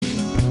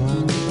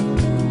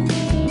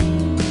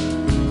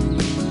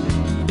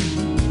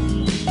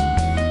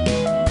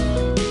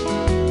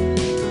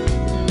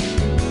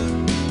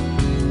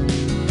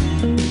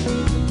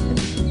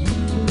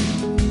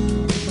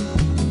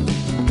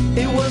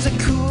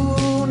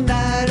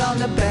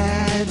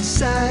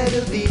side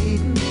of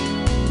Eden.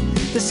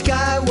 The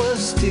sky was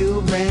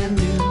still brand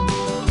new.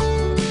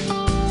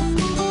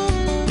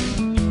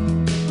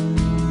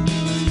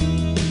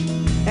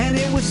 And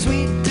it was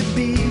sweet to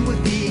be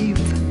with Eve,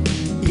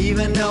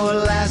 even though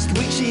last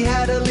week she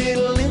had a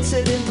little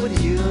incident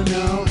with you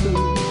know who.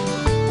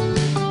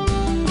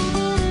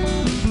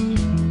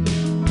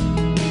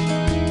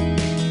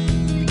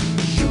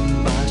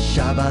 Shumba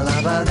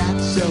shabalaba,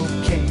 that's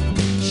okay.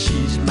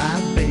 She's my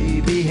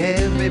baby,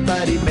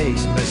 everybody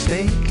makes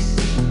mistakes.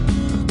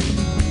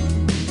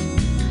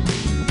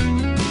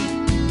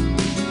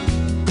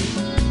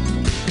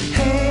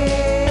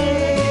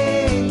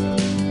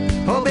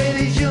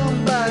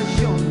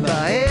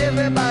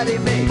 Everybody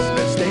makes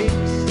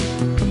mistakes.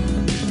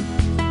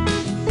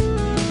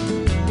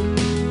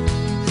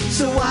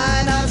 So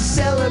why not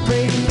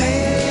celebrate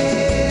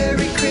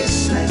Merry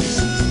Christmas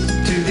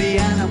to the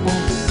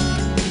animals?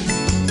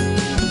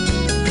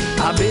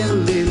 I've been a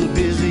little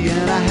busy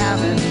and I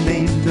haven't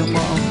named them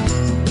all.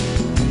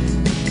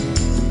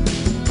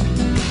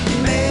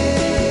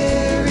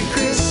 Merry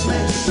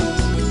Christmas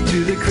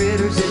to the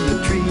critters in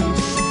the trees.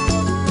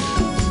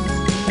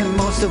 And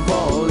most of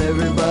all,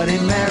 everybody,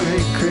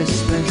 Merry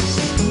Christmas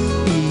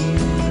Eve.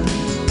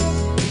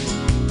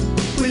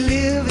 We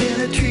live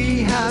in a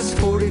tree house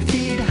 40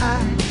 feet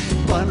high,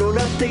 bundled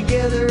up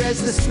together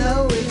as the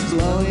snow is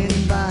blowing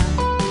by.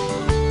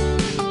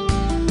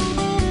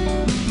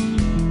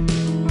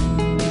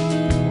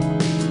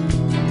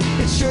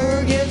 It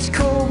sure gets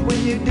cold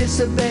when you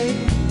disobey.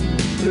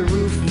 The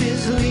roof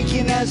is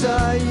leaking as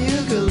our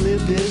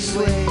eucalyptus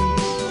sways.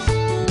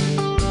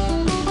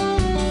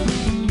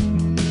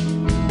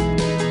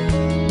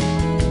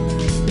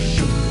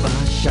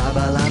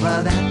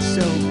 Shabalaba, that's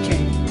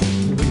okay.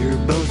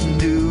 We're both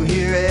new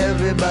here,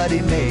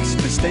 everybody makes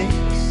mistakes.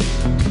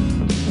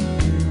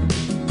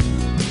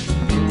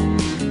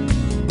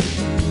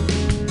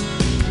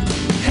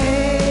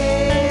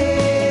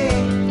 Hey,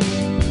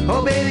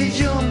 oh baby,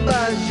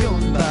 Jumba,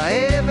 Jumba,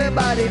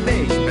 everybody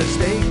makes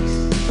mistakes.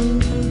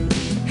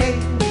 Hey,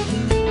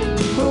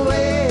 oh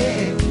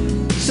hey,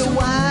 so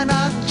why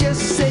not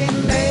just say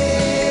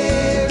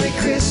Merry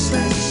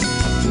Christmas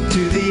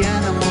to the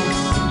animals?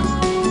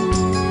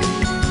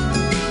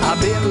 I've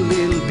been a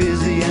little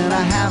busy and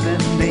I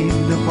haven't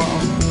named them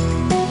all.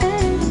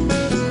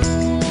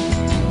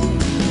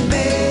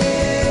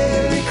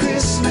 Merry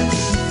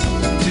Christmas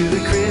to the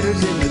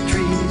critters in the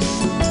trees.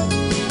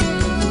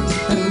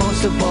 And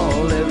most of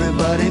all,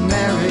 everybody,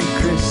 Merry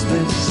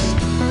Christmas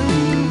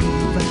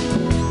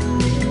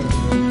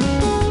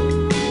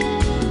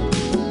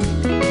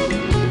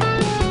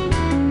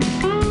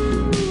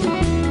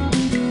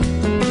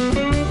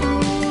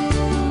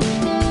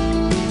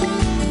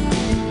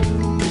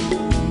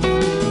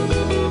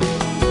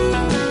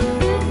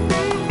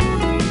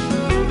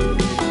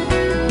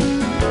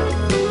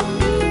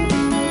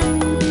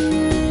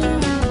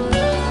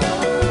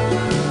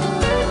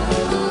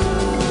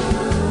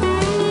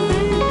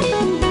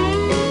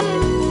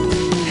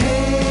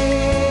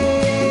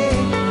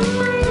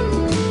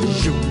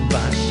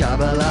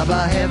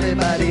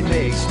everybody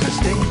makes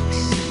mistakes.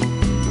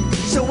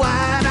 So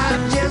why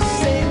not just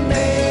say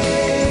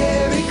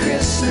Merry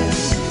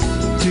Christmas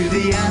to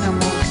the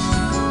animals?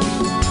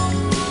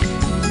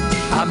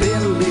 I've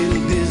been a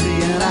little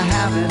busy and I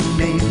haven't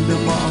named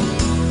them all.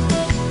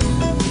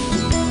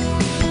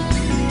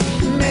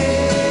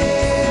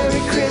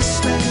 Merry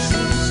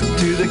Christmas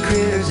to the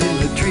critters in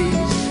the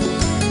trees.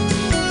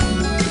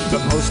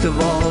 But most of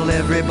all,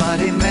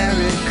 everybody,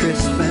 Merry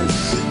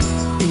Christmas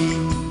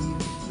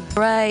Eve.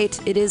 Right,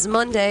 it is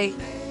Monday.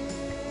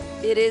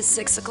 It is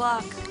 6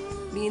 o'clock.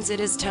 Means it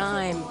is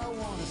time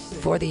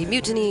for the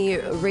Mutiny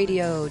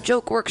Radio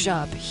Joke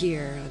Workshop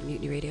here on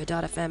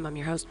MutinyRadio.fm. I'm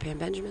your host, Pam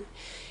Benjamin.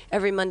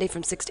 Every Monday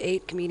from 6 to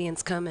 8,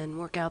 comedians come and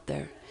work out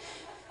their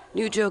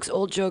new jokes,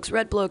 old jokes,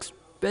 red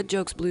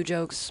jokes, blue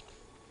jokes,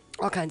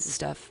 all kinds of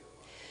stuff.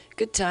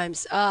 Good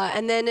times.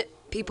 And then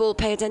people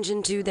pay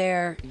attention to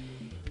their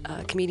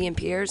comedian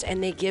peers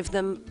and they give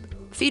them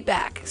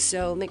feedback.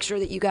 So make sure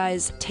that you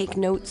guys take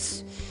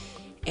notes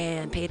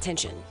and pay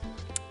attention.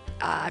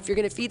 If you're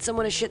going to feed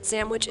someone a shit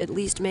sandwich, at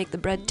least make the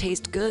bread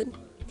taste good.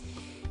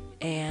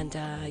 And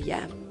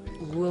yeah,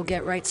 we'll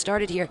get right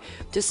started here.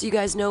 Just so you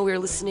guys know, we're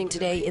listening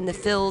today in the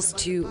fills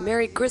to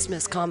Merry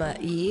Christmas,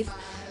 Eve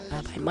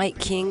by Mike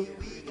King.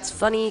 It's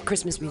funny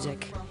Christmas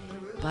music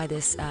by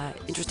this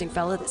interesting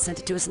fella that sent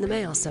it to us in the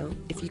mail. So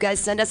if you guys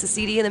send us a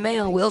CD in the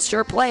mail, we'll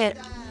sure play it.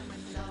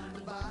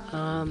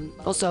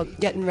 Also,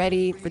 getting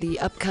ready for the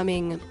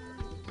upcoming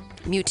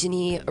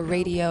Mutiny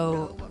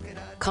Radio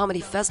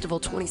Comedy Festival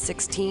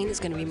 2016 is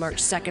going to be March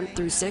 2nd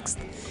through 6th.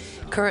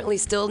 Currently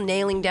still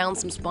nailing down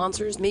some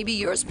sponsors. Maybe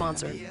you're a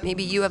sponsor.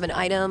 Maybe you have an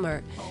item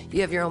or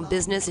you have your own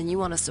business and you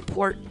want to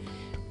support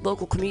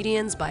local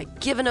comedians by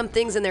giving them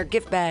things in their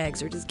gift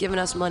bags or just giving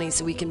us money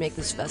so we can make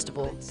this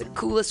festival the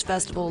coolest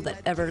festival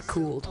that ever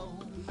cooled.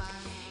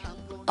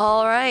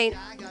 All right.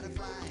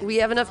 We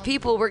have enough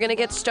people. We're going to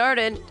get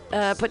started.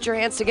 Put your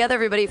hands together,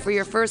 everybody, for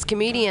your first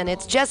comedian.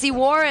 It's Jesse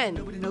Warren.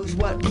 Nobody knows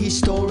what. He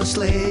stole a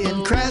sleigh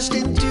and crashed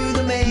into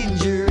the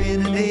manger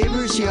in a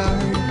neighbor's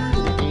yard.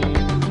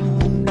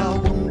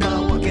 Woomba,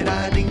 woomba,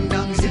 wuckada, ding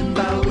dong,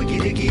 zimba, wiki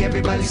dicky,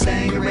 everybody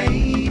sang a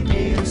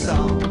reindeer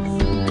song.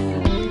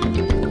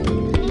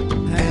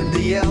 And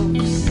the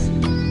elves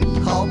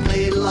all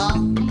played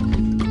along.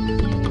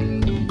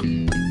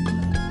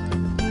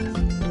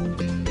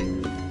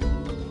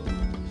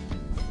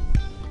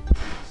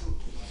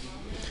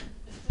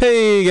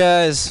 Hey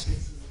guys.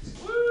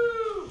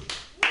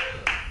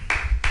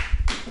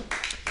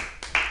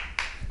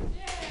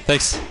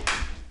 Thanks.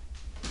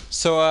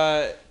 So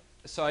I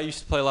used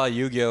to play a lot of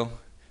Yu-Gi-Oh.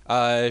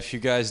 If you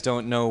guys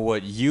don't know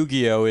what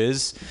Yu-Gi-Oh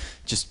is,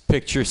 just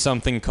picture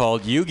something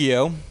called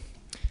Yu-Gi-Oh.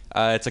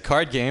 It's a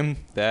card game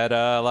that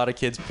a lot of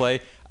kids play.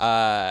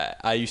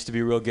 I used to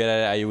be real good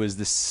at it. I was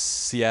the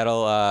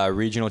Seattle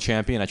regional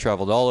champion. I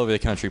traveled all over the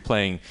country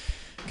playing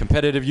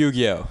competitive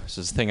Yu-Gi-Oh. This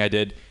was the thing I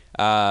did.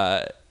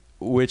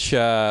 Which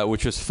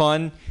was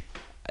fun,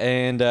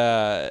 and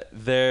so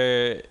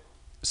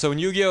in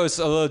Yu-Gi-Oh it's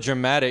a little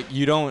dramatic.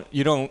 You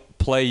don't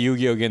play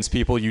Yu-Gi-Oh against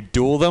people. You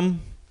duel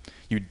them.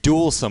 You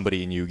duel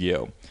somebody in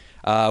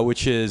Yu-Gi-Oh,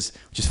 which is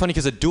funny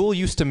because a duel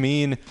used to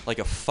mean like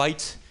a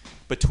fight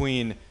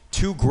between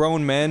two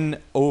grown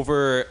men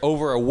over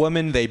a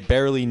woman they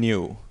barely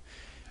knew,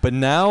 but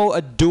now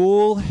a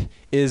duel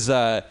is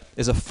a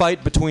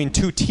fight between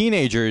two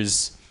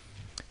teenagers.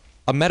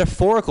 A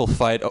metaphorical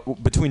fight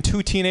between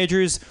two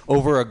teenagers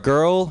over a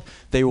girl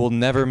they will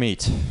never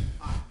meet.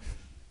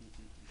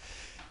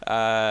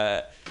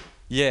 Yeah.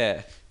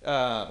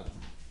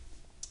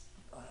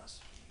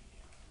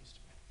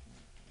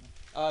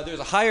 There's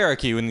a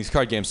hierarchy in these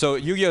card games. So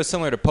Yu-Gi-Oh is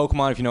similar to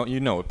Pokemon, if you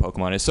know what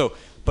Pokemon is.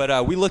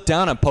 But we look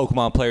down on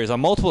Pokemon players.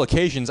 On multiple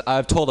occasions,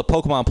 I've told a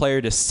Pokemon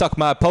player to suck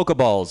my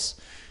Pokeballs.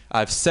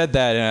 I've said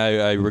that,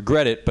 and I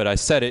regret it, but I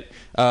said it.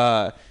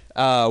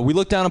 We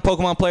look down on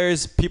Pokemon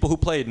players, people who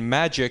played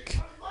Magic.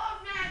 I love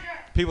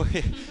Magic. People,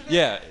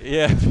 yeah.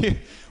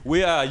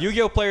 We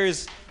Yu-Gi-Oh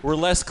players were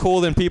less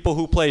cool than people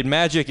who played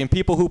Magic, and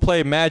people who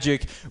played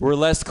Magic were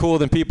less cool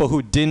than people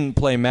who didn't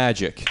play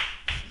Magic.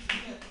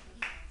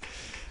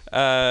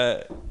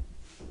 It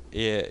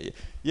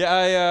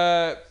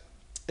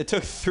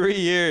took 3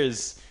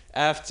 years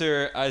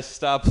after I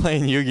stopped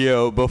playing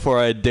Yu-Gi-Oh before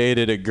I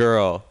dated a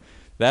girl.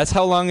 That's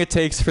how long it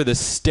takes for the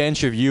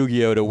stench of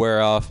Yu-Gi-Oh to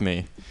wear off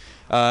me.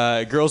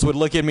 Girls would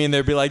look at me and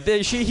they'd be like,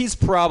 he's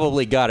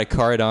probably got a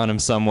card on him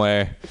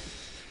somewhere.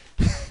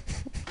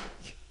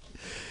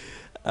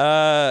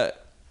 So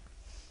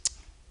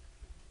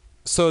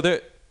there,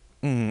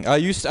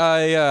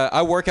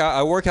 I work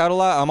out a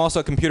lot. I'm also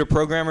a computer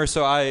programmer,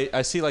 so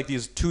I see like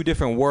these two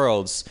different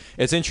worlds.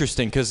 It's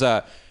interesting because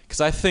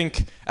I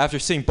think after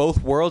seeing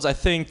both worlds, I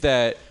think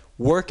that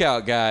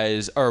workout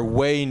guys are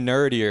way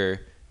nerdier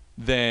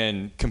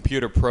than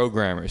computer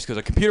programmers, because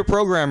a computer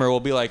programmer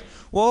will be like,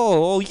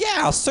 whoa,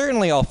 yeah,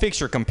 certainly I'll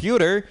fix your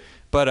computer,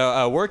 but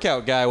a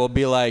workout guy will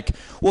be like,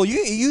 well,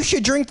 you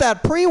should drink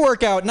that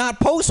pre-workout, not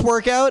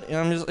post-workout. And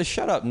I'm just like,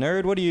 shut up,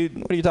 nerd. What are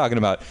you talking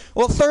about?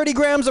 Well, 30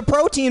 grams of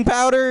protein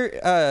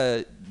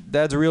powder.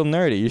 That's real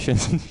nerdy. You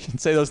shouldn't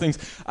say those things.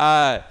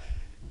 I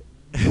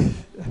think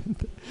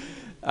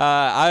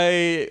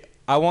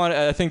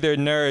they're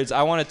nerds.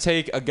 I want to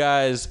take a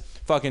guy's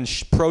fucking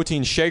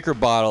protein shaker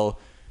bottle.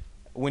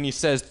 When he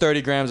says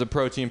 30 grams of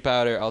protein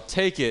powder, I'll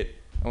take it.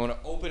 I want to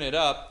open it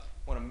up.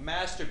 I want to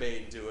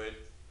masturbate into it.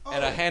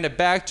 And I hand it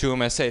back to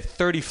him. I say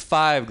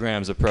 35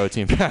 grams of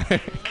protein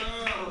powder.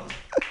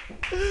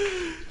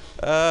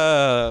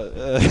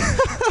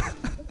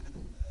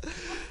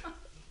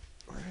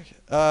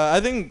 I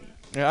think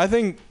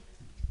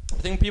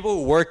people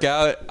who work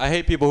out. I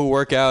hate people who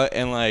work out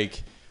and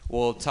like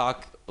will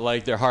talk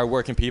like they're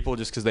hardworking people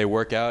just because they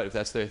work out, if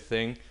that's their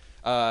thing.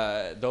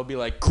 They'll be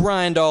like,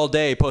 grind all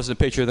day, post a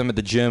picture of them at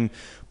the gym.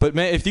 But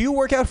man, if you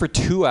work out for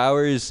 2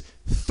 hours,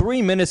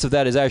 3 minutes of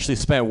that is actually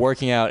spent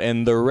working out,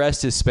 and the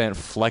rest is spent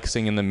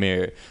flexing in the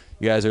mirror.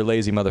 You guys are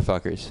lazy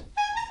motherfuckers.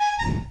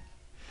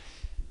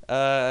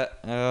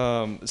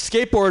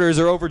 Skateboarders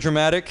are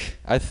overdramatic.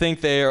 I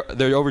think they're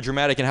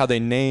overdramatic in how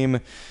they name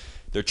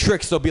their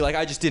tricks. They'll be like,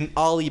 I just did an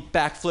ollie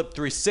backflip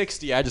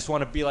 360. I just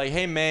want to be like,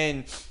 hey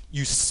man,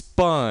 you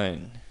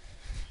spun.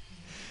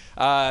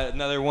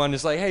 Another one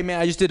is like, hey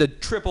man, I just did a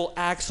triple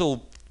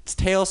axle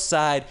tail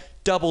side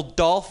double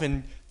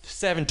dolphin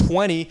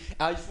 720.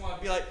 I just want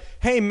to be like,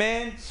 hey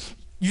man,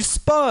 you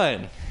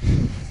spun.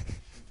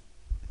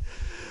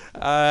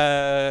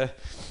 I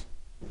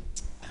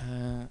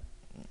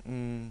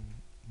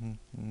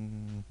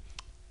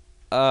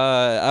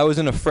was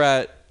in a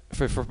frat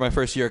for my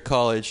first year of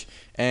college,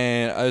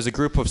 and it was a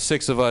group of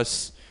 6 of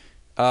us.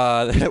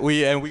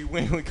 We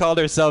called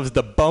ourselves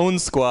the Bone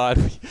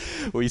Squad.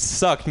 We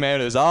sucked,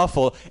 man. It was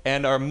awful.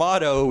 And our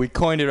motto, we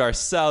coined it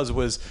ourselves,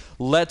 was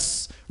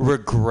 "Let's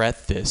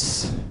regret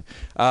this."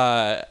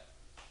 I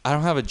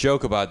don't have a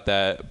joke about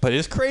that, but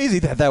it's crazy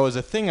that was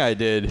a thing I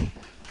did.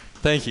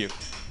 Thank you.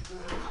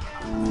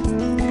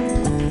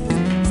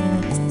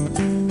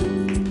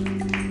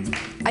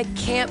 I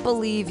can't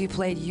believe you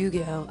played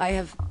Yu-Gi-Oh.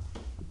 I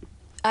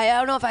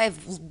don't know if I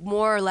have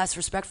more or less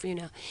respect for you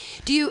now.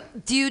 Do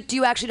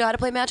you actually know how to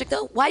play Magic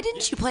though? Why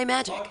didn't you play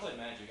Magic? I played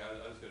Magic. I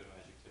was good at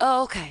Magic too.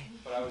 Oh, okay.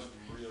 But I was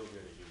real good at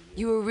Yu-Gi-Oh.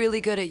 You were really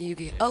good at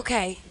Yu-Gi-Oh.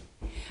 Okay.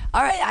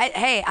 All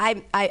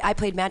right. I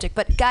played Magic,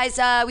 but guys,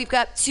 we've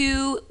got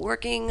 2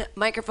 working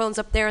microphones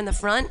up there in the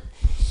front.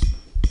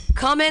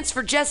 Comments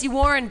for Jesse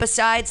Warren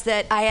besides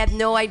that I had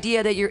no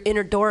idea that your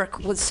inner dork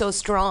was so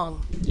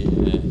strong. Yeah.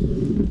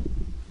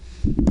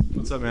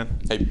 What's up,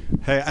 man?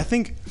 Hey, I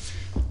think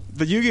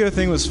the Yu-Gi-Oh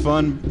thing was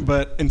fun,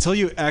 but until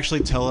you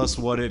actually tell us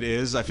what it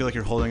is, I feel like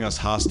you're holding us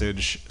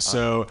hostage.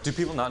 So do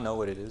people not know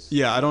what it is?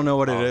 Yeah, I don't know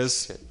what it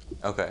is. Shit.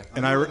 Okay.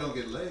 And I don't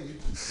get laid.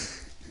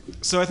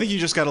 So I think you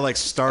just got to like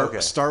start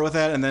with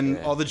that, and then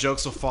Yeah. all the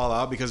jokes will fall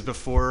out because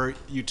before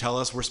you tell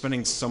us, we're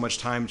spending so much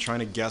time trying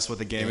to guess what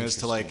the game is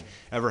to like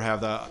ever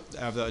have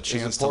the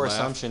chance It's a poor to laugh.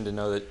 assumption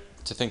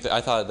to think that I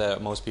thought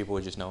that most people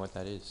would just know what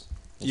that is.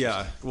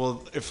 Yeah,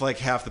 well, if like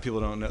half the people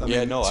don't know.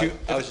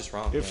 I was just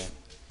wrong.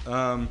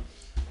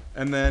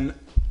 And then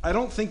I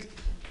don't think.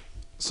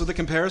 So the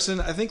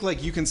comparison, I think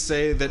like you can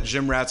say that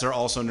gym rats are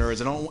also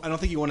nerds. I don't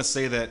think you want to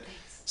say that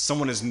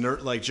someone is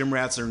like gym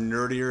rats are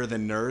nerdier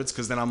than nerds,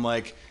 because then I'm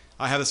like,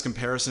 I have this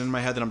comparison in my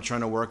head that I'm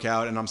trying to work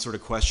out, and I'm sort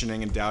of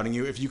questioning and doubting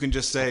you. If you can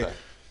just say,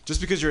 just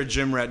because you're a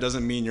gym rat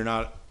doesn't mean you're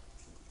not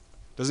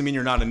a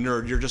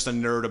nerd. You're just a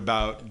nerd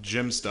about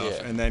gym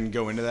stuff, and then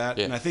go into that.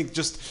 Yeah. And I think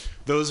just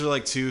those are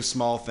like 2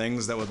 small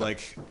things that would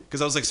like,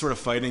 because I was like sort of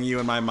fighting you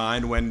in my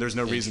mind when there's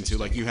no reason to.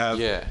 Like you have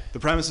the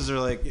premises are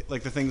like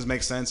the things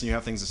make sense and you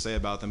have things to say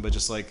about them, but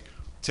just like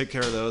take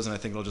care of those, and I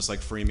think it'll just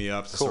like free me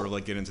up to sort of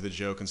like get into the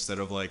joke instead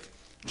of like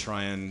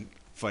try and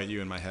fight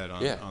you in my head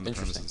on the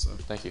premise and stuff.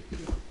 Thank you.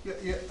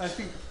 Yeah, I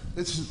think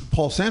this is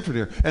Paul Sanford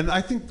here, and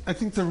I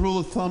think the rule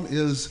of thumb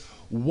is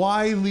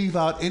why leave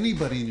out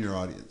anybody in your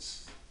audience?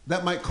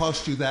 That might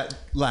cost you that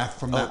laugh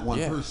from that one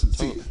person.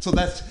 See, so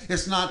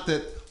it's not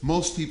that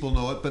most people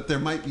know it, but there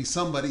might be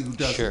somebody who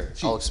doesn't. Sure,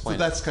 I'll explain.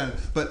 So that's kind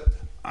of. But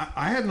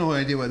I had no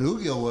idea what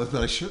Yu-Gi-Oh was,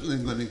 but I certainly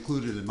am going to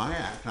include it in my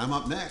act. I'm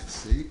up next.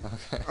 See?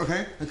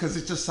 Okay. Because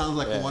it just sounds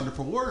like a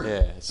wonderful word.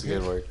 Yeah, it's a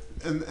good word.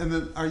 And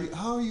then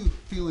how are you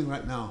feeling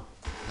right now?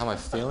 How am I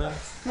feeling?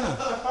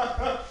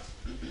 Yeah.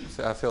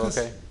 I feel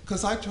okay.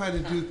 Because I try to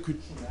do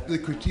the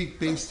critique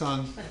based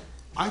on,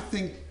 I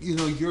think,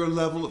 your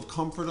level of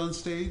comfort on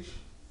stage.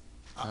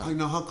 I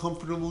know how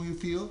comfortable you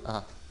feel.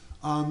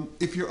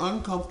 If you're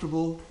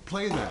uncomfortable,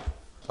 play that.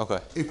 Okay.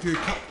 If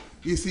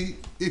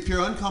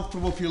you're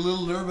uncomfortable, if you're a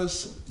little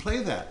nervous,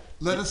 play that.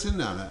 Let us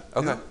in on that.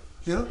 Okay.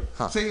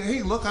 Say,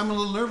 hey, look, I'm a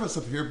little nervous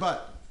up here,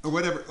 but, or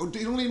whatever.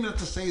 You don't even have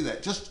to say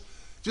that.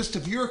 Just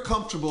if you're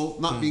comfortable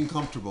not being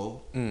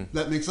comfortable,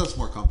 that makes us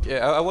more comfortable.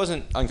 Yeah, I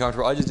wasn't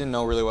uncomfortable. I just didn't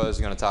know really what I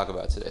was going to talk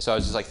about today. So I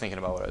was just like thinking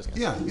about what I was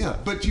going to say. Yeah.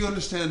 But you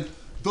understand,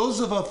 there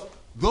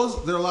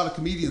are a lot of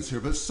comedians here,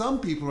 but some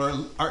people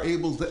are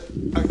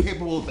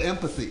capable of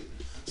empathy.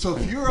 So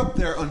if you're up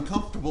there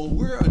uncomfortable,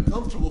 we're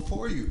uncomfortable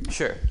for you.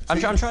 Sure. I'm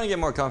trying to get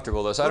more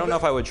comfortable though, so I don't know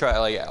if I would try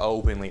like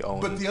openly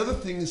own. But the other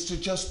thing is to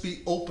just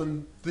be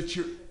open that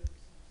you're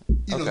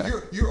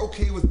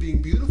okay with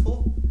being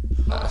beautiful.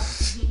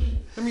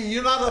 I mean,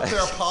 you're not up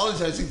there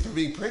apologizing for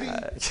being pretty.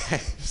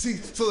 See,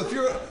 so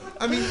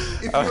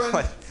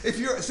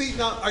see,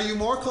 now, are you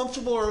more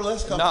comfortable or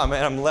less comfortable? No,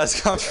 man, I'm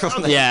less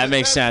comfortable. Yeah, it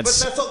makes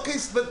sense. But that's okay.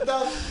 But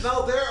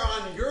now they're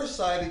on your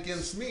side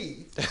against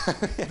me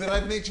that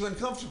I've made you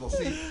uncomfortable.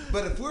 See,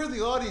 but if we're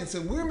the audience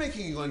and we're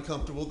making you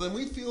uncomfortable, then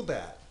we feel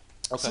bad.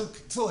 Okay.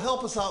 So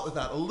help us out with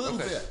that a little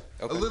bit.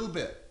 Okay. A little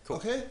bit. Cool.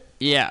 Okay.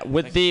 Yeah,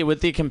 with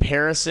the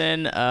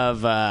comparison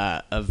of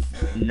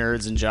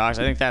nerds and jocks,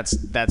 I think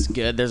that's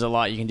good. There's a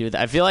lot you can do with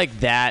that. I feel like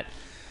that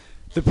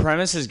the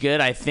premise is good.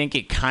 I think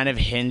it kind of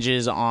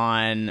hinges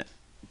on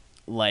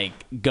like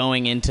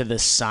going into the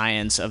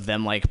science of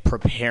them like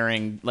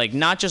preparing, like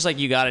not just like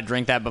you got to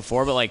drink that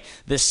before, but like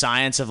the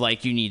science of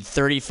like you need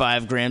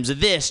 35 grams of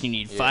this, you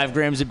need 5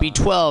 grams of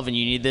B12, and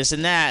you need this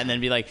and that, and then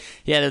be like,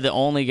 yeah, they're the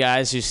only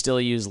guys who still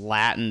use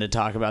Latin to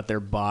talk about their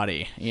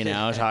body,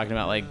 talking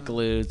about like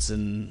glutes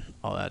and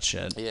all that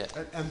shit. Yeah.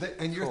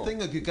 And your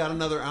thing of you got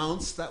another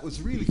ounce, that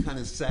was really kind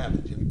of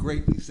savage and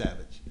greatly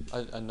savage.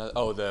 You got another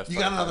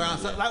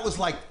ounce. Yeah. That was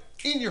like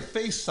in your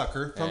face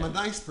sucker from a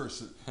nice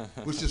person,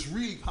 which is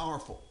really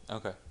powerful.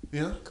 Okay.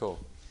 Yeah. Cool.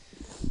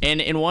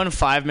 And in one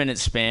 5-minute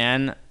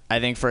span, I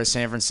think for a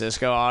San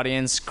Francisco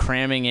audience,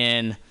 cramming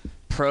in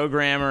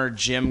programmer,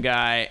 gym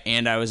guy,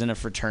 and I was in a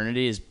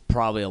fraternity is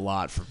probably a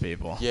lot for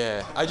people.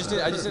 Yeah, I just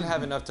didn't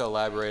have enough to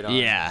elaborate on.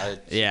 Yeah.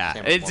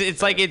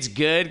 It's like it's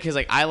good because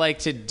like I like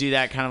to do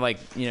that kind of like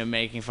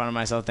making fun of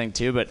myself thing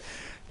too, but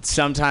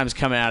sometimes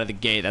coming out of the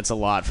gate, that's a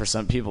lot for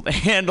some people to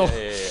handle. Yeah.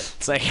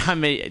 It's like I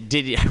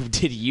did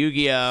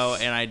Yu-Gi-Oh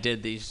and I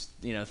did these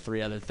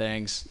 3 other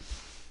things.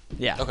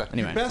 Yeah. Okay. Your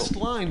Anyway, best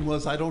line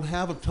was, "I don't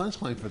have a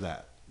punchline for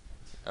that."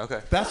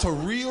 Okay. That's a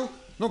real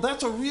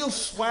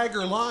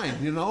swagger line.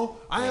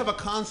 I have a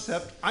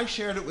concept. I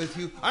shared it with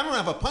you. I don't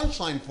have a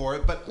punchline for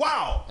it, but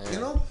wow,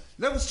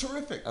 that was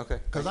terrific. Okay.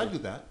 Because I do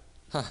that.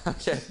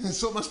 Okay.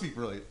 So it must be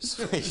brilliant.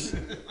 Sweet.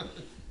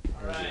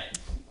 All right.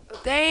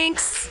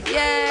 Thanks.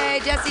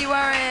 Yay, Jesse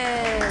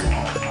Warren.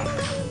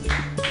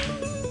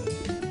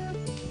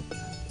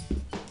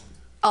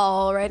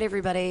 All right,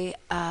 everybody.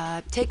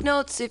 Take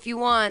notes if you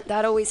want.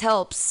 That always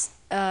helps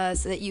so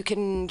that you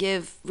can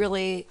give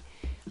really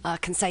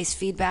concise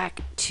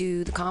feedback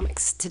to the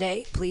comics.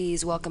 Today,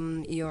 please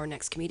welcome your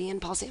next comedian,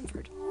 Paul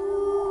Sanford.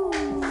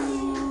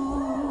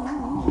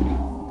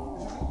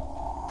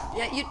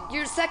 Yeah,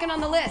 you're second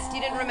on the list.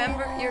 You didn't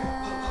remember?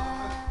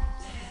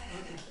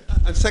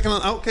 I'm second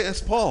on. Okay,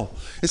 it's Paul.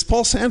 It's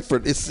Paul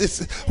Sanford.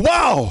 It's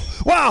wow.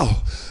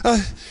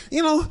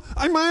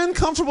 Am I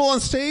uncomfortable on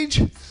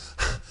stage?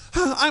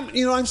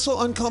 I'm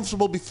so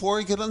uncomfortable before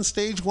I get on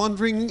stage,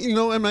 wondering,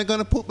 am I going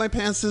to poop my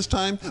pants this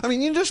time? I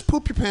mean, you just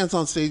poop your pants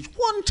on stage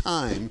one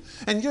time,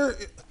 and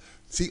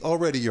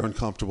already you're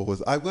uncomfortable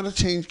with it. I'm going to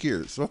change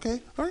gears,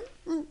 okay? All right?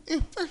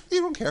 You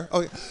don't care.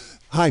 Okay.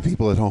 Hi,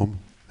 people at home.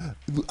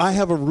 I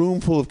have a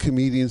room full of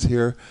comedians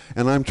here,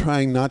 and I'm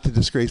trying not to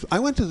disgrace. I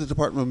went to the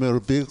Department of Motor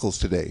Vehicles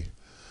today.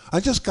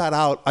 I just got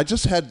out. I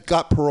just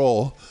got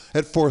parole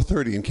at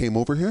 4:30 and came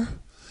over here.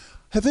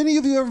 Have any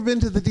of you ever been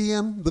to the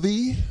DM, the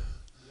V?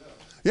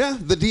 Yeah,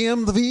 the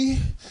DM, the V.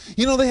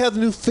 They have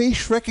new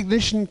face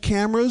recognition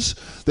cameras.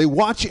 They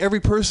watch every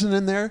person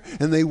in there,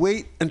 and they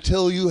wait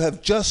until you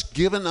have just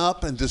given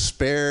up and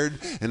despaired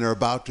and are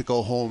about to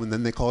go home, and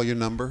then they call your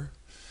number.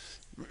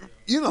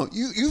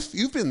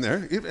 You've been there.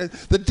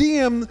 The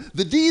DM,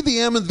 the D, the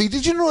M, and the V.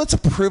 Did you know it's a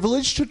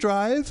privilege to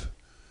drive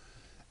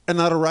and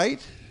not a right?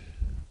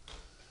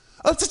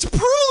 It's a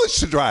privilege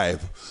to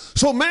drive.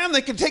 So, man,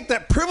 they can take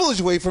that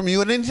privilege away from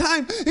you at any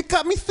time. It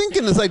got me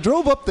thinking as I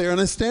drove up there, and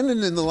I'm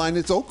standing in the line.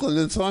 It's Oakland,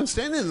 and so I'm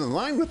standing in the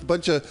line with a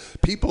bunch of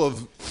people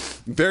of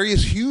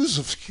various hues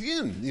of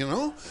skin,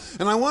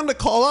 And I wanted to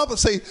call up and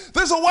say,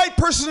 there's a white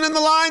person in the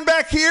line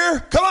back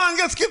here. Come on,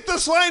 let's get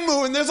this line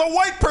moving. There's a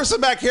white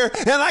person back here,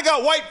 and I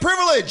got white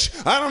privilege.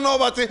 I don't know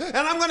about this. And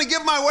I'm going to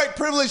give my white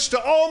privilege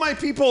to all my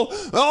people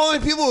with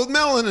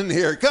melanin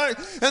here.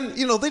 And,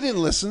 they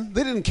didn't listen.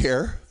 They didn't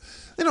care.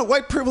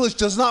 White privilege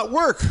does not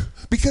work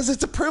because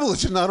it's a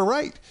privilege and not a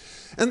right.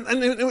 And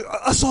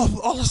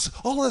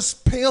all us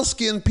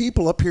pale-skinned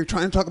people up here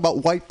trying to talk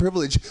about white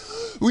privilege,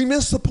 we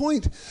miss the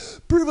point.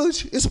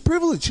 Privilege is a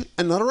privilege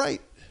and not a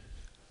right.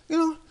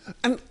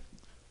 And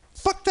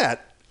fuck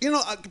that.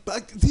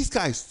 These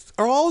guys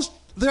are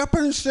they're up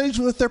on stage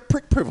with their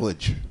prick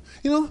privilege.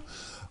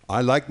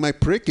 I like my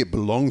prick, it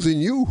belongs in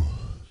you.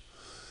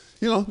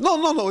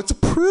 No, it's a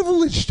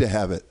privilege to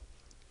have it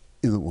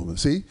in the woman.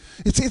 See,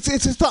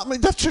 it's not.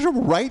 That's your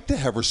right to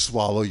have her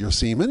swallow your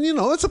semen.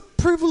 It's a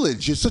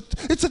privilege. It's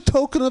a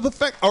token of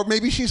affection. Or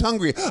maybe she's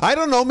hungry. I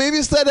don't know. Maybe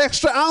it's that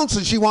extra ounce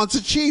and she wants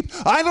it cheap.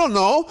 I don't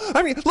know.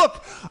 I mean,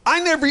 look, I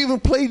never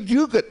even played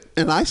Yugot,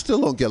 and I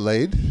still don't get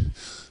laid.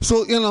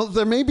 So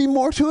there may be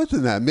more to it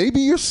than that. Maybe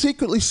you're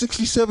secretly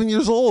 67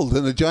 years old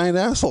and a giant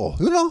asshole.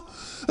 Who knows?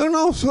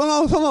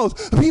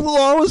 People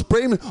always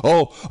blame me.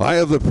 Oh, I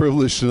have the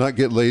privilege to not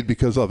get laid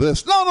because of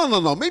this.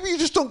 No. Maybe you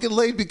just don't get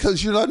laid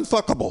because you're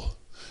unfuckable.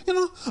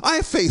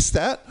 I face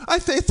that. I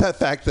face that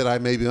fact that I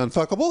may be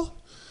unfuckable.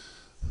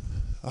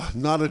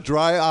 Not a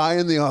dry eye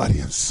in the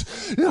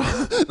audience.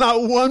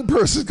 Not one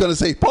person's going to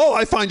say, Paul,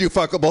 I find you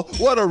fuckable.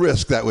 What a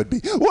risk that would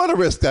be.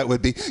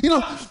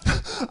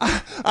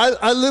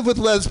 I live with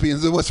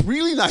lesbians, and what's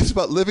really nice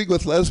about living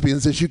with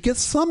lesbians is you get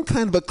some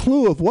kind of a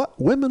clue of what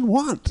women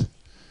want.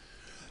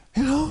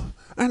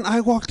 And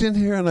I walked in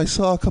here and I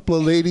saw a couple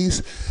of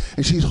ladies,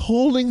 and she's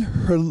holding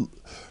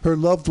her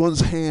loved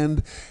one's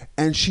hand,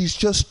 and she's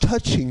just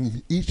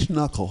touching each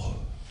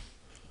knuckle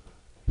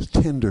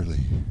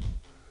tenderly.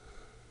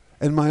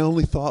 And my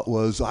only thought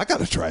was, I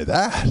got to try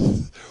that.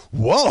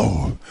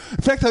 Whoa. In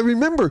fact, I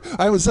remember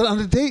I was on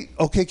a date,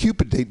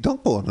 OkCupid date.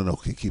 Don't go on an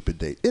OkCupid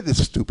date. It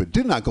is stupid.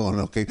 Do not go on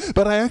an OK.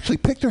 But I actually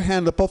picked her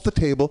hand up off the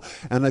table,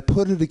 and I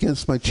put it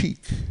against my cheek.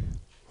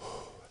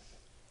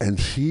 And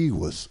she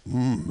was,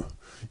 they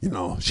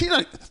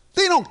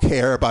don't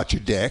care about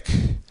your dick.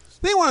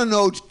 They want to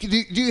know,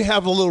 do you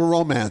have a little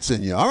romance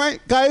in you? All right,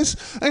 guys,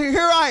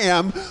 here I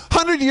am,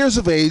 100 years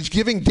of age,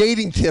 giving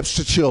dating tips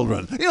to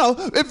children.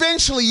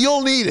 Eventually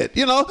you'll need it.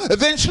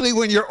 Eventually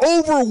when you're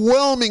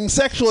overwhelming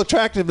sexual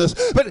attractiveness.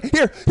 But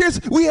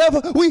we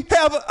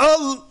have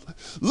a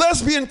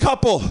lesbian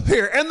couple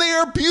here, and they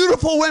are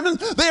beautiful women.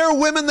 They are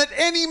women that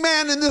any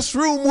man in this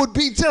room would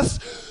be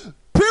just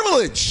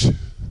privileged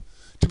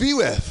to be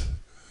with.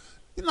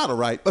 Not a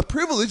right, but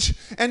privilege.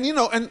 And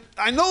and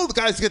I know the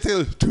guys get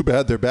there, too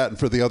bad they're batting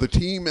for the other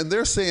team, and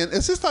they're saying,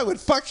 as if I would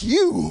fuck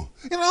you,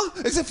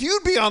 as if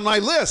you'd be on my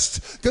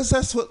list, because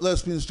that's what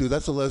lesbians do.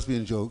 That's a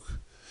lesbian joke.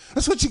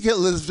 That's what you get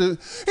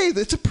lesbians. Hey,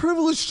 it's a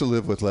privilege to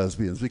live with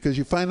lesbians because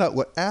you find out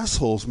what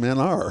assholes men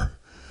are,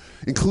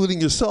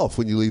 including yourself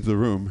when you leave the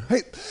room.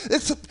 Hey,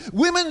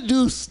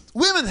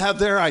 women have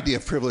their idea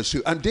of privilege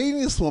too. I'm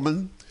dating this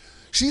woman.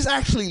 She's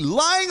actually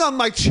lying on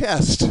my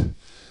chest,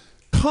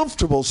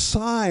 comfortable,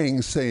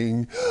 sighing,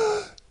 saying,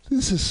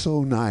 this is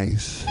so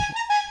nice.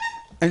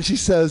 And she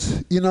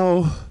says,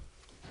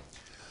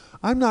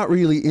 I'm not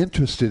really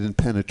interested in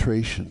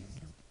penetration.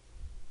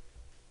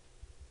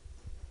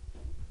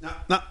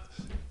 Now,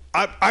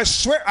 I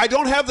swear I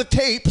don't have the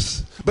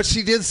tapes, but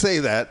she did say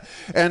that.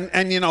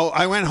 And you know,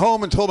 I went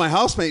home and told my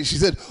housemate. She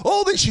said,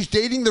 "Oh, then she's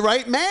dating the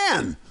right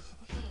man."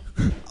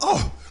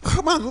 Oh,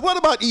 come on. What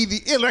about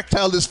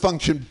erectile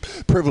dysfunction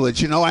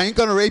privilege? You know, I ain't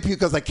going to rape you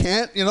because I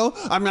can't, you know.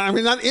 I'm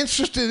not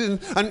interested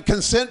in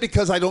consent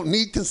because I don't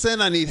need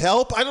consent. I need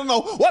help. I don't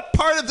know. What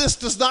part of this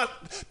does not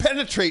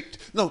penetrate?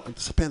 No,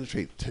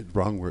 penetrate.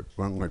 Wrong word.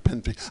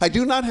 Penetrate. I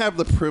do not have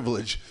the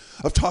privilege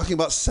of talking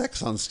about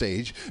sex on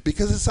stage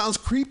because it sounds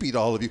creepy to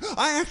all of you.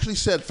 I actually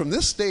said from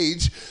this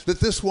stage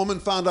that this woman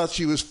found out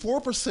she was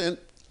 4%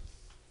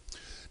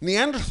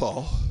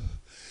 Neanderthal,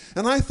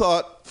 and I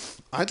thought,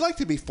 I'd like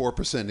to be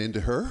 4%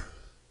 into her.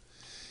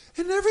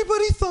 And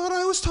everybody thought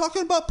I was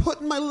talking about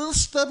putting my little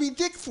stubby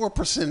dick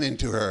 4%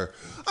 into her.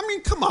 I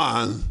mean, come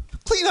on.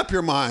 Clean up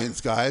your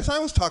minds, guys. I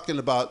was talking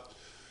about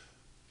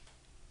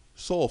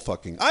soul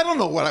fucking. I don't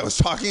know what I was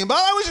talking about.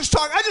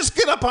 I just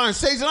get up on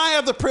stage and I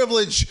have the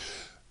privilege.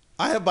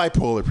 I have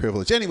bipolar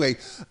privilege. Anyway,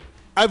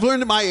 I've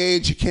learned at my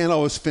age you can't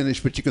always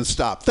finish, but you can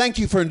stop. Thank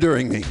you for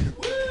enduring me.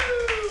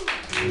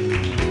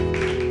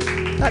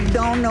 I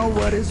don't know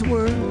what is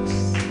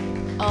worse.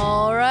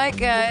 All right,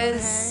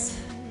 guys.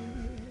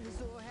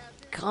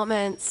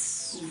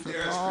 Comments for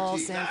Paul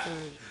Sanford.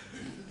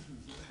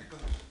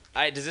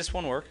 Does this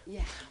one work?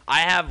 Yeah.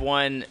 I have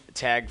one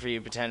tag for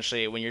you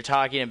potentially when you're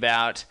talking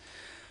about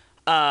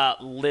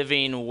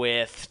living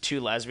with two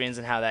lesbians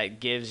and how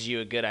that gives you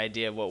a good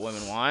idea of what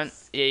women want.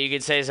 Yeah, you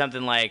could say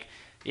something like,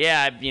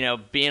 yeah, you know,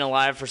 being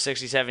alive for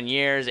 67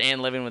 years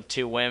and living with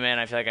two women,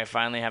 I feel like I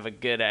finally have a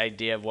good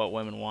idea of what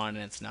women want,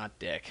 and it's not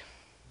dick.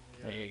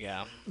 There you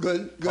go.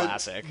 Good.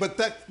 Classic.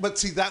 But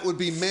see, that would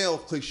be male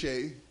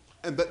cliche.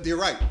 But you're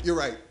right.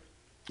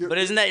 But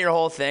isn't that your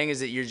whole thing?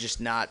 Is that you're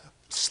just not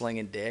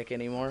slinging dick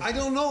anymore? I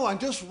don't know. I'm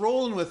just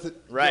rolling with it.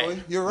 Right.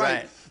 Joey. You're right.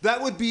 Right.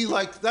 That would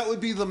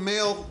be the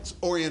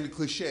male-oriented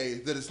cliche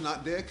that it's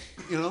not dick.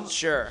 You know.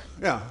 Sure.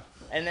 Yeah.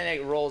 And then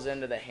it rolls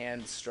into the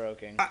hand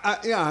stroking.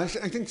 I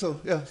think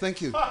so. Yeah.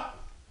 Thank you. Hand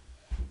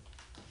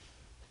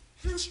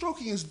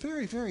stroking is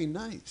very, very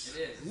nice.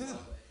 It is. Yeah.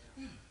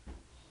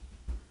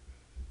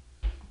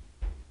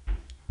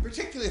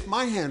 Particularly if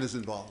my hand is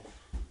involved.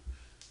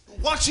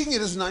 Watching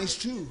it is nice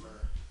too.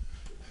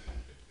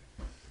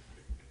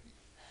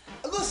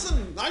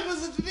 Listen, I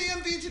was at the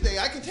DMV today.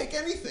 I can take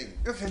anything.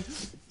 Okay.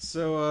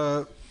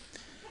 So,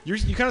 you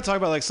kind of talk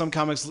about like some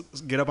comics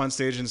get up on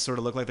stage and sort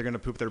of look like they're going to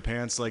poop their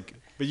pants, like,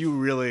 but you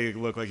really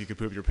look like you could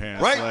poop your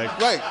pants. Right, like,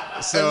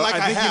 right. So and like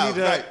I think have. you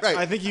need to. Right.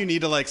 I think you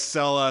need to like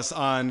sell us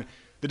on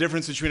the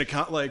difference between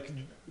Joey.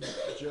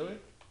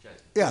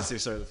 Yeah. Jesse,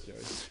 sorry, that's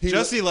Joey.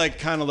 Jesse like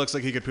kind of looks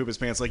like he could poop his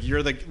pants. Like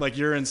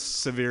you're in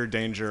severe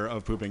danger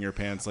of pooping your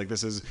pants. Like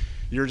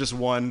you're just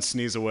one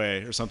sneeze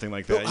away or something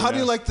like that. How do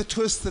you like the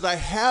twist that I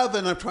have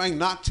and I'm trying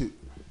not to?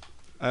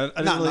 I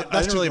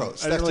didn't really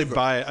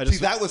buy it. See,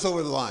 that was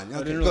over the line. Okay,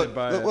 I didn't really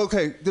buy it.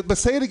 Okay, but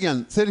say it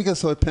again. Say it again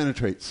so it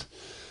penetrates.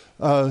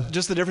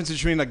 Just the difference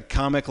between a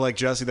comic like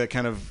Jesse that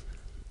kind of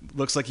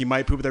looks like he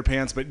might poop their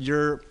pants, but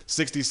you're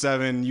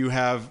 67, you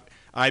have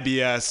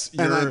IBS,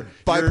 you're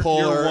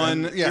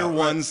bipolar. You're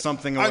one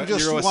something away. I'm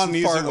just you're one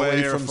sneeze fart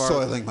away from fart.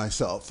 soiling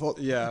myself. Well,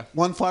 yeah.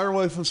 One fart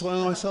away from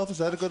soiling myself? Is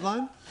that a good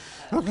line?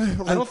 Okay.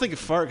 I don't think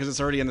fart because it's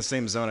already in the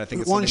same zone. I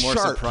think it's something more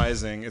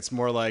surprising. It's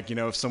more like, you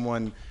know, if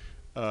someone,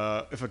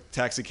 if a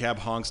taxi cab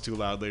honks too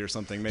loudly or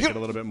something, make it a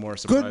little bit more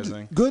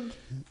surprising. Good.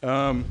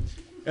 And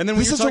then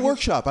this is a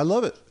workshop. I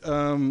love it.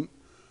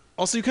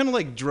 Also, you kind of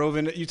like drove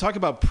in. You talk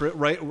about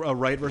a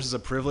right versus a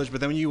privilege,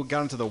 but then when you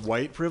got into the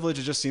white privilege,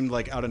 it just seemed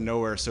like out of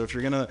nowhere. So if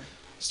you're gonna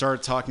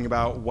start talking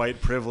about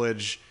white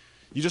privilege,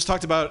 you just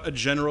talked about a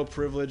general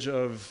privilege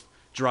of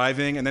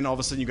driving, and then all of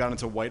a sudden you got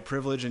into white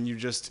privilege, and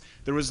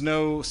there was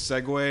no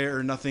segue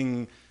or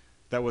nothing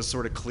that was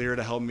sort of clear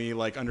to help me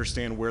like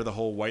understand where the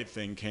whole white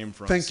thing came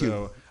from. Thank you.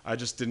 So I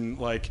just didn't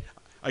like.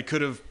 I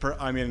could have.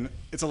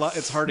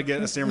 It's hard to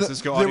get a San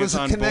Francisco audience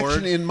on board. There was a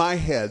connection in my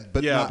head,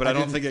 but I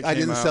don't think it came I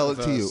didn't out sell it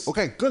with to you. us.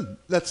 Okay, good.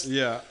 I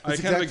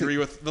kind of agree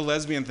with the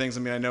lesbian things. I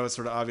mean, I know it's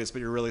sort of obvious,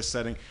 but you're really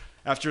setting.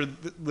 After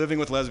living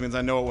with lesbians,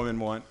 I know what women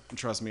want. And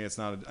trust me, it's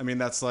not. I mean,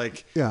 that's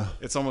like. Yeah.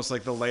 It's almost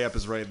like the layup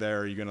is right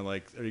there. Are you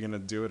gonna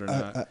do it or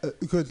not?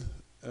 Good.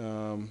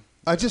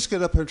 I just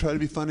get up here and try to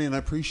be funny, and I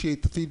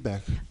appreciate the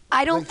feedback.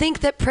 I don't think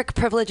that prick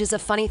privilege is a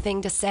funny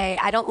thing to say.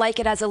 I don't like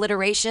it as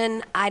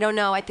alliteration. I don't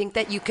know. I think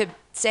that you could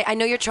say, I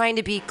know you're trying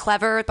to be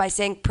clever by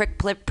saying prick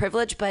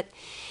privilege, but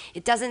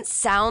it doesn't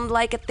sound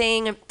like a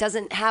thing. It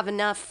doesn't have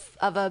enough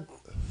of a.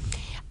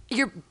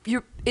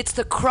 It's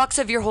the crux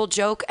of your whole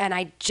joke, and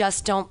I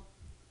just don't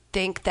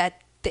think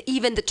that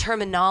even the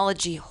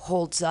terminology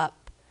holds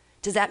up.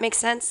 Does that make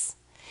sense?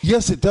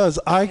 Yes, it does.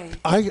 Okay.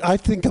 I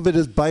think of it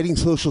as biting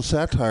social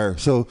satire.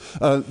 So,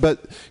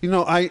 but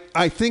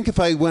I think if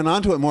I went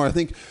onto it more, I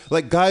think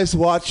like guys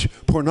watch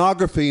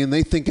pornography and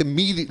they think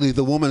immediately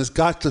the woman has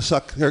got to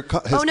suck his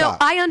cock. Oh no,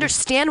 I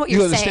understand what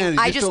you're saying.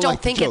 I just don't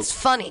like think it's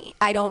funny.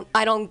 I don't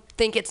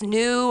think it's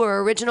new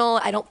or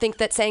original. I don't think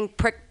that saying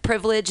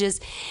privilege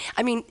is.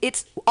 I mean,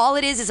 it's all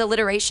it is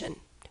alliteration.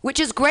 Which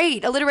is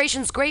great.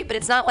 Alliteration's great, but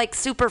it's not like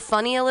super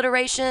funny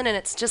alliteration, and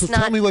it's just so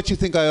not. Tell me what you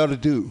think I ought to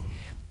do.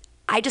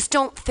 I just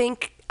don't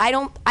think I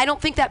don't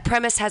think that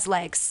premise has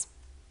legs.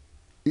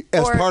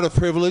 As part of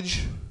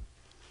privilege.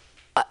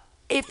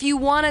 If you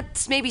want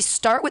to maybe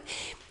start with,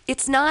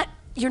 it's not.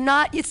 You're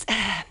not. It's.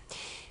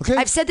 Okay.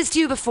 I've said this to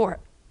you before.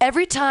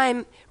 Every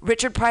time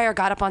Richard Pryor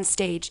got up on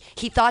stage,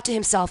 he thought to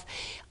himself,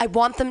 I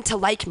want them to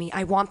like me.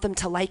 I want them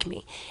to like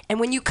me.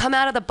 And when you come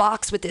out of the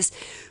box with this,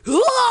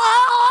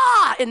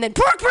 and then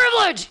pork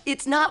privilege,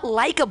 it's not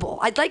likable.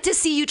 I'd like to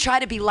see you try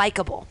to be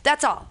likable.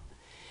 That's all.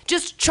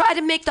 Just try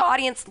to make the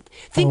audience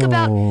think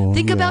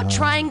about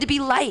trying to be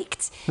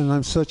liked. And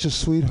I'm such a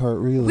sweetheart,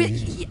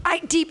 really.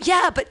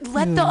 But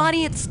let the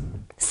audience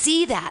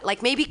see that.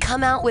 Like maybe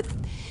come out with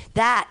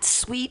that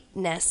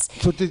sweetness.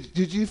 So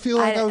did you feel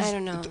like I was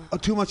don't know.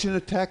 Too much in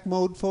attack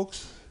mode,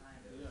 folks?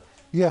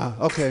 Yeah,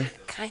 okay.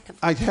 Kind of.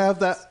 I have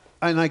that,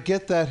 and I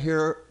get that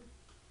here.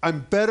 I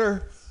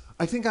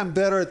think I'm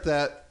better at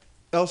that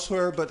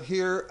elsewhere, but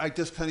here I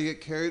just kind of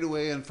get carried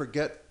away and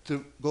forget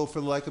to go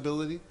for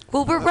likability.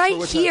 Well, we're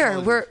right here.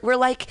 We're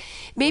like,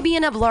 maybe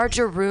in a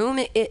larger room,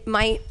 it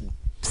might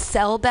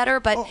sell better,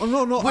 but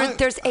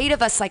there's 8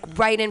 of us like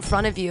right in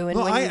front of you. And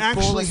when I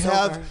actually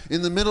have over,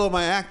 in the middle of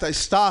my act, I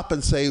stop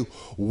and say,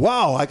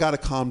 "Wow, I got to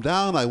calm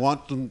down. I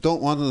don't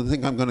want them to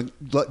think I'm going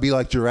to be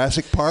like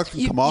Jurassic Park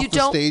and come off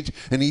the stage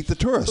and eat the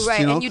tourists."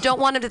 Right, you know? and you don't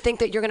want them to think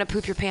that you're going to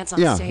poop your pants on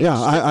stage.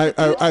 Yeah.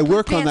 I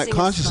work on that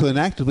consciously and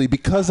actively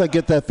because I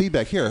get that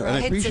feedback here, and I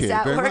appreciate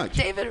it very much.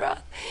 David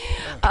Roth.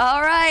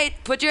 All right,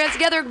 put your hands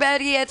together,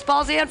 everybody. It's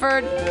Paul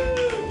Sanford.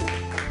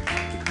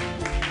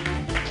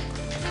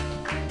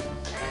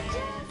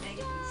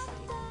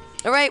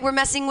 All right, we're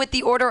messing with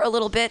the order a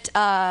little bit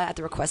at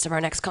the request of our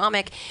next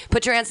comic.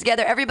 Put your hands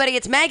together, everybody.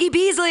 It's Maggie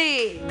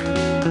Beasley.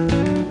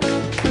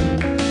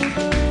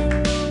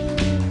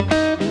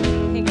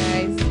 Hey,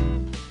 guys.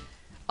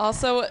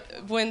 Also,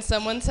 when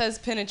someone says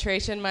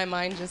penetration, my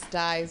mind just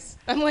dies.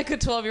 I'm like a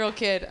 12-year-old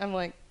kid. I'm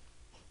like,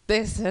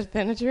 they said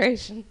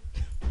penetration.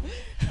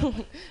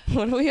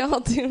 What do we all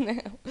do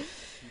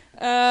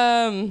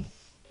now?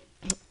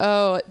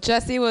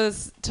 Jesse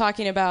was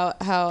talking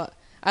about how...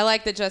 I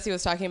like that Jesse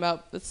was talking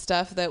about the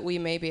stuff that we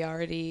maybe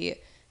already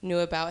knew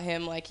about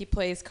him. Like he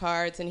plays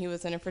cards and he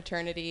was in a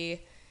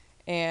fraternity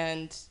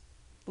and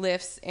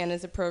lifts and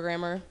is a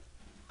programmer.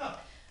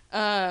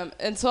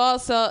 And so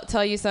I'll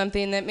tell you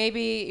something that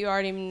maybe you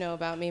already know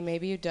about me,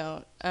 maybe you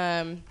don't.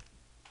 Well,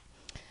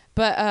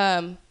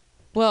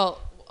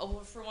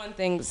 for one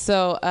thing,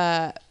 so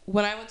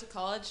when I went to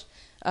college,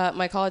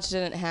 my college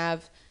didn't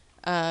have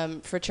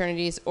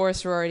fraternities or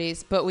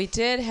sororities, but we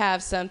did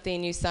have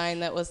something you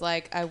signed that was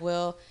like, I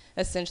will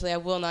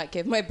not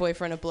give my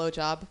boyfriend a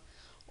blowjob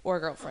or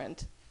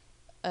girlfriend,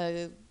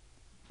 a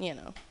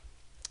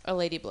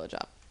lady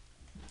blowjob.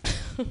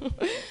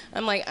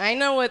 I'm like, I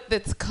know what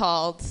that's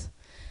called.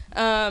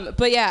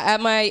 But yeah,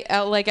 at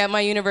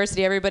my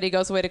university, everybody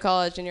goes away to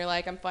college, and you're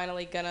like, I'm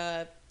finally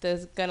gonna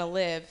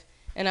live.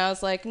 And I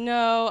was like,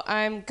 no,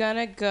 I'm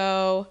gonna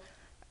go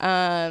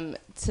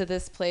to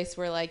this place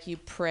where like you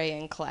pray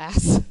in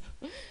class.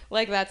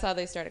 Like that's how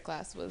they started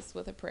class, was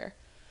with a prayer.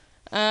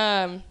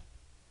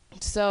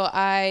 So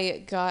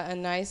I got a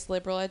nice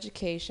liberal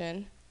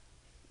education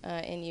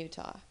in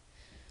Utah.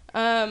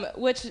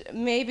 Which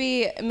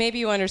maybe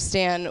you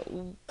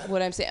understand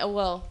what I'm saying.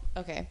 Well,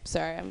 okay,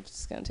 sorry, I'm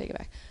just gonna take it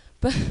back.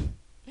 But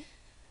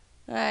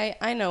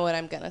I know what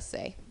I'm gonna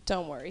say.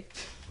 Don't worry.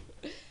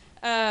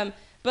 But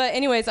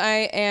anyways,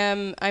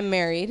 I'm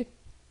married,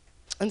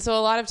 and so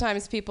a lot of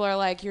times people are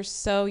like, "You're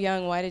so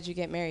young. Why did you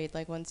get married?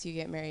 Like once you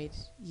get married,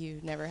 you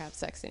never have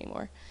sex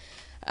anymore."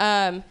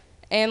 And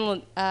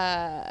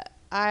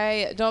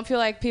I don't feel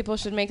like people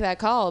should make that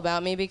call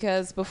about me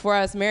because before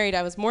I was married,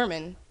 I was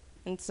Mormon.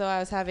 And so I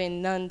was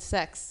having none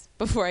sex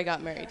before I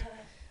got married.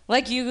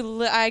 Like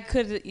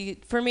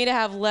for me to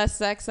have less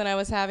sex than I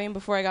was having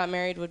before I got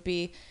married would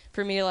be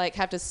for me to like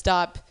have to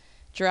stop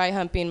dry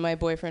humping my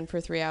boyfriend for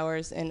 3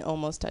 hours and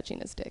almost touching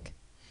his dick.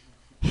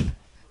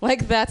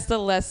 Like that's the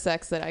less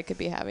sex that I could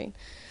be having.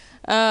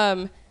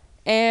 I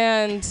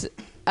am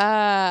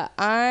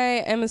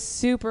a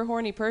super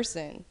horny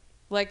person.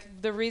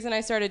 Like the reason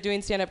I started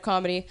doing stand-up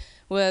comedy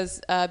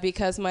was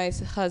because my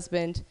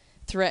husband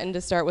threatened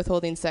to start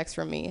withholding sex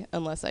from me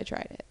unless I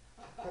tried it.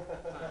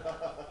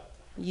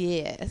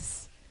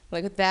 Yes.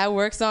 Like that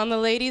works on the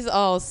ladies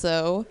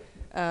also.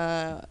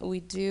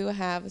 We do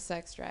have a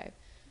sex drive.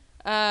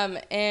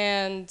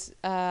 Man,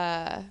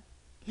 I'm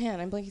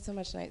blanking so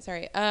much tonight.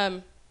 Sorry.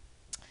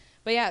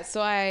 But yeah,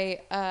 so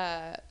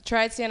I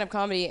tried stand-up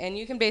comedy, and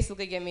you can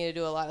basically get me to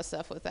do a lot of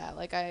stuff with that.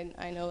 Like,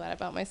 I know that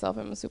about myself.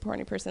 I'm a super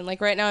horny person.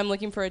 Like, right now I'm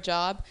looking for a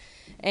job,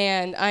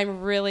 and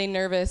I'm really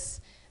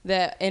nervous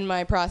that in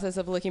my process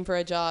of looking for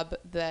a job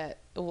that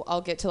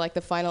I'll get to, like,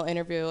 the final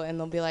interview, and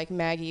they'll be like,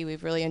 Maggie,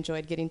 we've really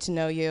enjoyed getting to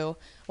know you.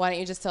 Why don't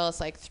you just tell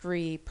us, like,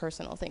 3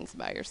 personal things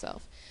about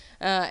yourself?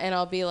 And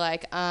I'll be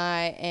like,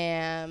 I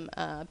am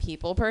a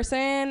people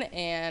person,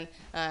 and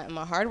I'm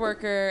a hard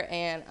worker,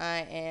 and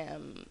I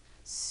am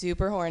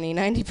super horny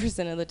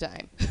 90% of the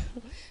time.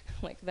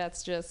 Like,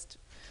 that's just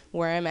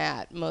where I'm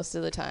at most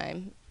of the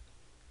time.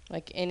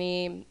 Like,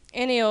 any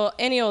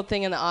old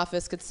thing in the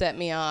office could set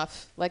me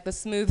off. Like the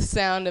smooth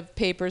sound of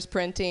papers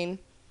printing,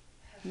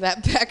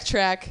 that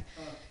backtrack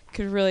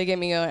could really get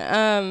me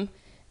going.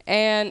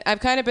 And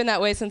I've kind of been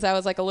that way since I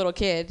was like a little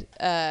kid,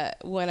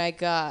 when I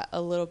got a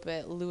little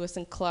bit Lewis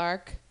and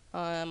Clark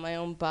on my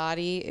own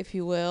body, if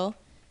you will.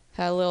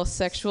 Had a little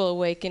sexual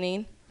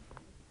awakening.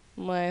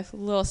 My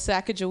little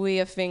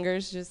Sacagawea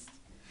fingers just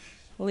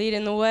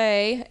leading the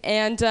way.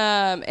 And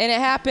it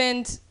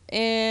happened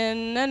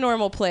in a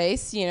normal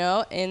place, you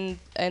know, in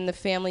the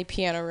family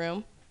piano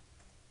room.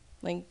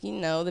 Like, you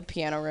know, the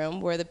piano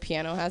room where the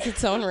piano has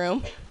its own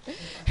room.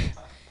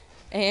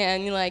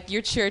 And, like,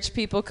 your church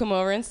people come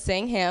over and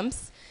sing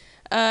hymns.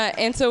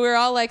 And so we were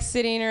all, like,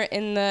 sitting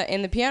in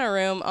the piano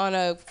room on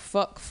a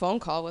phone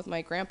call with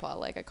my grandpa,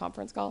 like a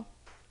conference call.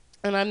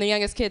 And I'm the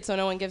youngest kid, so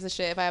no one gives a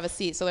shit if I have a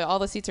seat. So all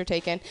the seats are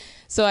taken.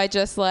 So I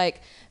just, like,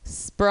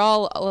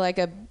 sprawl like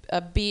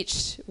a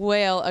beached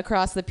whale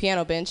across the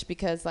piano bench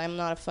because I'm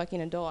not a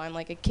fucking adult. I'm,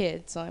 like, a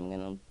kid, so I'm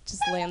going to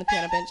just lay on the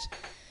piano bench.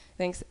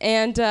 Thanks.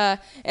 And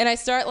I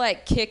start,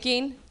 like,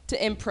 kicking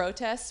in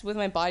protest with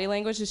my body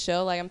language to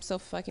show, like, I'm so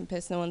fucking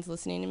pissed no one's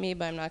listening to me,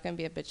 but I'm not going to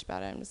be a bitch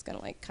about it. I'm just going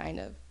to, like, kind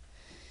of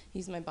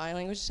use my body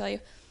language to tell you.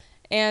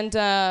 And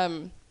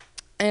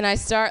I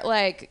start,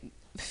 like,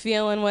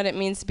 feeling what it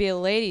means to be a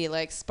lady,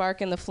 like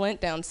sparking the flint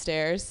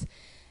downstairs.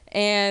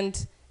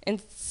 And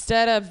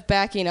instead of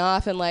backing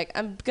off and, like,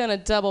 I'm going to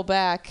double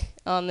back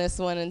on this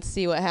one and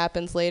see what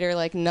happens later,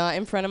 like, not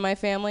in front of my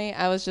family,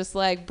 I was just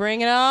like,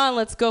 bring it on.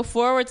 Let's go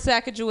forward,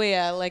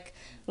 Sacagawea. Like,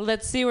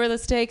 let's see where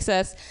this takes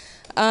us.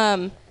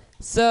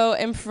 So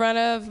in front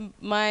of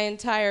my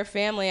entire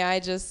family,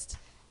 I just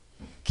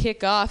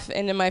kick off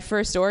into my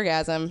first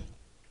orgasm.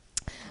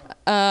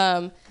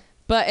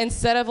 But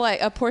instead of, like,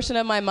 a portion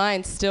of my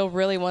mind still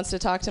really wants to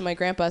talk to my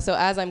grandpa. So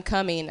as I'm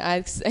coming,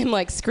 I'm,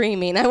 like,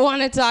 screaming, I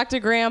want to talk to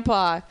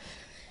Grandpa.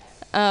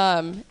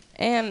 And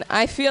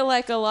I feel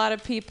like a lot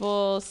of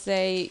people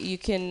say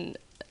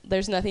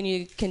there's nothing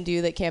you can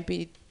do that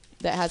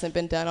hasn't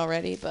been done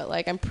already. But,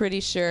 like, I'm pretty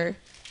sure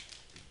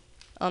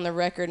on the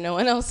record, no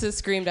one else has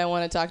screamed, I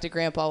want to talk to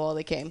Grandpa while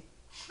they came.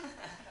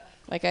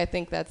 Like, I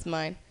think that's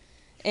mine.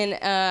 And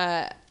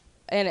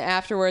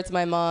afterwards,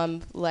 my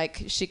mom,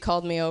 like, she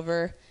called me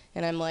over.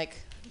 And I'm, like,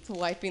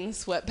 wiping the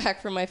sweat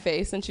back from my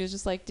face. And she was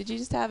just like, did you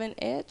just have an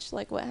itch?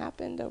 Like, what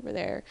happened over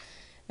there?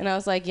 And I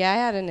was like, yeah, I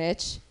had an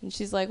itch. And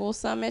she's like, well,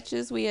 some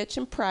itches we itch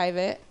in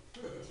private.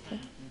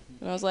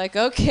 And I was like,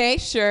 okay,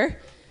 sure.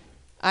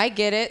 I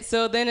get it.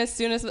 So then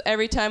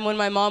every time when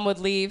my mom would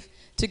leave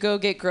to go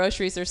get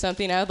groceries or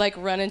something, I would, like,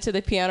 run into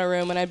the piano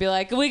room. And I'd be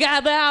like, we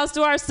got the house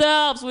to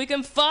ourselves. We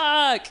can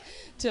fuck.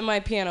 To my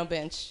piano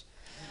bench.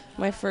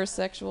 My first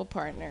sexual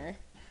partner.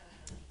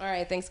 All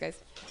right, thanks, guys.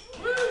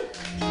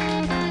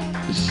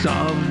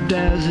 Soft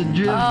as a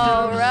drift.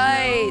 All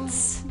right.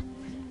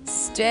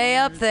 Stay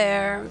up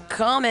there.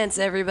 Comments,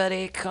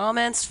 everybody.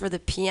 Comments for the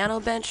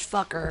piano bench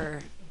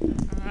fucker. All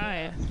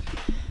right.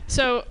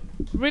 So,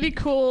 really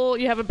cool.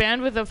 You have a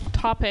bandwidth of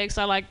topics.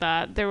 I like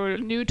that. There were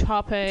new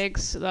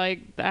topics. Like,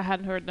 I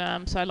hadn't heard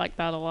them, so I like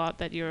that a lot,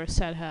 that your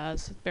set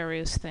has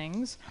various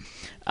things.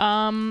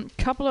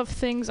 Couple of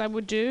things I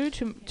would do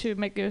to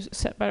make your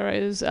set better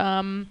is...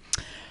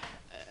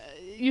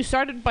 you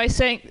started by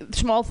saying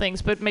small things,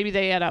 but maybe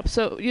they add up.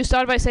 So you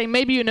started by saying,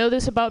 maybe you know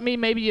this about me,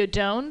 maybe you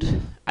don't.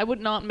 I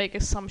would not make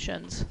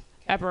assumptions,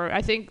 ever.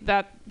 I think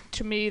that,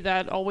 to me,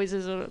 that always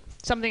is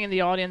something in the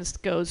audience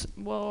goes,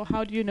 well,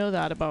 how do you know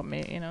that about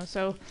me? You know,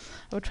 so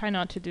I would try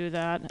not to do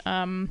that.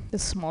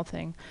 This small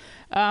thing.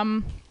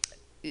 A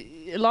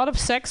lot of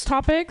sex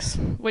topics,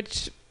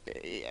 which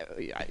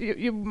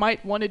you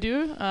might want to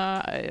do.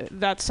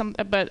 That's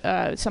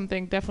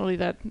something definitely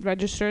that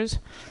registers.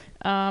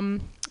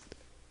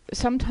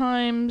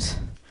 Sometimes,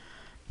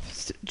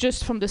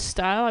 just from the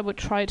style, I would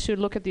try to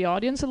look at the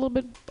audience a little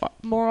bit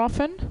more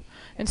often,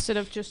 instead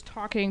of just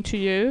talking to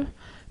you.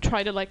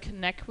 Try to, like,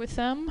 connect with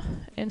them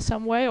in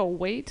some way, or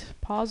wait,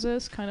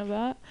 pauses, kind of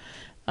that.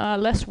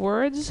 Less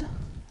words.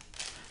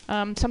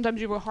 Sometimes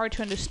you were hard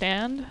to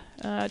understand,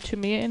 to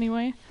me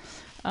anyway.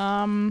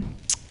 That's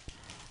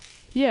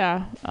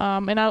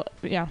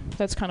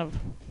kind of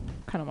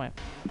my.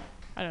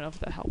 I don't know if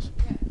that helps.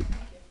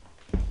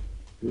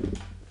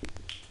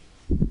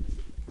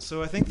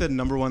 So I think the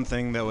number one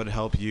thing that would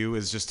help you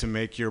is just to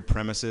make your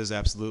premises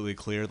absolutely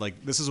clear.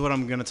 Like, this is what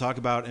I'm going to talk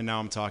about, and now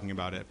I'm talking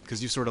about it.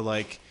 Because you sort of,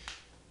 like,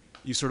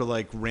 you sort of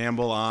like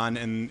ramble on,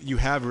 and you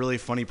have really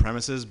funny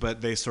premises,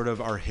 but they sort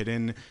of are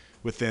hidden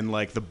within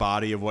like the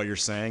body of what you're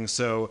saying.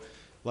 So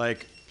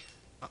like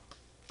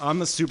I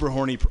was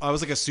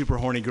like a super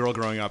horny girl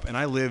growing up, and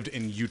I lived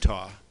in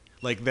Utah.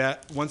 Like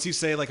that, once you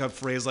say like a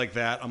phrase like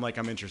that,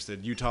 I'm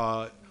interested.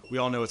 Utah, we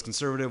all know it's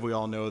conservative. We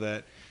all know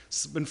that.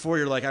 Before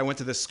you're like, I went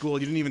to this school.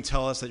 You didn't even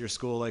tell us that your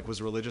school like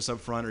was religious up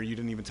front, or you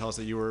didn't even tell us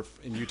that you were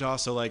in Utah.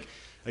 So like,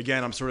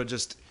 again, I'm sort of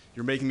just,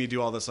 you're making me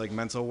do all this like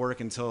mental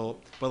work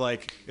but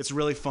like, it's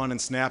really fun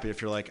and snappy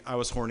if you're like, I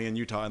was horny in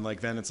Utah, and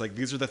like then it's like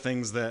these are the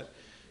things that,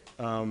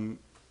 then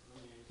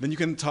you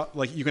can talk,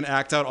 like you can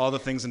act out all the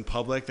things in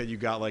public that you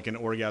got like an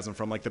orgasm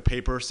from, like the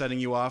paper setting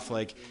you off.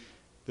 Like,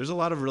 there's a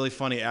lot of really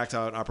funny act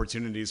out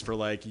opportunities for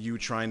like you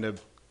trying to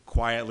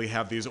quietly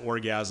have these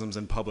orgasms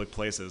in public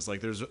places.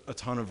 Like there's a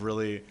ton of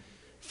really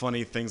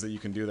funny things that you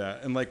can do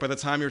that. And like by the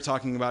time you're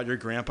talking about your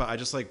grandpa, I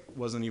just like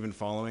wasn't even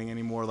following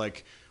anymore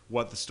like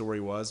what the story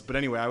was. But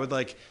anyway, I would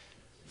like,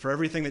 for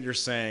everything that you're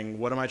saying,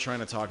 what am I trying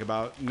to talk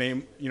about?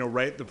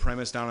 Write the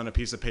premise down on a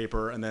piece of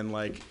paper and then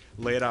like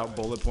lay it out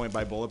bullet point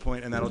by bullet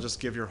point, and that'll just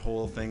give your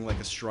whole thing like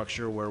a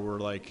structure where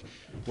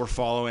we're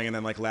following and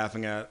then like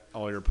laughing at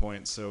all your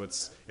points. So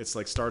it's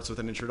like starts with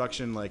an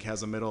introduction, like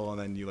has a middle, and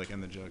then you like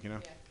end the joke, you know?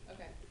 Yeah.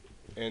 Okay.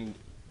 And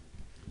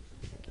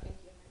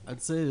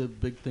I'd say the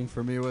big thing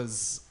for me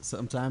was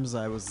sometimes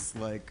I was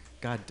like,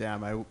 God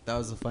damn, that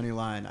was a funny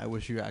line. I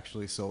wish you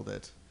actually sold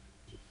it.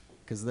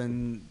 Because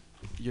then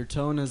your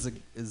tone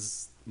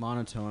is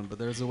monotone, but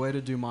there's a way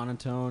to do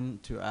monotone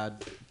to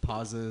add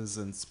pauses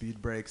and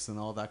speed breaks and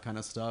all that kind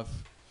of stuff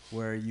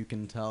where you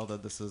can tell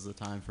that this is a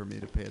time for me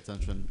to pay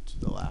attention to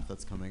the laugh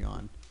that's coming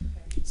on.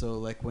 Okay. So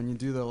like when you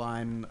do the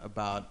line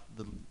about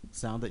the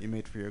sound that you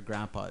made for your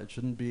grandpa, it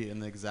shouldn't be in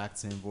the exact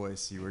same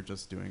voice you were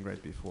just doing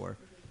right before.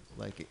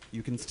 Like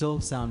you can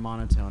still sound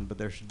monotone, but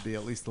there should be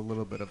at least a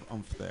little bit of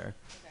oomph there.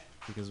 Okay.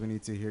 Because we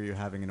need to hear you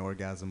having an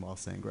orgasm while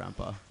saying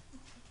grandpa.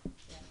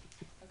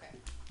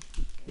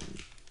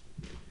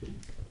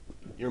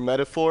 Your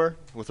metaphor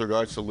with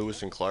regards to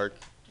Lewis and Clark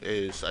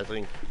is, I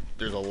think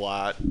there's a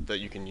lot that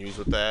you can use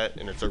with that,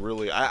 and it's a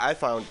really, I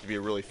found it to be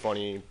a really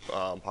funny,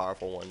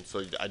 powerful one.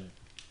 So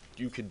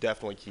you could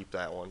definitely keep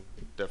that one.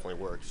 It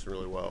definitely works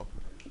really well.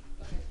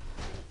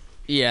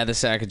 Yeah, the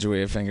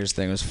Sacagawea fingers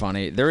thing was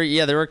funny. There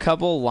were a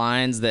couple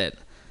lines that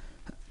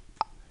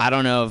I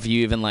don't know if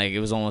you even like. It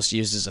was almost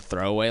used as a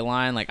throwaway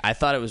line. Like I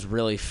thought it was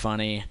really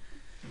funny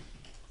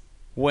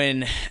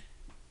when,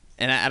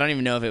 and I don't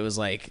even know if it was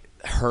like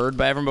heard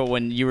by everyone, but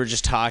when you were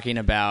just talking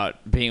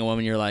about being a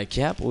woman, you're like,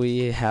 yep,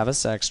 we have a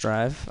sex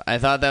drive. I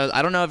thought that was,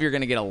 I don't know if you're going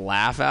to get a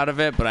laugh out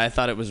of it, but I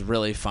thought it was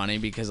really funny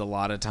because a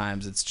lot of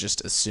times it's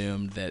just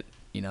assumed that,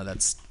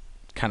 that's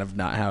kind of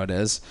not how it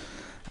is.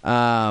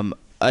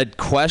 A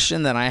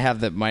question that I have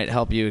that might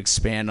help you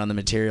expand on the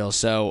material.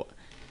 So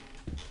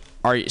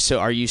are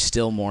you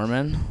still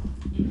Mormon?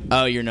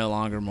 Oh, you're no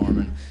longer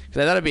Mormon.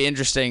 Because I thought it'd be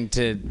interesting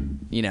to,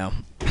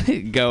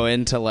 go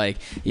into like,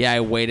 yeah, I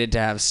waited to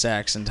have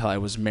sex until I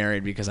was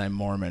married because I'm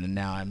Mormon, and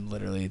now I'm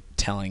literally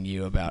telling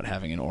you about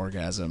having an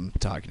orgasm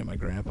talking to my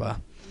grandpa.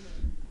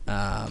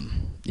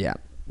 Yeah.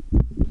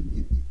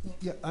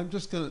 Yeah, I'm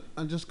just gonna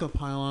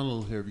pile on a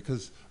little here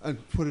because I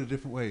put it a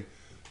different way.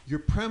 Your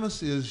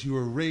premise is you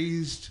were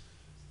raised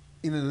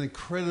in an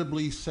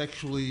incredibly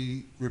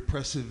sexually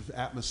repressive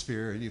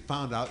atmosphere, and you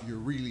found out you're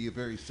really a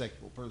very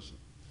sexual person,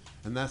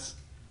 and that's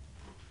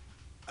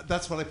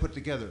what I put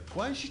together.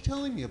 Why is she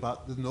telling me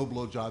about the no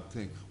blowjob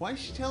thing? Why is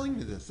she telling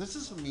me this? This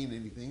doesn't mean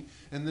anything.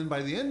 And then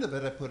by the end of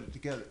it, I put it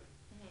together.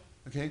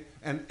 Okay,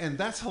 and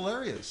that's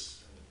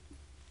hilarious.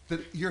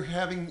 That you're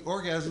having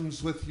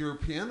orgasms with your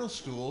piano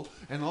stool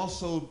and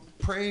also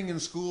praying in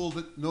school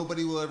that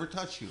nobody will ever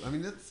touch you. I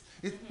mean,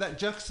 that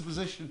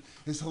juxtaposition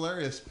is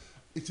hilarious.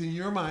 It's in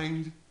your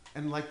mind,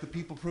 and like the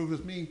people proved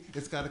with me,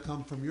 it's got to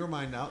come from your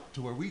mind out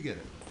to where we get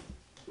it.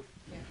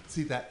 Yeah.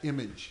 See that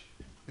image,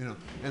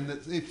 and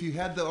that if you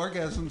had the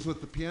orgasms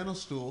with the piano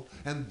stool,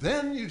 and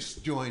then you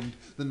joined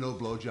the No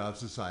Blowjob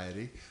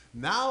Society,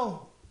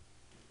 now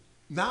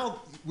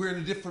we're in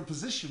a different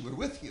position. We're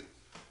with you.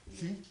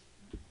 See?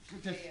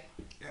 Yeah.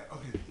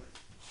 Okay.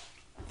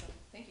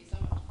 Thank you so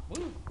much.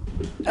 Woo.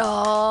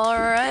 All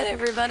right,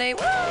 everybody.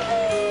 Woo!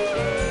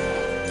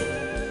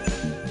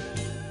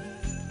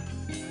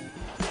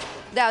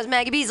 That was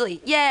Maggie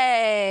Beasley.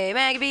 Yay,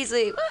 Maggie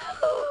Beasley. Woo!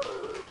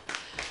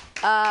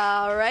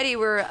 Alrighty,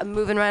 we're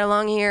moving right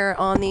along here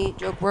on the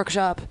Joke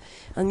Workshop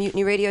on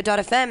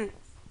MutinyRadio.fm.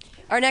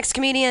 Our next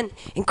comedian,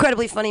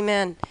 incredibly funny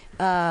man.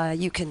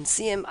 You can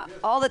see him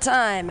all the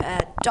time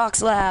at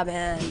Doc's Lab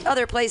and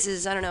other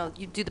places. I don't know.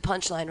 You do the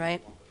punchline,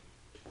 right?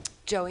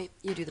 Joey,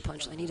 you do the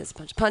punchline. He does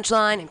the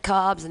punchline and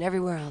Cobb's and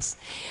everywhere else.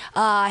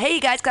 Hey,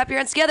 you guys, clap your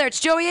hands together. It's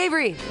Joey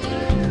Avery.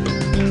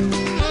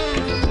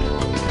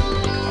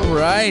 All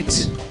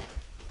right.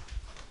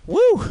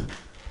 Woo!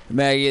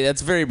 Maggie,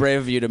 that's very brave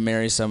of you to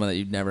marry someone that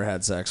you've never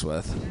had sex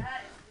with.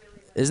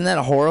 Isn't that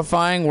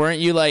horrifying? Weren't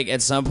you like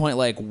at some point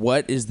like,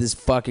 what is this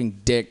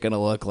fucking dick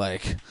gonna look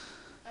like?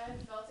 I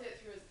felt it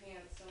through his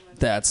pants so much.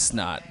 That's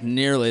not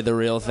nearly the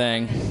real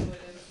thing.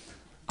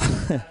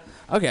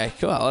 Okay,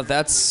 cool. If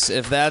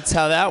that's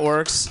how that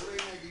works,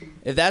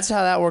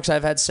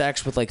 I've had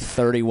sex with like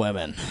 30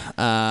 women.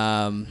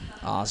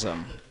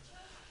 Awesome.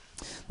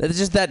 It's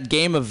just that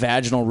game of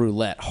vaginal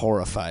roulette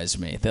horrifies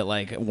me. That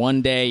like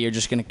one day you're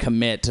just gonna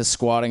commit to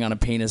squatting on a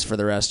penis for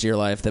the rest of your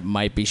life that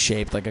might be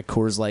shaped like a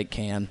Coors Light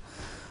can.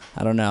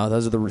 I don't know.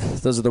 Those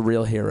are the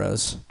real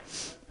heroes,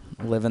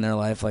 living their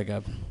life like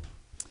a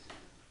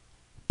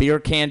beer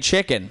can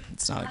chicken.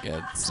 It's not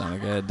a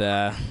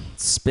good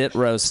spit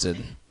roasted.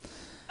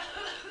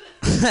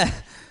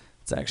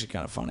 It's actually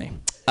kind of funny.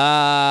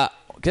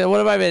 What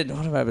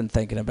have I been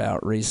thinking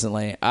about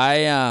recently?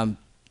 I'm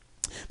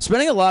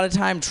spending a lot of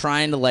time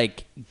trying to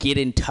like get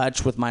in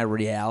touch with my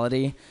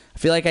reality. I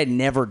feel like I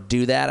never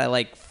do that. I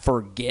like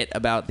forget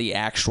about the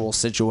actual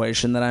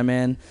situation that I'm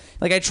in.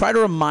 Like I try to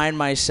remind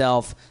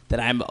myself that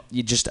I'm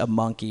just a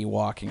monkey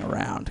walking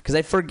around because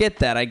I forget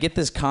that. I get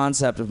this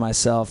concept of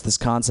myself, this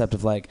concept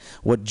of like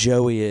what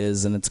Joey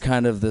is, and it's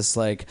kind of this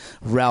like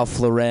Ralph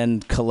Lauren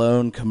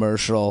cologne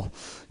commercial,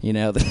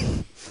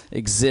 that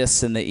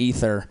exists in the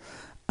ether.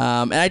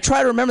 And I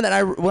try to remember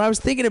that. When I was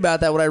thinking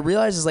about that, what I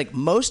realized is like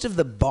most of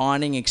the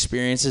bonding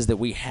experiences that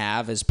we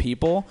have as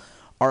people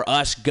are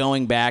us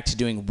going back to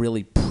doing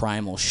really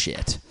primal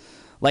shit.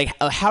 Like,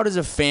 how does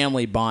a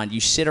family bond? You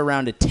sit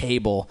around a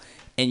table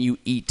and you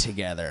eat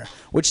together,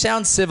 which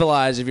sounds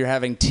civilized if you're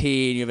having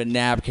tea and you have a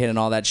napkin and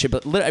all that shit.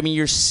 But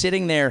you're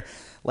sitting there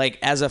like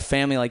as a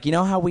family, like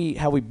how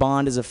we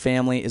bond as a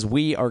family is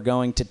we are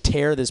going to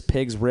tear this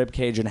pig's rib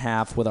cage in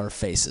half with our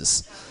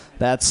faces.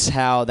 That's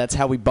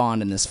how we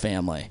bond in this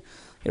family.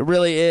 It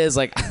really is.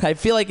 Like I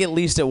feel like at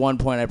least at one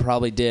point I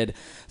probably did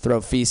throw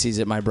feces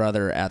at my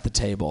brother at the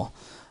table.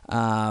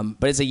 But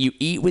it's like you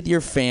eat with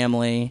your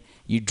family,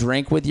 you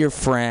drink with your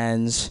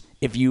friends.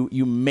 If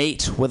you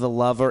mate with a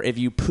lover, if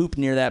you poop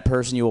near that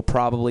person, you will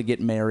probably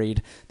get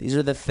married. These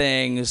are the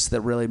things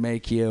that really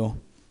make you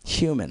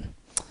human.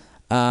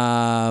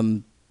 I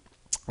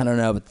don't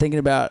know, but thinking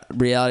about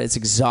reality, it's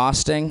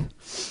exhausting.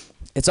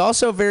 It's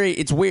also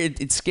it's weird.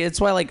 It's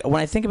why like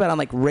when I think about it, I'm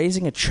like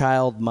raising a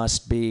child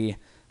must be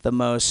the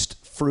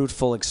most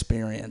fruitful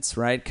experience,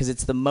 right? Because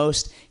it's the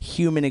most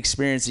human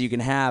experience that you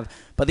can have.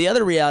 But the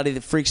other reality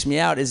that freaks me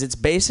out is it's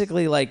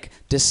basically like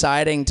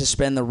deciding to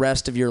spend the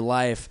rest of your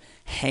life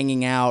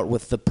hanging out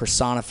with the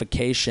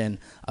personification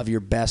of your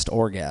best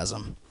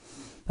orgasm.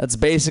 That's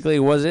basically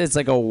what it is. It's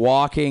like a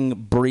walking,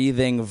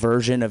 breathing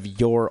version of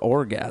your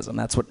orgasm.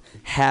 That's what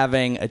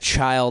having a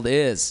child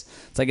is.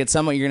 It's like it's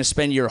someone you're going to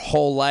spend your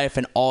whole life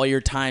and all your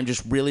time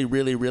just really,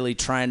 really, really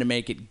trying to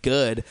make it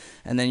good,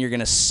 and then you're going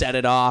to set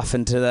it off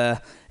into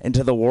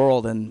the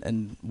world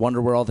and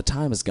wonder where all the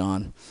time has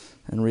gone,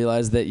 and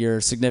realize that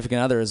your significant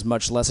other is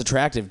much less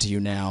attractive to you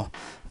now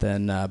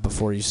than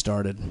before you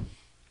started,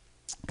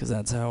 because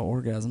that's how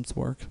orgasms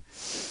work.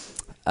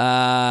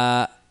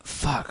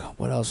 Fuck,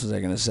 what else was I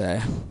going to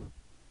say?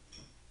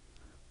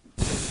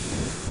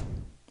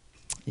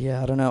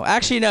 Yeah, I don't know.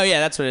 Actually, no,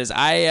 yeah, that's what it is.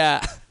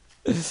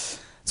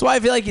 That's why I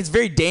feel like it's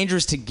very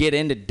dangerous to get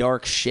into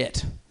dark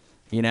shit,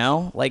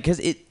 Like, because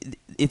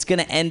it's going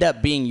to end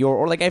up being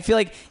or like, I feel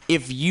like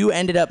if you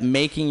ended up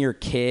making your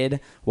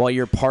kid while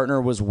your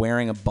partner was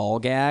wearing a ball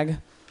gag,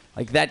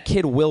 like that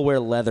kid will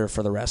wear leather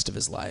for the rest of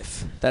his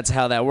life. That's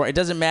how that works. It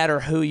doesn't matter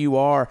who you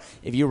are.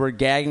 If you were a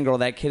gagging girl,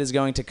 that kid is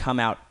going to come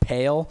out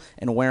pale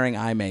and wearing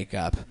eye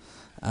makeup.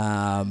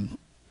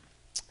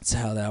 That's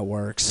how that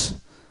works.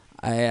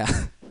 I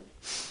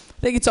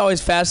think it's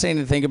always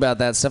fascinating to think about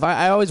that stuff.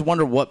 I always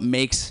wonder what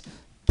makes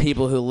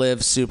people who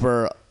live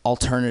super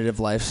alternative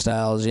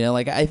lifestyles,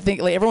 like I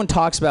think like everyone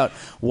talks about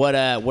what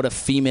a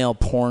female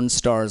porn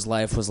star's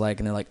life was like,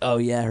 and they're like, oh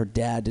yeah, her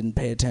dad didn't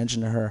pay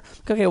attention to her.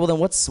 Okay, well then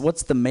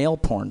what's the male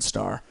porn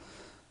star?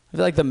 I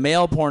feel like the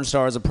male porn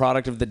star is a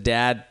product of the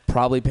dad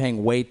probably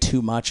paying way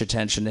too much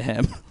attention to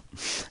him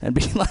and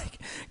being like,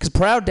 because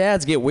proud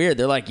dads get weird.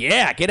 They're like,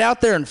 yeah, get out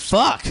there and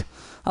fuck.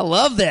 I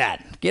love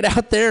that. Get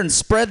out there and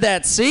spread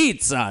that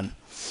seed, son.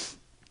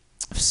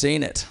 I've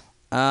seen it.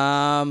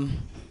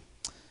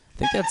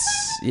 I think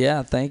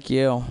yeah, thank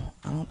you.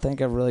 I don't think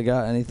I've really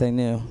got anything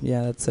new.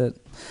 Yeah, that's it.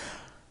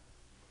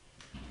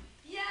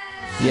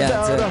 Yeah,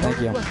 that's it. Thank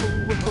you.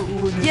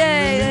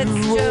 Yay,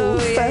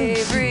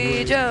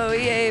 that's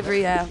Joey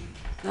Avery, yeah.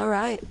 All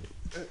right.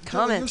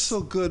 Comments. You're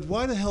so good.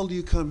 Why the hell do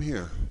you come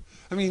here?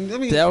 I mean,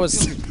 that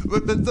was.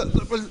 But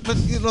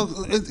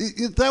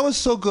that was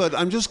so good.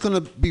 I'm just going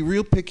to be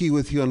real picky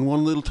with you on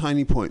one little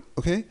tiny point,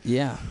 okay?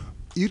 Yeah.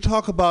 You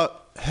talk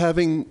about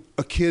having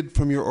a kid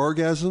from your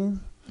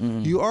orgasm.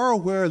 Mm. You are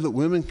aware that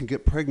women can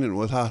get pregnant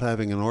without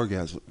having an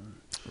orgasm.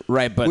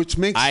 Right, but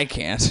I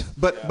can't.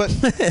 But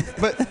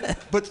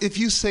if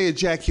you say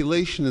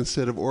ejaculation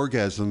instead of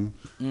orgasm,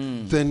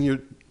 then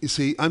you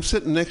see, I'm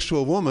sitting next to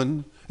a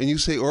woman and you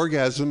say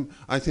orgasm,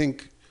 I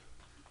think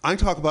I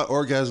talk about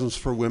orgasms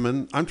for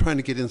women. I'm trying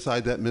to get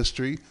inside that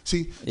mystery.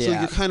 See, so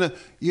you're kind of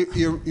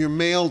you're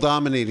male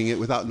dominating it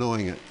without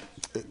knowing it.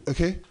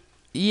 Okay?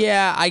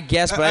 Yeah, I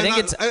guess, but I think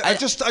it's. I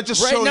just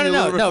right, showing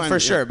no, you for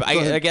sure. But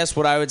I guess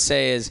what I would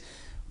say is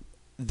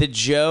the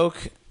joke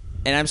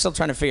and I'm still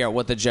trying to figure out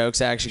what the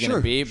joke's actually going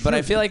to be, but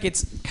I feel like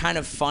it's kind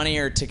of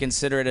funnier to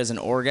consider it as an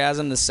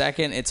orgasm. The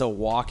second it's a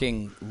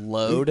walking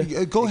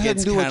load. Go ahead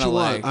and do what you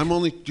want. I'm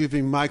only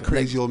giving my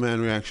crazy old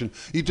man reaction.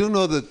 You do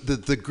know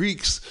that the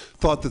Greeks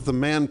thought that the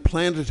man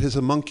planted his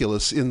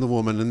homunculus in the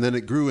woman, and then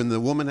it grew, and the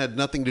woman had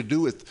nothing to do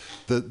with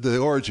the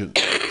origin.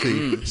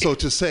 See? So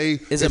to say...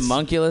 Is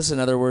homunculus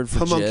another word for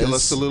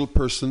homunculus, jizz? the little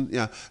person,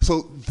 yeah.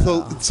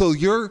 So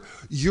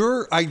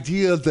your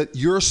idea that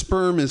your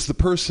sperm is the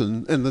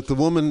person and that the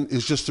woman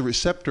is just the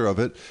receptor of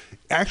it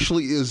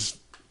actually is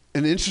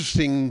an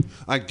interesting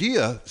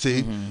idea,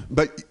 see?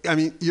 But, I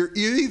mean, you're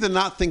either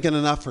not thinking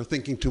enough or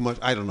thinking too much.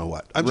 I don't know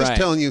what. I'm just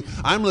telling you,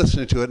 I'm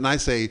listening to it, and I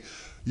say,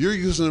 you're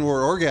using the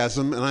word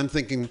orgasm, and I'm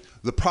thinking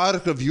the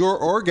product of your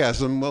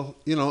orgasm, well,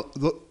 you know,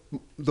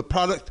 the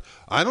product,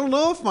 I don't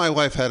know if my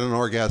wife had an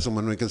orgasm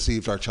when we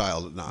conceived our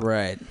child or not.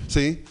 Right.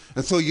 See?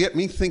 And so you get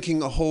me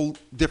thinking a whole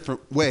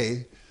different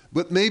way,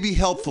 but maybe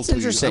helpful to you.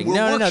 Interesting. We're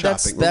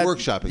workshopping. We're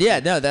workshopping. Yeah,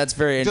 no, that's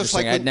very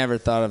interesting. I'd never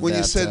thought of that. When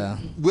you said,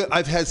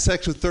 I've had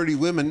sex with 30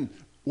 women,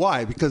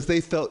 why? Because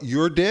they felt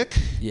your dick?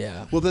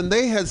 Yeah. Well, then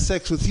they had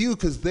sex with you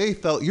because they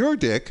felt your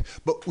dick,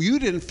 but you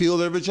didn't feel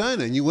their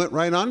vagina. And you went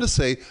right on to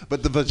say,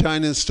 but the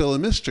vagina is still a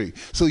mystery.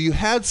 So you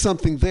had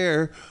something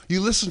there.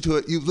 You listened to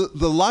it.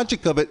 The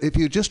logic of it, if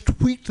you just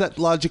tweaked that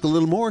logic a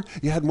little more,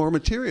 you had more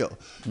material.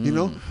 You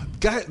know?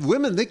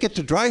 Women, they get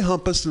to dry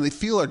hump us and they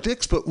feel our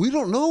dicks, but we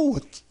don't know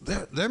what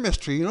their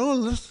mystery, you know,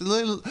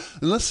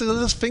 unless they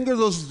let us finger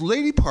those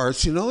lady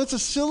parts, you know, it's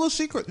still a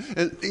secret.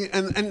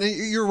 And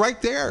you're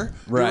right there.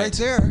 You're right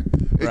there.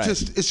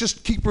 It's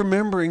just keep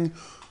remembering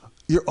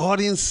your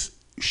audience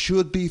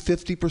should be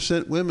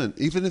 50% women.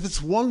 Even if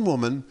it's one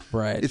woman,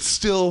 it's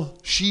still,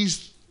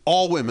 she's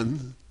all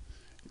women.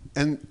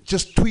 And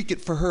just tweak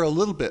it for her a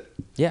little bit.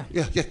 Yeah,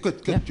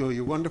 good, Joe,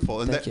 you're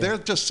wonderful. And they're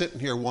just sitting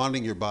here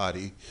wanting your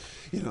body.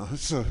 You know,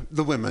 so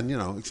the women, you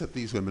know, except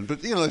these women,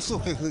 but you know, it's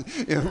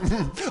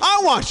I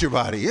want your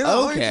body. You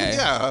know, okay.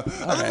 Yeah.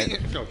 All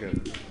right. Okay.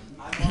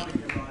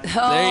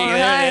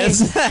 There you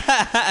go.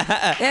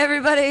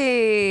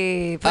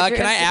 Everybody.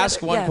 Can I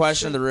ask one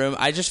question in the room?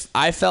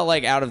 I felt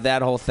like out of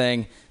that whole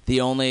thing, the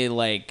only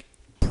like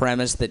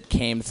premise that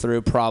came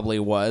through probably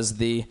was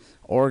the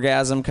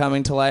orgasm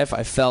coming to life.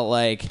 I felt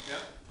like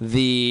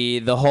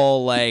the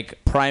whole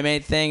like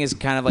primate thing is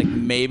kind of like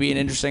maybe an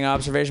interesting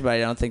observation, but I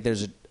don't think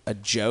there's a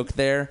joke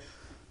there.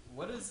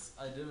 I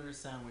didn't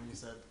understand when you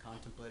said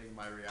contemplating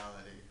my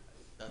reality.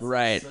 That's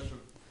right. Such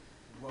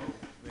a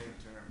vague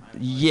term.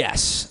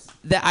 Yes.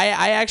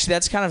 I actually,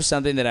 that's kind of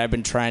something that I've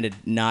been trying to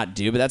not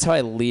do, but that's how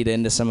I lead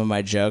into some of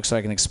my jokes so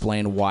I can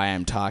explain why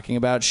I'm talking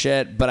about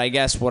shit. But I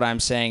guess what I'm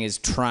saying is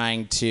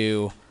trying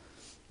to,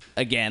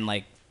 again,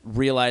 like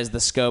realize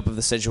the scope of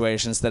the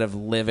situation instead of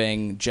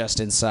living just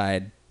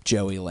inside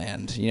Joey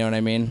land. You know what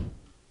I mean?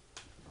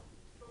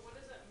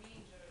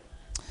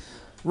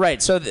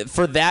 Right, so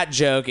for that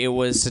joke, it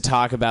was to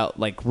talk about,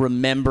 like,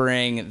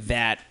 remembering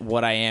that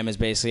what I am is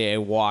basically a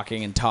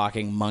walking and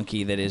talking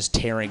monkey that is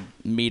tearing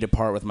meat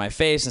apart with my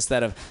face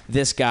instead of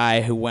this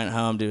guy who went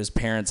home to his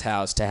parents'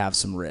 house to have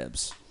some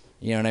ribs.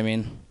 You know what I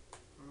mean?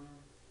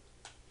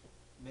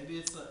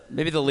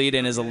 Maybe the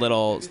lead-in is a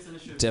little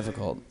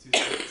difficult.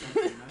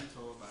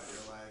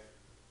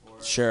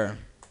 Sure.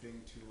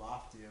 Being too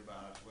lofty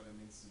about what it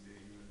means to be a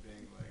human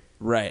being, like...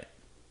 Right.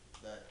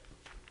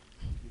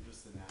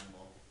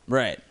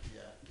 Right.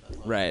 Yeah,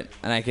 right.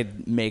 And I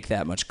could make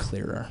that much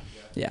clearer.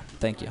 Yeah.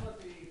 Thank you.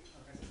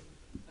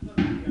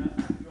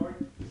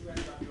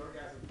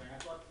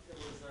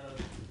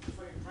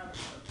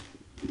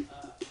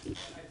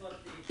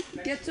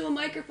 Get to a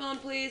microphone,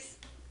 please.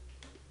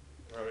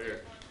 Right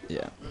here.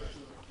 Yeah.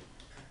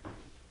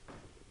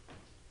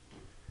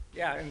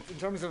 Yeah, in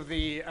terms of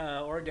the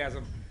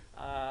orgasm,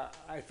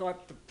 I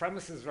thought the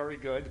premise is very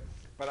good.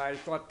 But I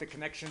thought the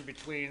connection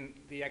between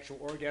the actual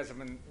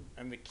orgasm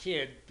and the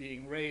kid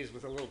being raised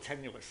was a little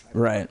tenuous. I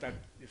thought that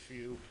if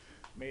you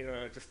made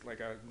just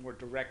like a more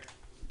direct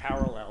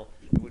parallel,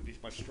 it would be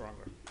much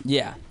stronger.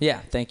 Yeah,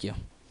 thank you.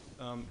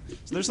 So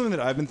there's something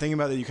that I've been thinking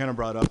about that you kind of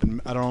brought up, and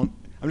I'm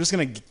just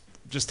going to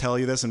just tell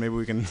you this, and maybe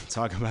we can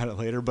talk about it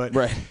later. But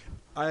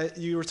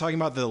you were talking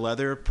about the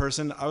leather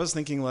person. I was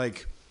thinking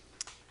like,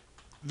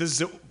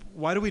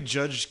 why do we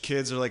judge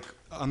kids or like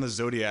on the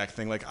zodiac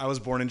thing? Like, I was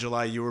born in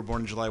July, you were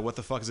born in July. What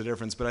the fuck is the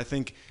difference? But I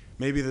think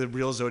maybe the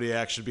real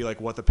zodiac should be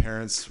like what the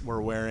parents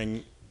were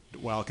wearing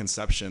while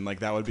conception. Like,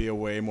 that would be a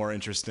way more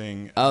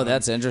interesting. Oh,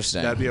 that's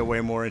interesting. That'd be a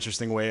way more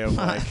interesting way of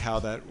like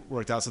how that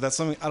worked out. So that's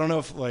something, I don't know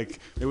if like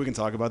maybe we can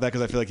talk about that,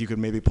 because I feel like you could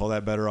maybe pull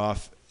that better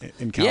off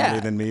in comedy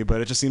than me.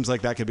 But it just seems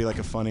like that could be like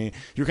a funny.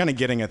 You're kind of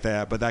getting at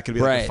that, but that could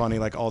be like a funny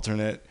like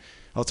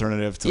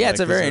alternative to it's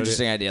a very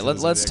interesting idea.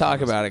 Let's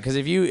talk about it, because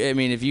if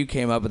you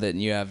came up with it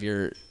and you have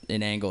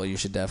an angle, you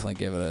should definitely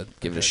give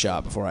it a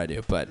shot before I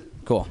do. But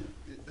cool.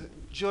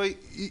 Joy,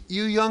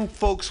 you young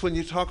folks, when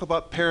you talk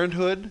about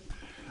parenthood,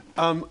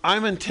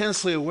 I'm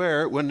intensely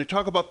aware when you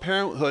talk about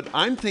parenthood,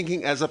 I'm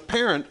thinking as a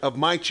parent of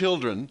my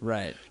children.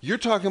 Right. You're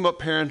talking about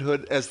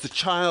parenthood as the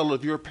child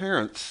of your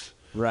parents.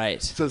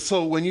 Right.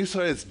 So when you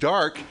say it's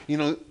dark,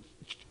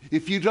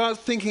 if you're not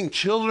thinking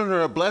children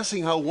are a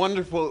blessing, how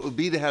wonderful it would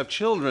be to have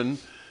children,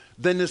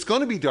 then it's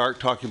going to be dark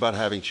talking about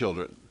having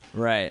children.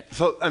 Right.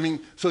 So,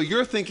 so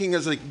you're thinking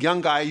as a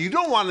young guy, you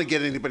don't want to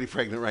get anybody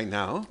pregnant right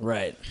now.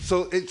 Right.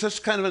 So it's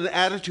just kind of an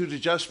attitude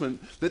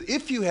adjustment that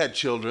if you had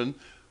children,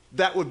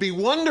 that would be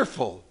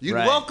wonderful. You'd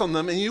welcome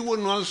them and you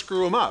wouldn't want to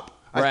screw them up.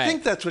 I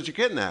think that's what you're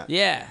getting at.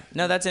 Yeah.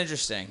 No, that's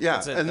interesting.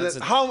 Yeah,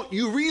 how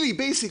you really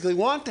basically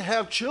want to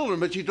have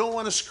children, but you don't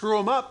want to screw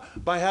them up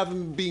by having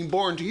them being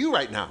born to you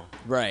right now.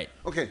 Right.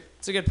 Okay.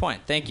 It's a good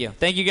point. Thank you.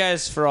 Thank you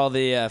guys for all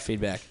the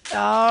feedback.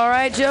 All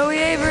right, Joey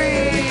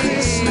Avery.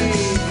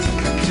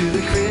 To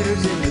the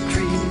critters in the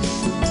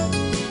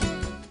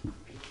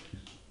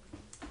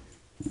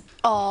trees.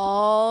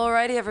 All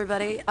righty,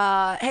 everybody.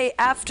 Hey,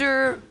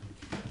 after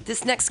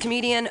this next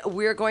comedian,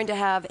 we're going to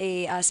have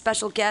a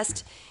special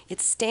guest.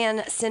 It's Stan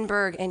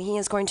Sinberg, and he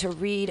is going to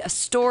read a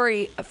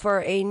story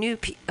for a new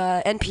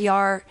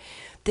NPR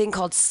thing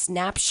called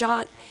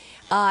Snapshot.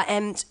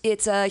 And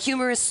it's a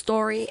humorous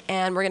story,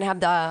 and we're going to have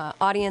the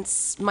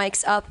audience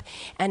mics up.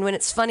 And when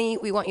it's funny,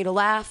 we want you to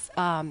laugh.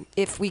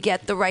 If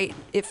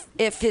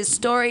his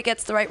story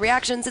gets the right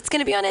reactions, it's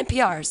going to be on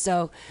NPR.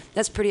 So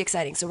that's pretty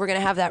exciting. So we're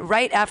going to have that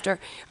right after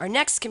our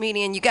next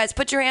comedian. You guys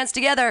put your hands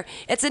together.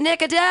 It's a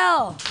Nick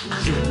Adele.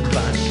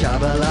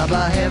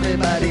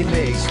 Everybody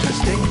makes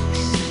mistakes.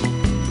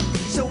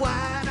 So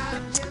why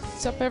not?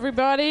 What's up,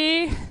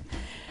 everybody?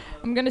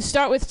 I'm going to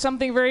start with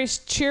something very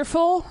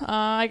cheerful.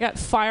 I got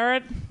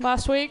fired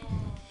last week.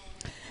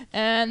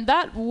 And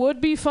that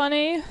would be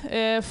funny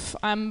if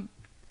I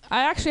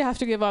actually have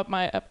to give up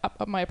my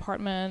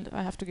apartment.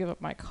 I have to give up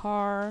my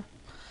car.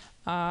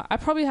 I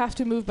probably have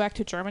to move back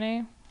to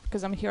Germany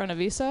because I'm here on a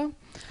visa.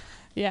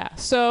 Yeah,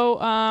 so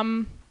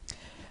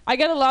I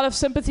get a lot of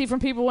sympathy from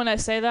people when I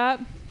say that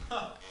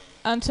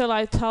until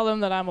I tell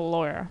them that I'm a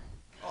lawyer.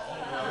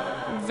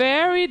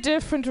 Very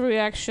different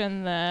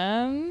reaction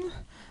then.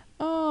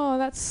 Oh,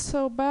 that's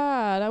so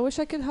bad. I wish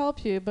I could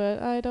help you,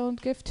 but I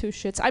don't give two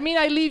shits. I mean,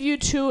 I leave you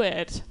to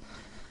it.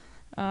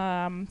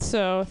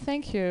 So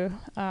thank you.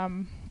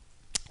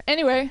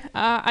 Anyway,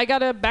 I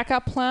got a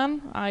backup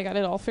plan. I got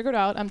it all figured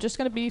out. I'm just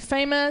going to be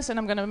famous, and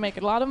I'm going to make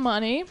a lot of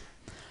money.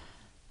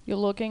 You're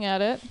looking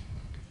at it.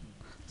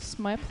 This is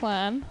my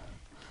plan.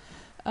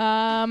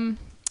 Yeah,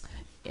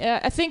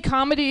 I think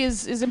comedy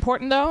is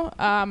important, though,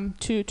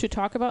 to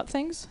talk about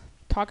things.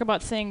 Talk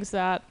about things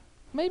that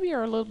maybe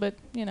are a little bit,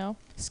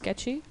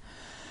 sketchy.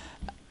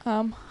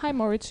 Hi,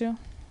 Maurizio.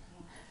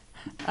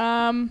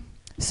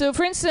 So,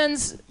 for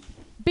instance,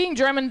 being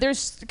German,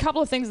 there's a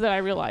couple of things that I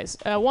realize.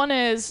 One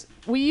is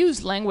we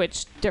use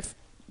language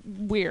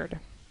weird.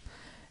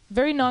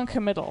 Very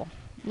non-committal.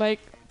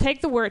 Like,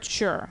 take the word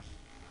sure.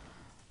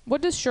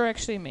 What does sure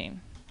actually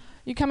mean?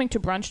 You coming to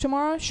brunch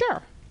tomorrow?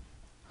 Sure.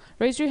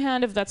 Raise your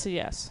hand if that's a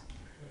yes.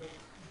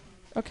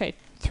 Okay,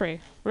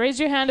 3. Raise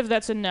your hand if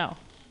that's a no.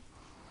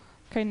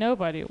 Okay,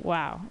 nobody.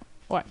 Wow.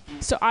 What?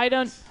 So I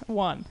don't...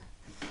 1.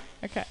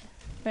 Okay,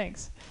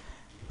 thanks.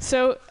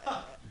 So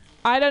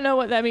I don't know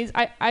what that means.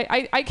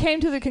 I came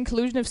to the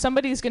conclusion if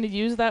somebody's going to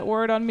use that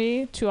word on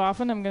me too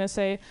often, I'm going to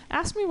say,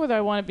 ask me whether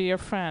I want to be your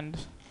friend.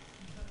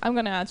 I'm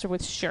going to answer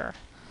with sure.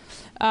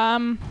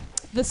 The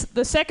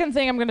second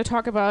thing I'm going to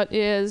talk about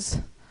is...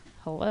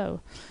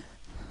 Hello.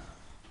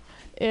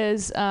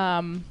 Is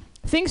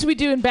things we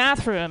do in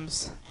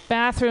bathrooms.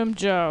 Bathroom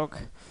joke.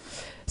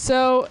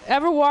 So,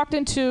 ever walked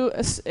into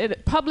a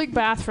public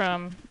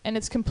bathroom and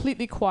it's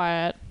completely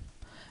quiet,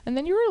 and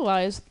then you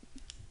realize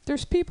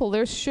there's people,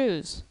 there's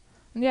shoes,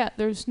 and yet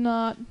there's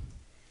no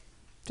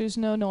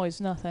noise,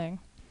 nothing.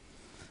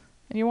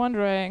 And you're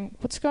wondering,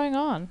 what's going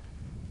on?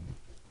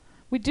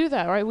 We do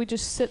that, right? We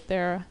just sit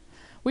there.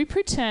 We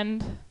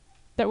pretend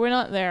that we're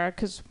not there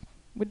because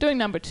we're doing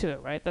number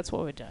 2, right? That's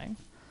what we're doing.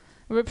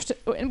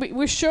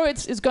 We're sure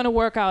it's going to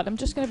work out. I'm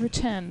just going to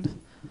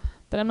pretend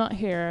that I'm not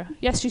here.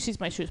 Yes, she sees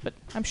my shoes, but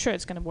I'm sure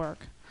it's going to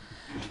work.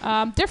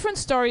 Different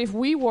story if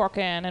we walk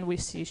in and we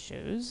see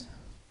shoes.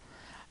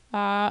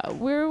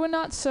 We're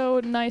not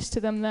so nice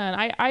to them then.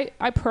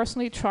 I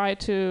personally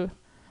tried to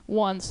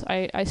once.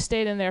 I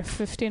stayed in there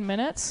 15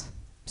 minutes,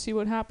 see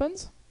what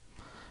happens.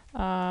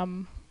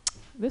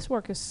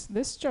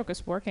 This joke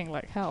is working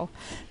like hell.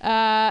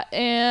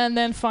 And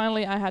then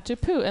finally I had to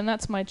poo, and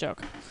that's my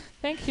joke.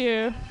 Thank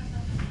you.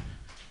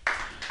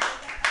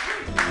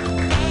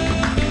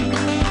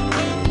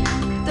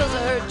 Those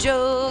are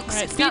jokes.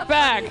 Right, it's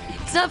feedback.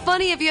 It's not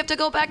funny if you have to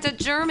go back to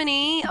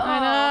Germany. Oh, I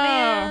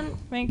know. man.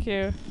 Thank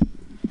you.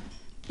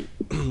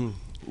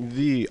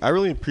 I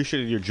really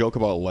appreciated your joke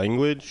about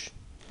language,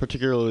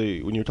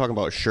 particularly when you're talking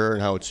about sure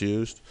and how it's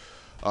used.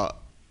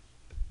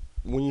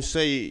 When you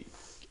say,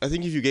 I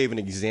think if you gave an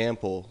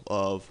example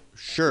of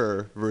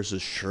sure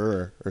versus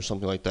sure or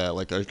something like that,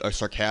 like a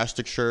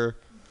sarcastic sure,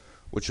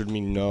 which would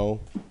mean no,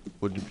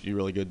 would be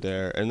really good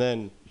there. And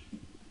then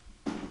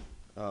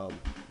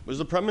was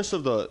the premise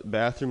of the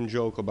bathroom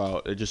joke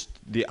about just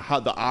the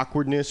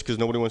awkwardness because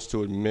nobody wants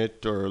to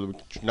admit or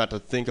not to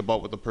think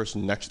about what the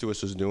person next to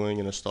us is doing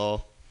in a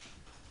stall?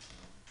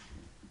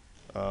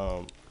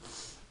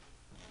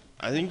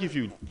 I think if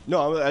you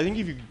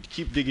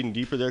keep digging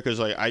deeper there, because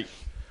like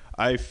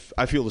I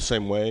feel the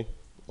same way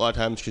a lot of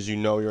times, because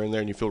you're in there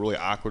and you feel really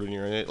awkward when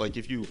you're in it. Like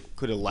if you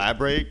could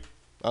elaborate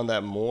on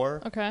that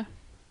more, Okay.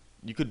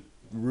 you could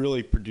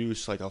really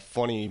produce like a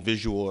funny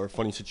visual or a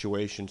funny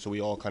situation, so we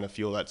all kind of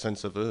feel that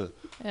sense of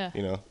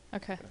Yeah.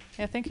 Okay.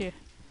 Yeah, thank you.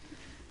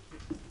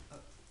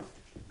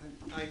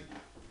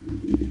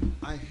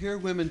 I hear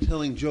women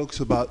telling jokes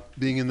about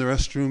being in the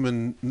restroom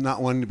and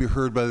not wanting to be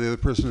heard by the other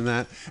person in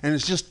that, and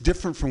it's just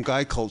different from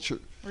guy culture.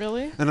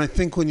 Really? And I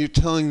think when you're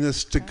telling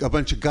this to a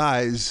bunch of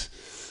guys,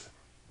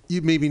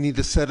 you maybe need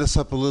to set us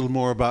up a little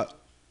more about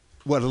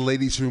what a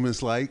ladies' room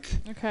is like.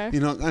 Okay.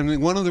 I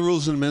mean, one of the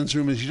rules in a men's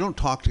room is you don't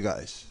talk to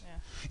guys.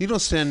 You don't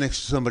stand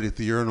next to somebody at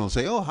the urinal and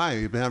say, "Oh, hi,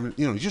 you've been having,"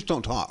 you just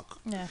don't talk.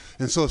 Yeah.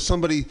 And so if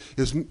somebody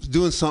is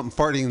doing something,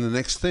 farting in the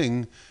next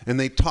thing, and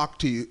they talk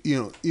to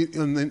you,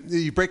 and then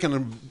you break on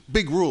a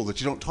big rule that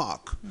you don't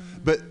talk.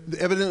 Mm-hmm. But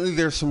evidently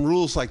there's some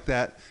rules like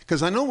that,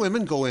 because I know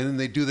women go in and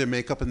they do their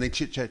makeup and they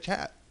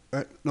chit-chat,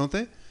 right? Don't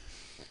they?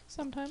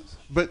 Sometimes.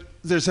 But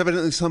there's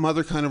evidently some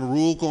other kind of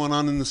rule going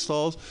on in the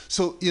stalls.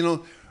 So,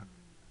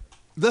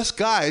 thus,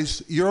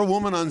 guys, you're a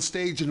woman on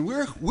stage, and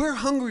we're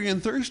hungry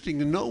and thirsting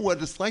to know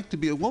what it's like to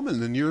be a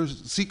woman and your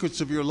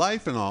secrets of your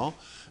life and all.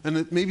 And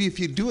that maybe if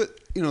you do it,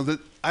 that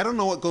I don't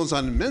know what goes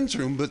on in men's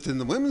room, but in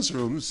the women's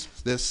rooms,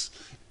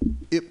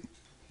 okay?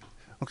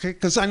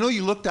 Because I know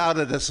you looked out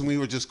at us and we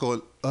were just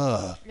going,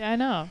 Yeah, I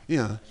know.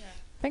 Yeah.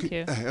 Thank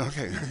you.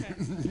 Okay.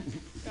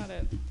 Got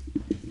it.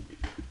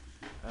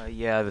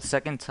 Yeah, the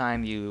second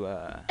time you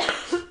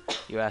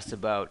asked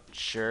about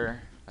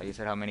sure. You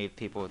said how many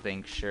people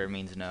think sure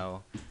means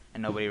no,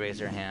 and nobody raised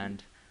their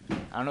hand. I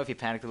don't know if you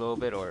panicked a little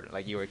bit or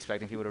like you were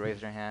expecting people to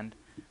raise their hand.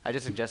 I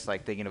just suggest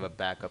like thinking of a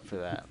backup for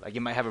that. Like you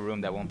might have a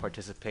room that won't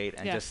participate,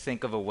 and just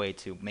think of a way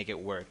to make it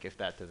work if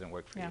that doesn't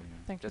work for you.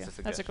 Thank just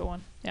you. That's a good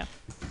one. Yeah.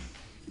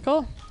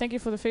 Cool. Thank you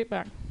for the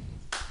feedback.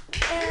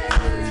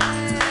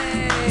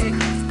 Yay!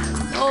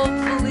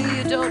 Hopefully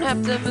you don't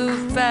have to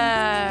move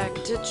back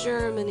to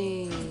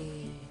Germany.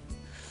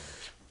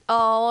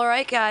 All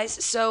right, guys.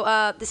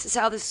 So this is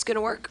how this is going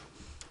to work.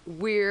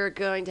 We're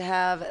going to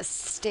have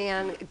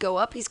Stan go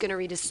up. He's going to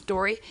read a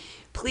story.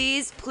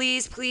 Please,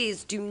 please,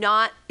 please do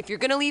not, if you're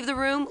going to leave the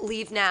room,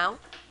 leave now.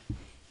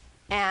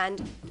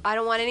 And I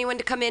don't want anyone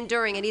to come in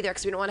during it either,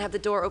 because we don't want to have the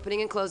door opening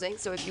and closing.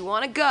 So if you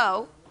want to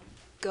go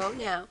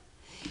now.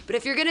 But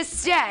if you're going to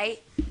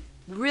stay,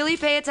 really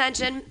pay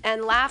attention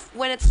and laugh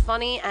when it's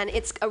funny, and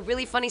it's a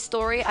really funny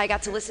story. I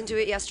got to listen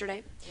to it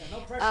yesterday. Yeah, no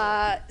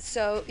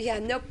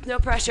pressure. No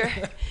pressure.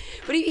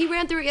 But he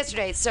ran through it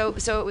yesterday, so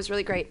it was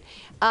really great.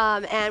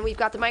 And we've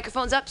got the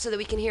microphones up so that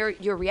we can hear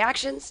your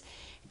reactions,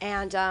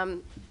 and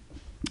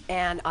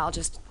I'll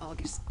just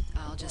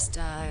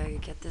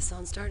get this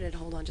on started.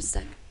 Hold on just a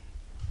sec.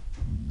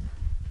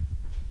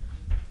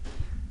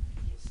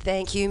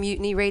 Thank you,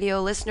 Mutiny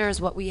Radio listeners.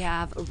 What we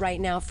have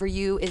right now for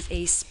you is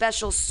a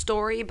special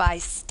story by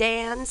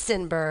Stan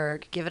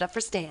Sinberg. Give it up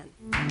for Stan.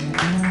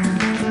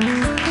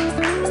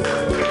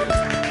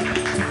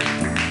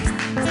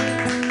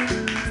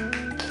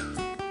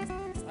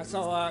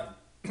 So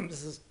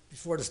this is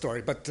before the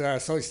story, but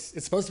so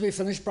it's supposed to be a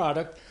finished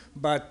product.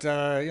 But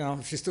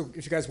if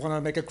you guys want to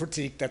make a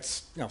critique,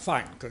 that's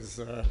fine, because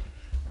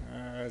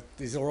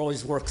these are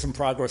always works in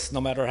progress,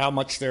 no matter how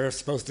much they're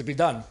supposed to be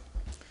done.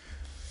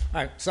 All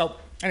right, so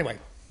anyway.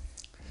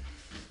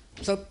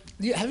 So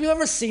have you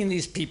ever seen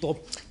these people?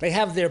 They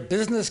have their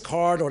business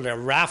card or their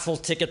raffle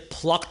ticket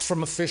plucked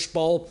from a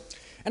fishbowl,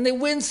 and they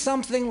win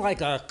something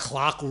like a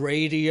clock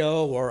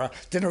radio or a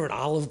dinner at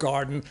Olive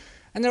Garden,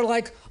 and they're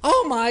like,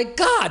 "Oh my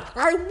God,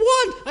 I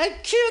won! I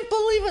can't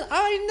believe it!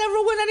 I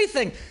never win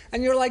anything!"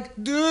 And you're like,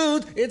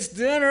 "Dude, it's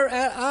dinner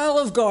at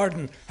Olive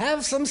Garden.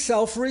 Have some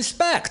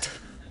self-respect."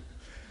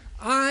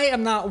 I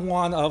am not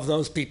one of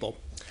those people.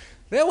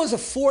 There was a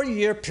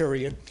 4-year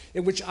period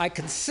in which I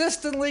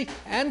consistently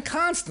and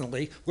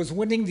constantly was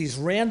winning these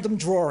random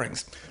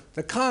drawings,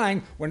 the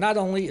kind where not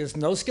only is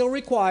no skill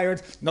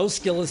required, no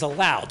skill is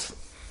allowed.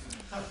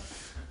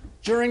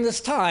 During this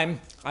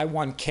time, I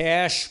won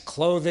cash,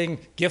 clothing,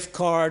 gift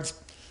cards,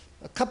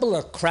 a couple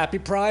of crappy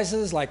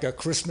prizes like a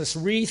Christmas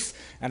wreath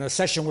and a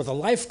session with a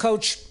life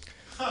coach,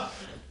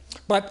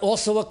 but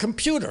also a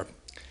computer.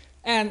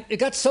 And it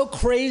got so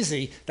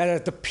crazy that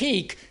at the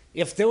peak,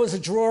 if there was a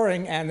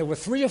drawing and there were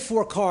 3 or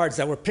 4 cards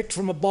that were picked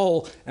from a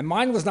bowl and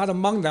mine was not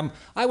among them,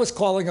 I was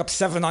calling up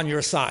 7 on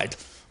your side.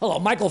 "Hello,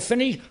 Michael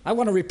Finney, I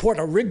want to report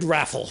a rigged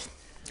raffle."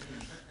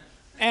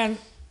 And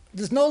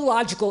there's no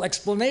logical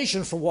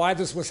explanation for why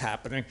this was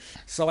happening,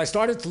 so I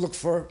started to look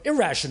for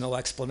irrational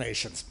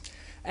explanations.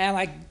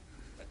 And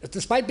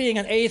despite being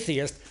an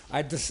atheist,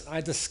 I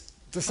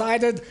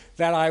decided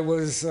that I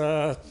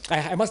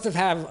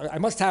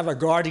must have a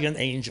guardian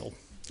angel.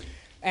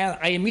 And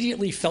I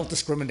immediately felt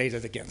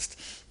discriminated against,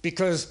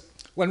 because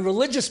when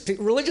religious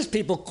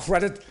people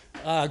credit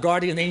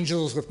guardian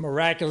angels with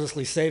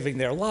miraculously saving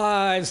their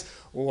lives,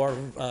 or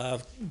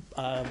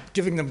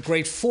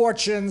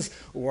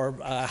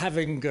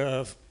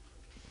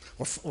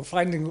or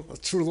finding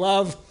true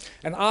love,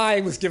 and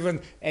I was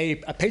given a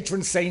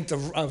patron saint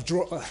of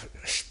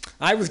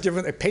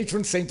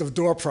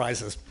door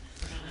prizes.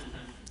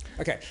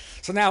 Okay,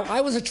 so now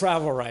I was a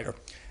travel writer,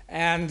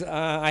 and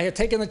I had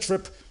taken a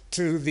trip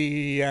to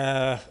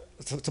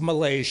to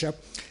Malaysia,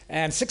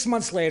 and 6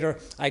 months later,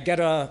 I get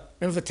an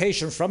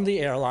invitation from the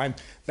airline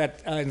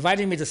that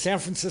inviting me to San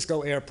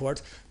Francisco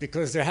Airport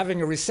because they're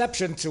having a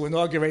reception to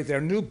inaugurate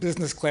their new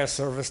business class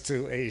service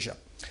to Asia.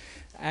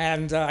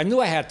 And I knew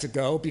I had to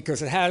go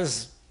because it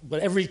has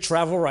what every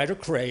travel writer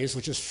craves,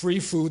 which is free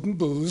food and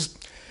booze.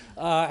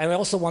 And I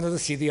also wanted to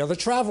see the other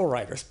travel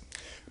writers.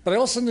 But I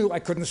also knew I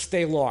couldn't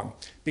stay long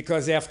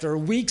because after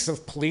weeks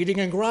of pleading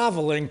and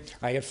groveling,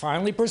 I had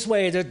finally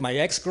persuaded my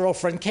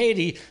ex-girlfriend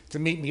Katie to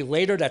meet me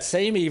later that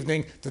same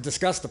evening to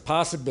discuss the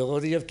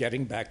possibility of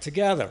getting back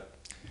together.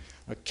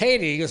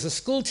 Katie is a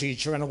school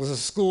teacher and it was a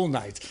school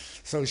night.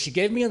 So she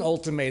gave me an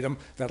ultimatum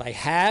that I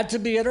had to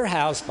be at her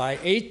house by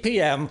 8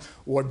 p.m.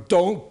 or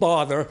don't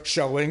bother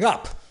showing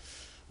up.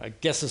 I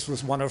guess this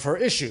was one of her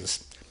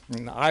issues.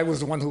 And I was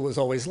the one who was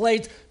always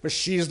late, but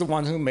she's the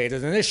one who made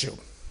it an issue.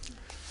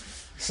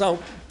 So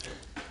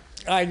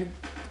I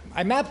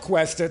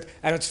MapQuested,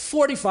 and it's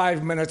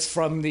 45 minutes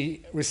from the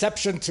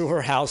reception to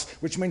her house,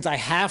 which means I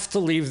have to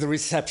leave the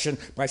reception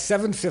by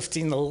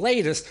 7:15 the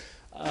latest,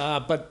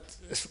 but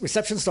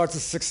reception starts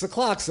at 6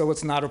 o'clock, so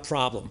it's not a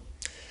problem.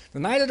 The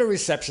night of the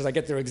reception, I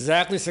get there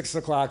exactly 6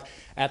 o'clock.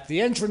 At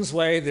the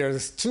entranceway,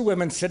 there's two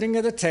women sitting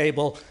at a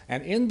table,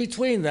 and in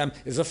between them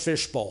is a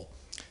fishbowl.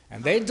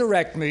 And they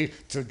direct me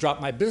to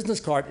drop my business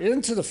card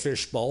into the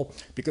fishbowl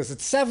because at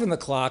 7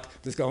 o'clock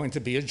there's going to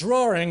be a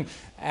drawing,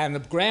 and the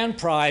grand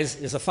prize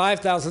is a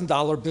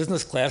 $5,000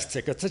 business class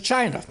ticket to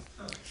China.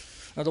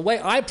 Now, the way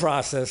I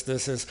process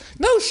this is,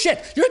 no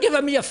shit, you're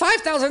giving me a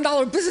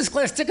 $5,000 business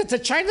class ticket to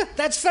China?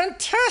 That's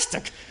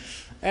fantastic.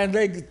 And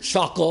they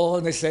chuckle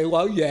and they say,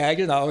 well, yeah,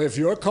 you know, if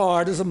your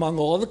card is among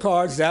all the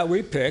cards that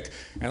we pick.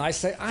 And I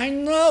say, I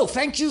know,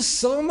 thank you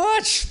so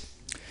much.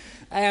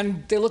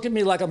 And they look at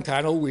me like I'm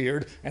kind of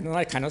weird, and then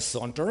I kind of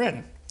saunter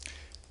in.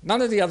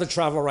 None of the other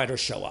travel writers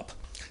show up.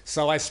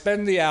 So I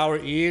spend the hour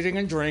eating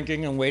and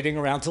drinking and waiting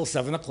around till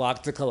 7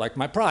 o'clock to collect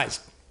my prize.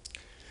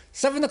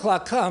 7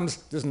 o'clock comes,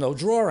 there's no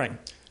drawing.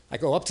 I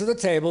go up to the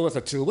table with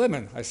the two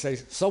women. I say,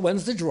 so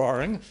when's the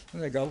drawing?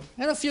 And they go,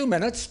 in a few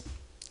minutes.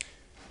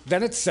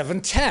 Then it's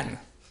 7:10.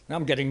 Now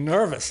I'm getting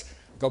nervous.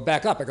 Go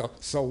back up. I go,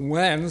 so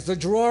when's the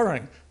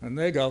drawing? And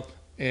they go,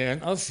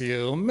 in a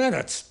few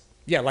minutes.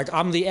 Yeah, like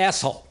I'm the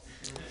asshole.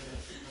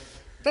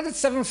 Then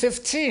it's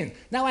 7:15.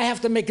 Now I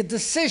have to make a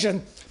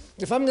decision.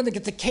 If I'm going to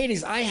get to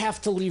Katie's, I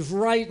have to leave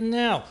right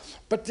now.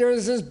 But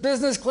there's this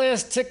business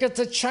class ticket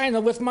to China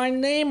with my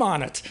name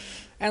on it.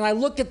 And I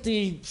look at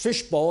the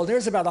fishbowl, and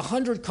there's about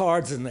 100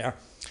 cards in there.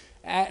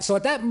 So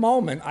at that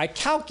moment, I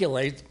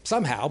calculate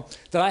somehow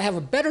that I have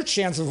a better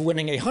chance of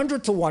winning a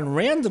 100-to-1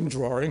 random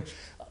drawing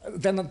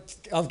than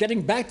of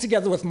getting back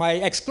together with my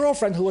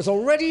ex-girlfriend who has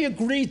already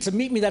agreed to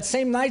meet me that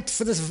same night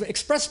for this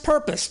express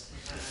purpose.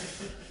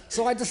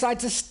 So I decide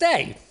to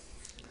stay.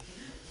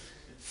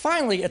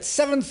 Finally, at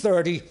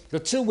 7:30, the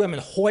two women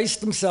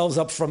hoist themselves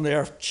up from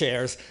their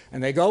chairs,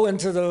 and they go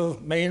into the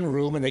main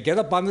room, and they get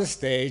up on the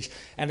stage,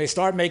 and they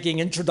start making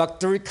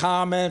introductory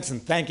comments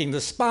and thanking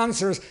the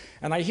sponsors,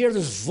 and I hear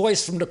this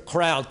voice from the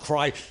crowd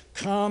cry,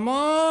 come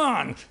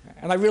on!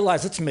 And I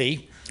realize it's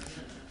me.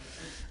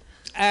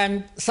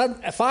 And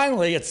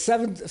finally,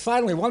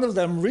 one of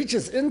them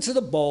reaches into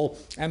the bowl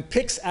and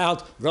picks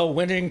out the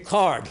winning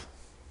card.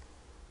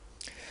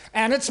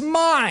 And it's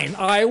mine!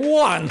 I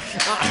won!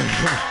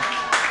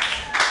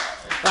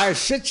 I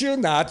shit you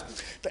not.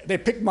 They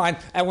picked mine,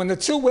 and when the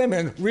two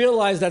women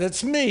realize that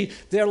it's me,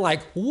 they're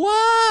like,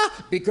 what?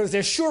 Because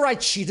they're sure I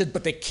cheated,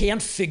 but they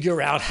can't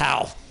figure out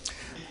how.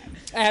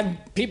 And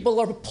people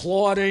are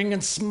applauding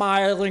and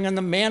smiling, and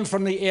the man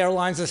from the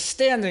airlines is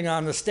standing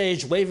on the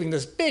stage waving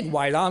this big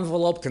white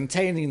envelope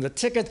containing the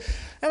ticket,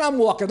 and I'm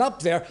walking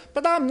up there,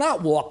 but I'm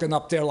not walking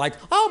up there like,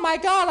 oh my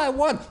God, I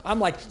won. I'm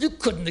like, you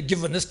couldn't have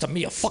given this to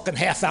me a fucking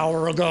half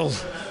hour ago.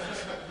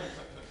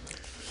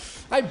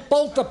 I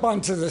bolt up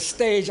onto the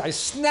stage, I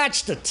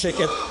snatch the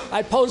ticket,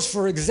 I pose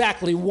for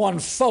exactly one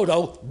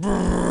photo,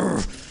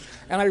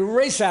 and I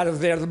race out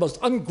of there the most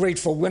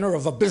ungrateful winner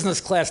of a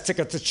business class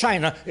ticket to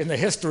China in the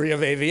history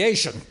of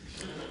aviation.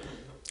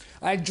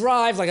 I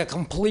drive like a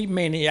complete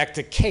maniac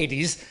to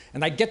Katie's,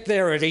 and I get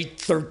there at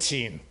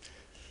 8:13.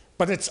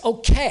 But it's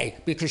okay,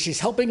 because she's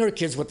helping her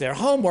kids with their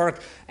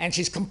homework, and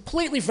she's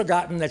completely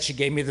forgotten that she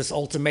gave me this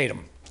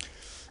ultimatum.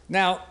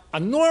 Now, a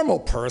normal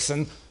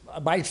person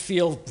might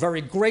feel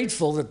very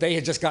grateful that they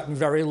had just gotten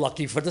very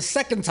lucky for the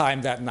second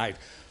time that night.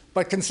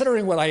 But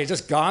considering what I had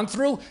just gone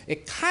through,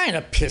 it kind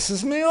of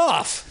pisses me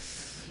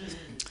off.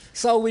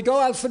 So we go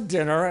out for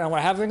dinner, and we're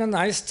having a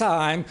nice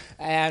time,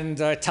 and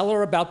tell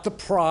her about the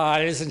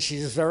prize, and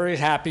she's very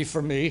happy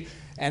for me.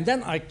 And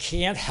then I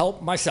can't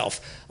help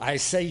myself. I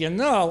say, you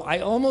know, I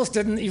almost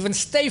didn't even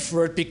stay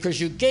for it because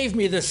you gave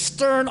me this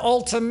stern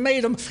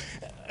ultimatum,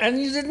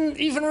 and you didn't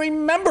even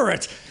remember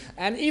it.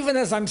 And even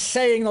as I'm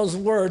saying those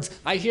words,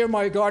 I hear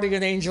my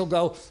guardian angel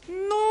go,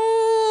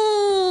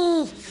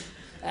 "No!"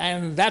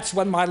 And that's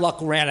when my luck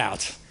ran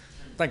out.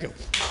 Thank you.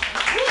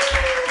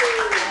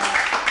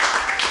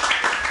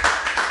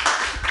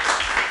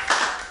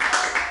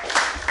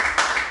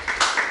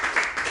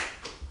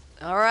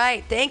 All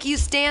right. Thank you,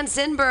 Stan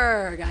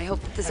Sinberg. I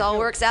hope that this all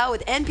works out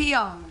with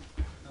NPR.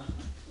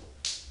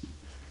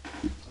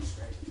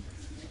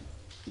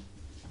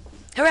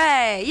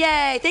 Hooray!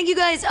 Yay! Thank you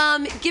guys.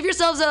 Give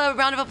yourselves a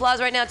round of applause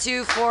right now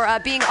too for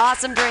being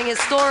awesome during his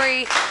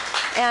story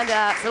and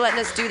for letting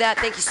us do that.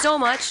 Thank you so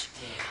much.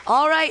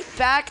 All right,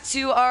 back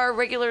to our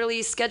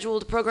regularly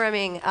scheduled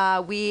programming.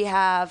 We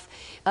have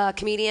a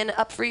comedian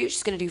up for you.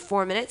 She's going to do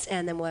 4 minutes,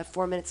 and then we'll have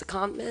 4 minutes of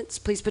comments.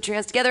 Please put your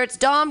hands together. It's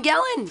Dom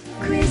Gellin.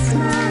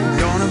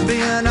 Gonna be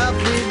an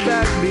upbeat,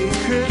 backbeat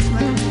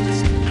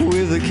Christmas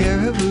with a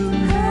caribou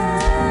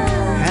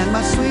and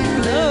my sweet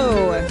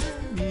Hello.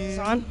 Is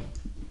on?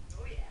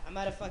 Oh yeah, I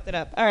might have fucked it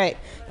up. All right,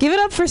 give it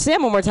up for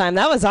Sam one more time.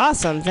 That was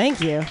awesome.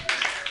 Thank you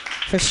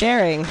for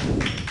sharing.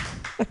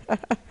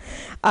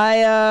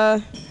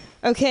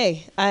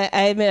 Okay.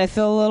 I admit I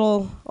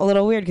feel a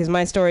little weird because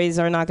my stories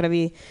are not going to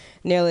be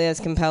nearly as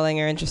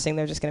compelling or interesting.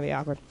 They're just going to be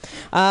awkward.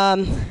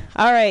 All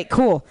right,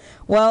 cool.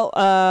 Well,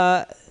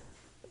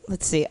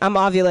 let's see. I'm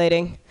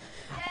ovulating.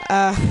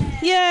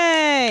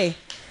 Yay!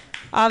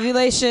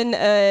 Ovulation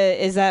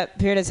is that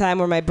period of time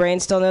where my brain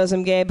still knows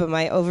I'm gay, but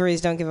my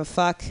ovaries don't give a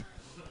fuck.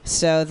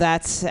 So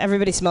that's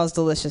everybody smells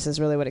delicious is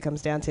really what it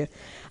comes down to.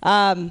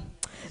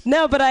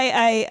 No, but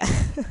I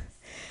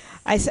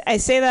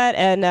say that,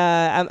 and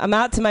I'm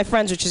out to my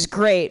friends, which is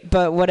great.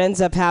 But what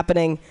ends up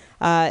happening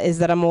is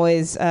that I'm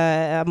always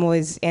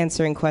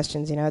answering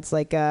questions. You know, it's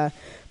like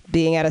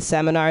being at a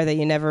seminar that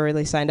you never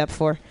really signed up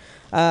for.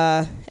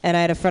 And I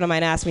had a friend of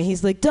mine ask me.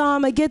 He's like,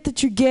 "Dom, I get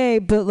that you're gay,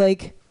 but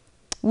like,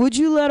 would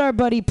you let our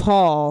buddy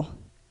Paul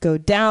go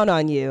down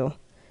on you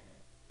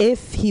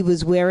if he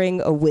was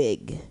wearing a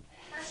wig?"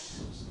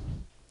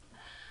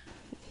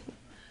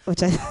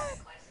 Which I.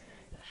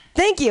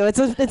 Thank you. It's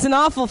an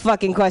awful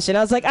fucking question.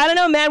 I was like, I don't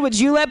know, man. Would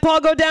you let Paul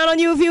go down on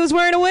you if he was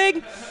wearing a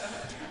wig?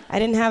 I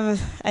didn't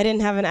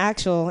have an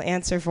actual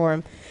answer for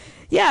him.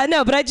 Yeah,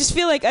 no, but I just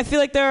feel like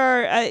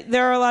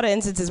there are a lot of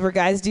instances where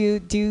guys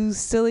do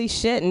silly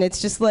shit, and it's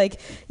just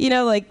like, you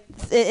know, like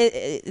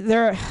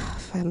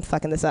I'm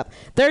fucking this up.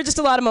 There are just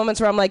a lot of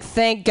moments where I'm like,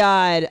 thank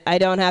God I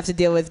don't have to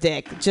deal with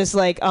dick, just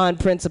like on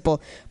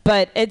principle.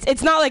 But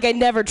it's not like I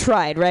never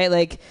tried, right?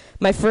 Like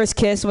my first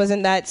kiss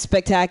wasn't that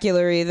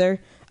spectacular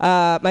either.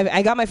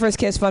 I got my first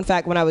kiss, fun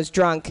fact, when I was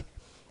drunk,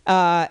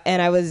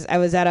 and I was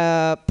at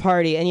a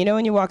party, and you know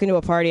when you walk into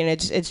a party and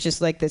it's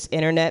just like this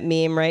internet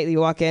meme, right? You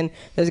walk in,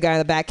 there's a guy on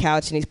the back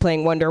couch and he's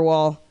playing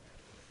Wonderwall.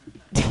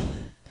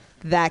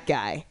 That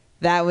guy.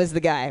 That was the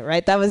guy,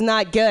 right? That was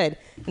not good.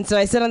 And so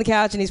I sit on the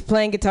couch and he's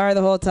playing guitar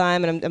the whole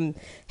time, and I'm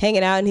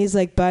hanging out, and he's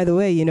like, by the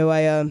way, you know,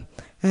 I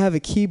have a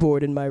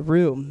keyboard in my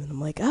room. And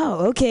I'm like,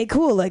 oh, okay,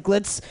 cool. Like,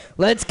 let's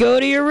go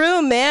to your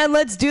room, man.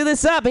 Let's do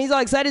this up. And he's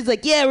all excited. He's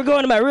like, yeah, we're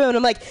going to my room. And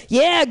I'm like,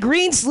 yeah,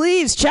 green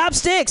sleeves,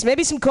 chopsticks,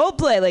 maybe some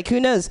Coldplay. Like, who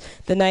knows?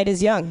 The night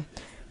is young.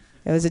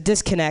 It was a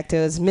disconnect.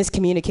 It was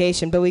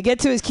miscommunication. But we get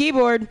to his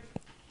keyboard,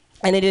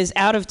 and it is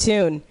out of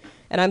tune.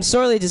 And I'm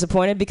sorely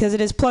disappointed because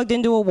it is plugged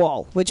into a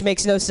wall, which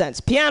makes no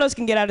sense. Pianos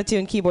can get out of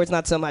tune, keyboards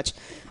not so much.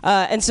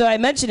 And so I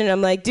mentioned it.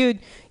 I'm like, dude,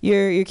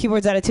 your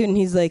keyboard's out of tune. And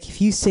he's like,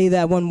 if you say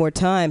that one more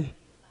time,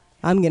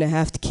 I'm going to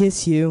have to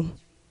kiss you.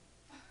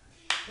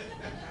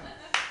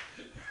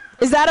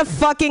 Is that a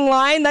fucking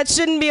line? That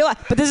shouldn't be a line.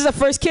 But this is a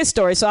first kiss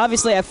story, so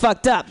obviously I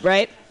fucked up,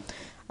 right?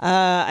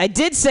 I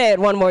did say it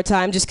one more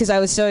time just because I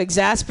was so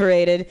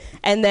exasperated,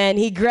 and then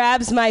he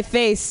grabs my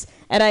face,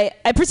 and I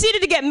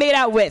proceeded to get made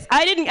out with.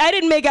 I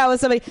didn't make out with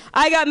somebody.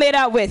 I got made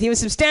out with. He was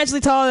substantially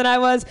taller than I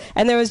was,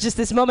 and there was just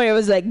this moment. It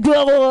was like,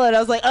 blah, blah, blah, and I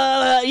was like,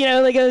 you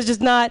know, like it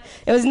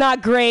was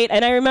not great.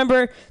 And I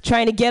remember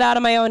trying to get out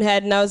of my own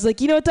head, and I was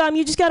like, you know what, Dom,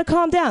 you just gotta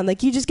calm down.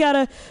 Like you just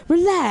gotta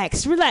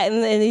relax.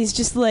 And he's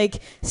just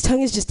like, his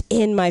tongue is just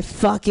in my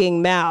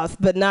fucking mouth,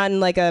 but not in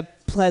like a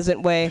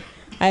pleasant way.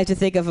 I have to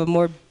think of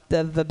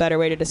a better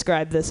way to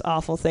describe this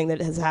awful thing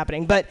that is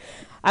happening. But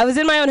I was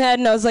in my own head,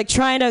 and I was like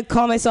trying to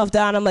calm myself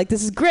down. I'm like,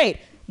 this is great.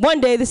 One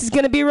day this is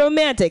going to be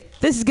romantic.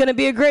 This is going to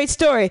be a great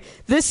story.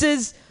 This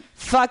is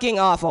fucking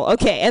awful.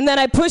 Okay, and then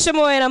I push him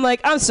away, and I'm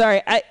like, I'm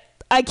sorry,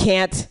 I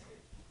can't. And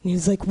he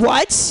was like,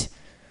 what?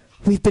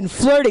 We've been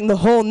flirting the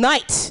whole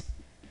night.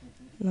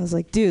 And I was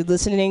like, dude,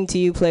 listening to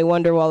you play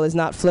Wonderwall is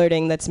not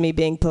flirting. That's me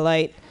being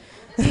polite.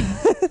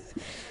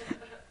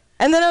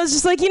 And then I was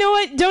just like, you know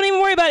what? Don't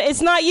even worry about it.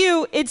 It's not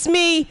you. It's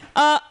me.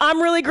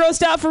 I'm really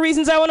grossed out for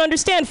reasons I won't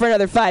understand for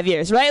another 5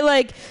 years, right?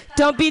 Like,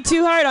 don't be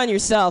too hard on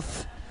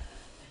yourself.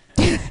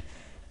 And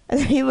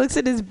then he looks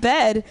at his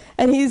bed,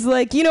 and he's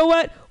like, you know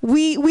what?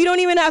 We don't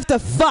even have to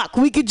fuck.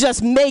 We could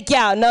just make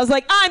out. And I was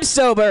like, I'm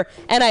sober.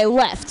 And I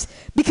left.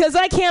 Because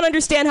I can't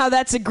understand how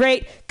that's a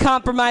great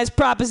compromise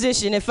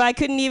proposition. If I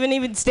couldn't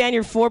even stand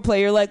your foreplay,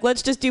 you're like,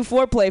 let's just do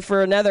foreplay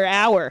for another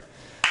hour.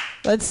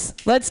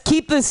 Let's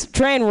keep this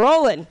train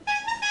rolling.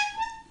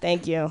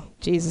 Thank you.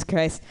 Jesus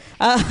Christ.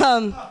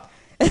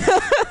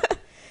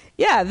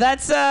 Yeah,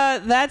 that's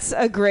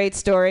a great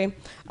story.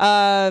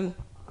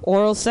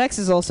 Oral sex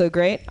is also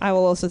great. I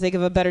will also think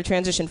of a better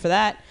transition for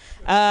that.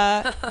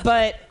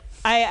 But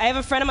I have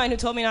a friend of mine who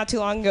told me not too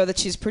long ago that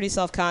she's pretty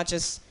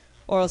self-conscious,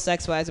 oral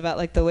sex-wise, about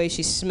like the way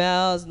she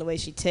smells and the way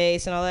she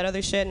tastes and all that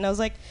other shit. And I was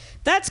like,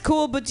 that's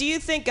cool, but do you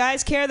think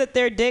guys care that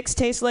their dicks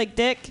taste like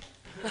dick?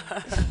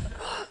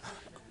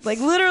 Like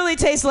literally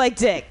taste like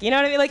dick. You know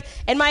what I mean? Like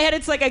in my head,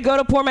 it's like I go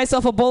to pour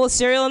myself a bowl of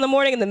cereal in the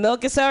morning and the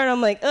milk is sour, and I'm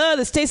like, oh,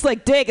 this tastes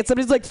like dick. And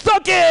somebody's like,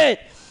 suck it.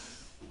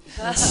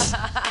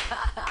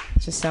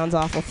 Just sounds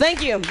awful.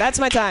 Thank you. That's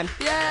my time.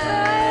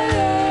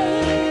 Yay!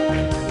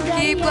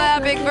 Keep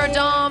clapping for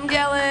Dom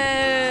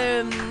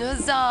Gellin.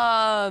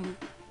 Huzzah.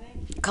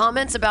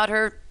 Comments about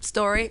her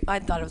story? I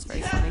thought it was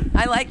very funny.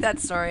 I like that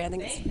story. I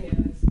think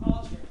it's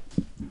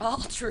all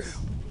true.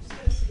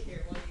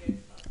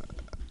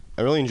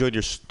 I really enjoyed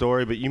your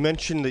story, but you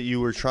mentioned that you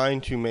were trying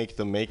to make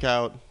the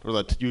makeout, or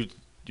that you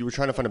were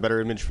trying to find a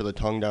better image for the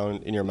tongue down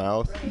in your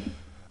mouth.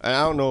 And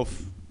I don't know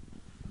if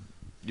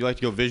you like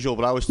to go visual,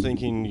 but I was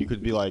thinking you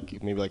could be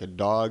like maybe like a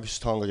dog's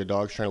tongue, like a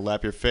dog's trying to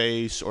lap your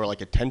face, or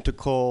like a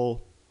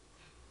tentacle,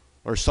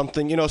 or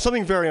something. You know,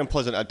 something very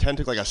unpleasant. A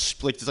tentacle, like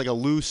it's like a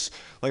loose,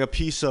 like a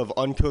piece of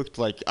uncooked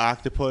like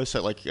octopus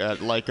at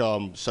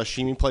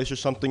sashimi place or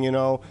something. You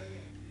know,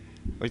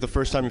 like the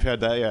first time you've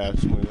had that, yeah.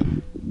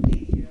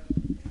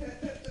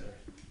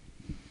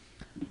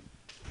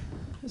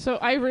 So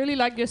I really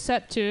like your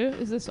set too.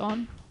 Is this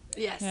on?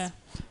 Yes. Yeah.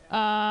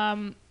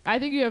 I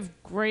think you have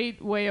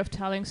great way of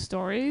telling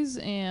stories,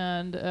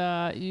 and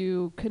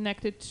you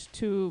connect it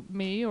to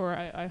me, or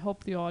I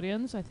hope the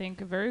audience. I think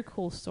very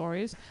cool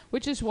stories,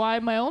 which is why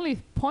my only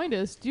point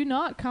is: do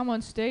not come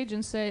on stage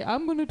and say,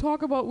 "I'm going to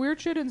talk about weird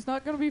shit and it's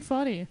not going to be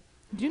funny."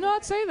 Do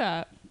not say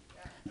that.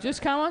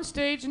 Just come on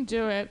stage and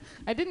do it.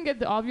 I didn't get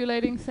the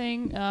ovulating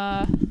thing.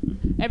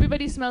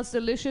 Everybody smells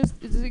delicious.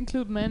 Does it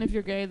include men? If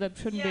you're gay, that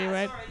shouldn't be,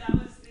 right? Sorry, that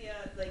was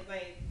like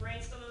my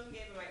brain still doesn't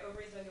give, and my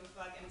ovaries don't give a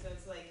fuck, and so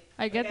it's like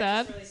I get I'm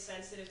that. just really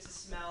sensitive to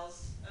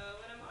smells when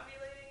I'm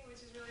ovulating, which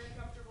is really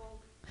uncomfortable.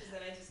 Because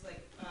then I just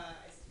like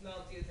I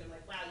smell dudes, and I'm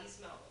like, wow, you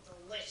smell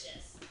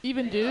delicious.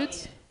 Even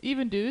dudes?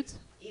 Even dudes?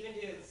 Even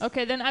dudes.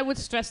 Okay, then I would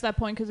stress that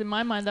point, because in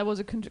my mind that was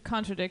a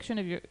contradiction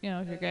if you're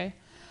gay.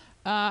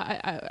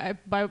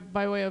 By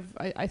way of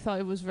I thought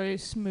it was very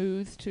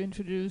smooth to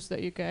introduce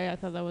that you're gay. I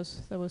thought that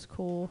was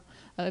cool.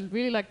 I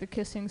really like the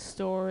kissing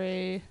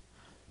story.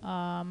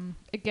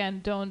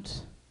 Again,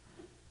 don't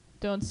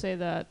say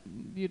that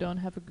you don't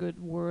have a good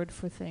word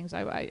for things.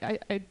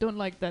 I don't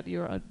like that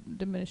you're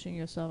diminishing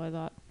yourself.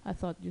 I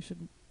thought you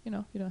should, you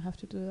don't have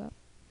to do that.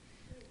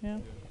 Yeah.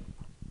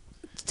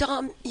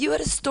 Tom, you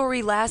had a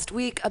story last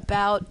week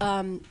about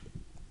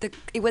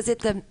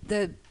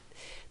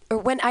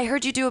when I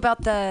heard you do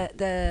about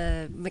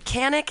the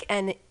mechanic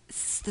and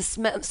the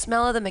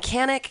smell of the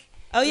mechanic.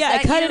 Oh yeah,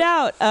 I cut it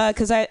out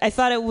because I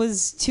thought it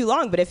was too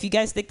long. But if you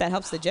guys think that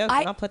helps the joke,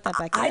 I'll put that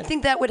back in. I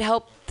think that would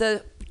help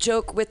the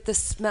joke with the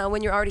smell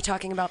when you're already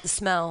talking about the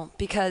smell,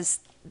 because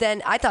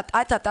then I thought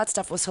that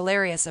stuff was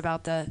hilarious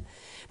about that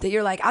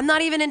you're like, I'm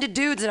not even into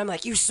dudes, and I'm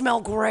like, you smell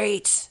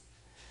great,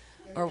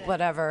 or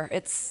whatever.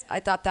 I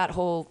thought that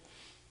whole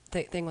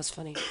thing was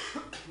funny.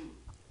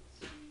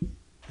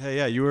 Hey,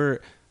 yeah, you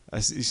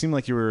seemed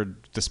like you were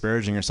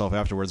disparaging yourself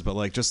afterwards, but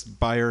like just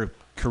by your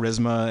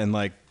charisma and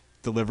like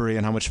delivery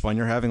and how much fun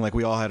you're having, like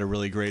we all had a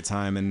really great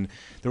time, and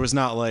there was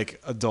not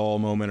like a dull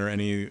moment or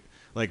any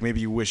like maybe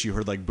you wish you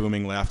heard like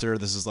booming laughter.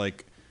 This is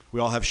like we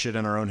all have shit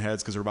in our own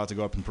heads because we're about to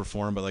go up and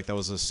perform, but like that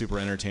was a super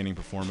entertaining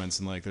performance,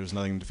 and like there's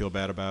nothing to feel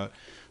bad about.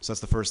 So that's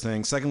the first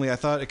thing. Secondly, I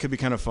thought it could be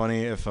kind of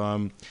funny if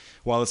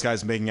while this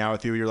guy's making out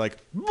with you, you're like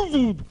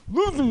and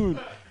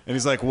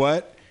he's like,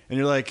 what? And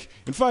you're like,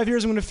 in 5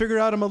 years I'm going to figure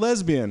out I'm a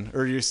lesbian.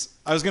 Or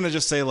I was going to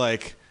just say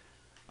like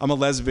I'm a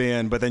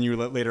lesbian, but then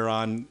later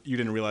on, you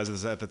didn't realize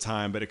this at the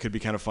time, but it could be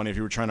kind of funny if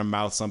you were trying to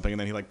mouth something and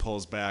then he like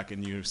pulls back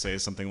and you say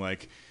something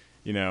like,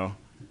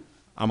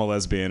 I'm a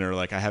lesbian, or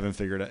like I haven't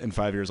figured out, in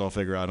 5 years I'll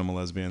figure out I'm a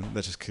lesbian.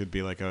 That just could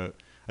be like I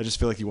just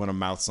feel like you want to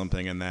mouth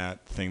something in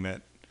that thing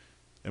that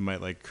it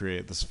might like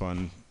create this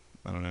fun,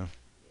 I don't know,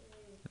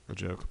 a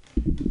joke.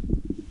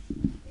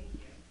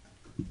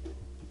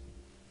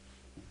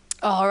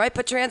 All right,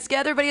 put your hands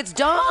together, everybody. It's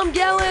Dom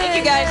Gellin. Thank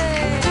you, guys.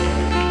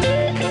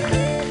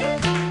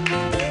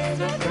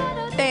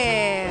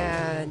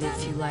 And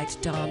if you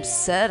liked Dom's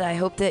set, I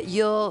hope that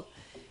you'll...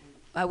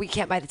 we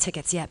can't buy the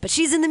tickets yet, but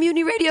she's in the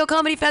Mutiny Radio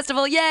Comedy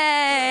Festival.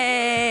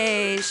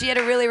 Yay! She had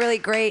a really, really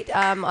great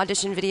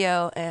audition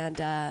video, and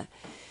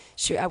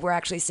we're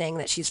actually saying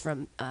that she's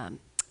from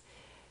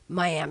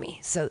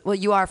Miami. So, well,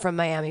 you are from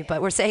Miami,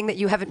 but we're saying that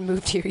you haven't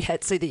moved here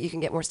yet so that you can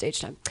get more stage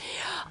time.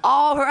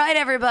 All right,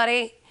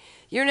 everybody.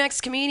 Your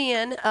next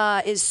comedian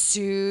is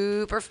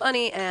super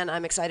funny, and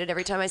I'm excited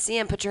every time I see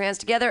him. Put your hands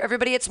together.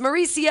 Everybody, it's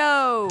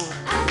Mauricio.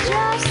 I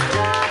just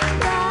dropped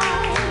by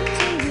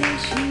to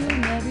wish you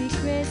Merry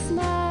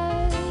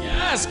Christmas.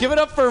 Yes, give it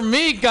up for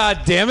me,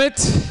 goddammit.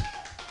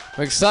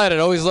 I'm excited.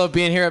 Always love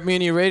being here at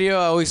Mutiny Radio.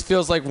 It always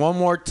feels like one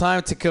more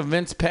time to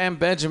convince Pam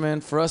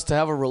Benjamin for us to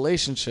have a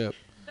relationship.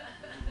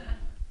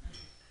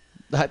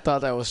 I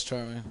thought that was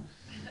charming.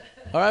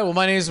 All right, well,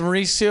 my name is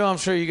Mauricio. I'm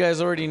sure you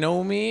guys already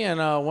know me. And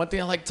one thing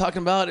I like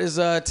talking about is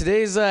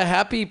today's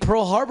Happy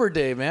Pearl Harbor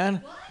Day, man.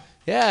 What?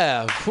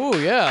 Yeah. Whew,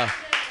 yeah.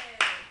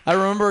 I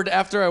remembered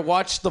after I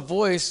watched The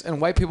Voice and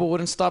white people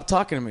wouldn't stop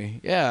talking to me.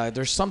 Yeah,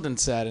 there's something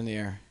sad in the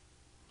air.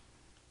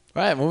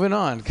 All right, moving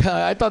on.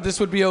 I thought this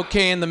would be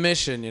okay in the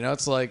mission. You know,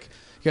 it's like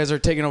you guys are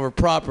taking over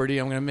property.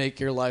 I'm going to make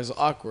your lives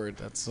awkward.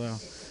 That's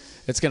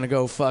it's going to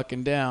go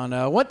fucking down.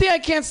 One thing I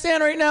can't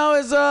stand right now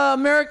is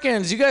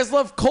Americans. You guys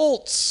love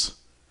cults.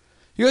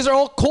 You guys are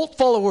all cult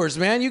followers,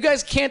 man. You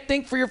guys can't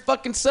think for your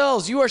fucking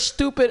selves. You are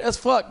stupid as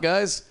fuck,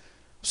 guys.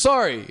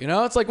 Sorry, you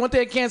know? It's like one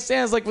thing I can't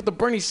stand is like with the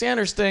Bernie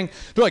Sanders thing.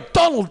 They're like,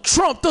 Donald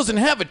Trump doesn't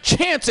have a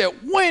chance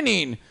at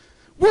winning.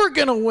 We're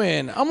going to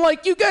win. I'm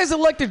like, you guys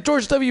elected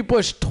George W.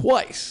 Bush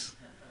twice.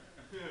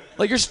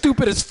 Like, you're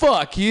stupid as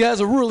fuck. He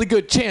has a really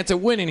good chance at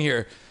winning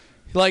here.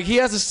 Like, he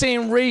has the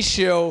same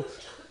ratio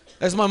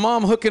as my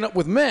mom hooking up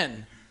with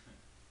men.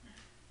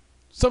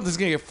 Something's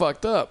going to get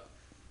fucked up.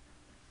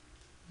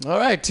 All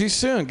right, too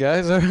soon,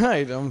 guys. All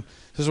right. This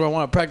is where I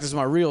want to practice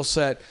my real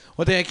set.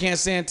 One thing I can't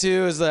stand,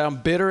 too, is that I'm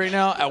bitter right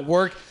now at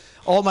work.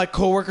 All my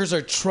coworkers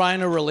are trying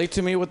to relate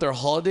to me with their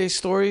holiday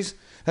stories.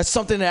 That's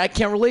something that I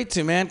can't relate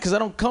to, man, because I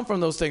don't come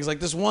from those things. Like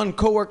this one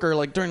coworker,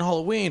 like during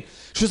Halloween,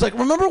 she was like,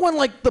 remember when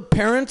like the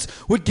parents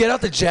would get out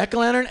the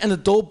jack-o'-lantern and the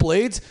dull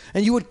blades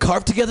and you would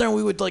carve together and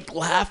we would like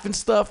laugh and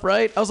stuff,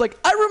 right? I was like,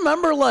 I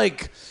remember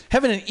like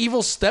having an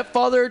evil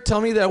stepfather tell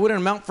me that I wouldn't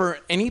amount for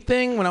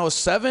anything when I was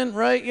 7,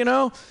 right, you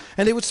know?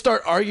 And they would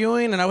start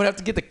arguing and I would have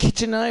to get the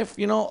kitchen knife,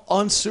 you know,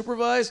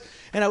 unsupervised,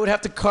 and I would have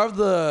to carve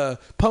the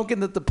pumpkin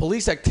that the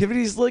police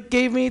activities like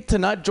gave me to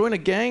not join a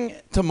gang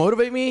to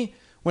motivate me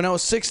when I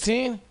was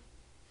 16.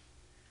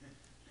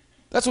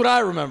 That's what I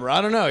remember.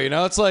 I don't know, you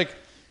know? It's like,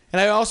 and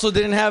I also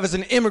didn't have, as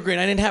an immigrant,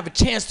 I didn't have a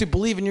chance to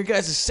believe in your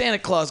guys' Santa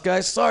Claus,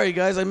 guys. Sorry,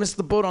 guys, I missed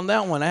the boat on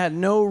that one. I had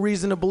no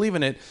reason to believe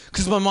in it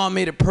because my mom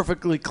made it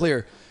perfectly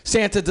clear.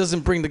 Santa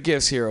doesn't bring the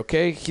gifts here,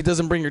 okay? He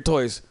doesn't bring your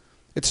toys.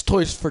 It's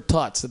Toys for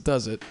Tots that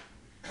does it.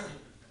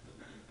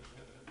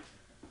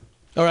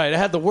 All right, I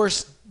had the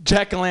worst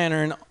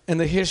jack-o'-lantern in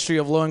the history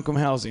of low-income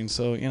housing,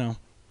 so, you know.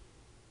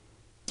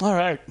 All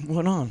right,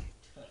 moving on.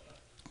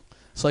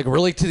 It's like,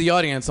 relate to the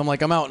audience. I'm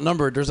like, I'm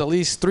outnumbered. There's at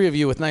least 3 of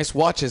you with nice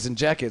watches and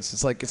jackets.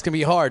 It's like, it's going to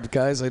be hard,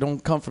 guys. I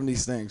don't come from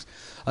these things.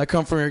 I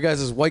come from your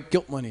guys' white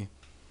guilt money.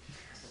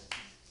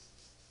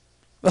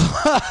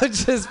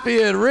 Just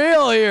being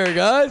real here,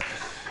 guys.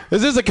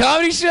 Is this a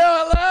comedy show?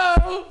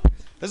 Hello?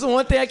 This is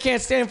one thing I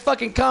can't stand in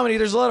fucking comedy.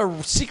 There's a lot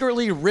of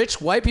secretly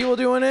rich white people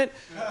doing it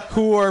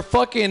who are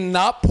fucking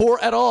not poor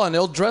at all, and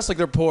they'll dress like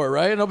they're poor,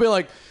 right? And they'll be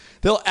like,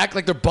 they'll act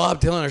like they're Bob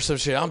Dylan or some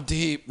shit. I'm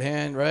deep,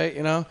 man, right?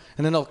 You know?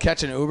 And then they'll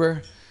catch an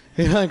Uber,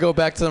 you know, and go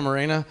back to the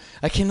marina.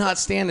 I cannot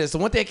stand this. The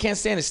one thing I can't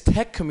stand is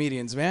tech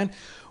comedians, man.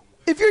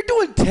 If you're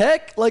doing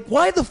tech, like,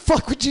 why the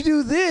fuck would you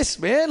do this,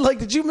 man? Like,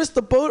 did you miss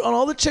the boat on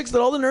all the chicks that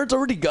all the nerds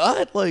already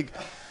got? Like,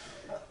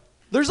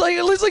 there's like,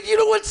 at least, like, you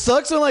know what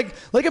sucks? When, like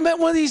I met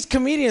one of these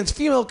comedians,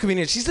 female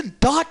comedians. She's a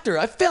doctor.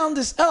 I found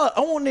this out.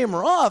 I won't name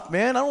her off,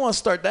 man. I don't want to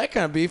start that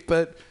kind of beef,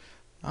 but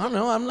I don't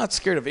know. I'm not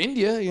scared of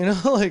India, you know?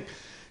 Like,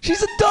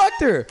 she's a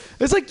doctor.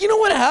 It's like, you know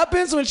what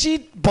happens when she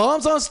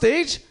bombs on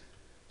stage?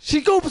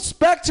 She goes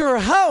back to her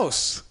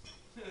house.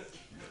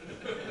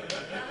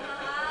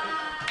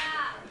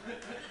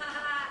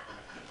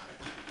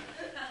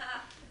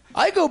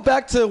 I go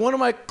back to one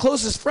of my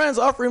closest friends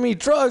offering me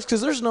drugs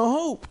because there's no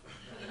hope.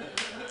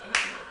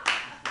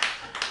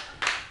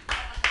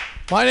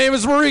 My name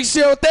is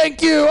Mauricio.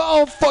 Thank you.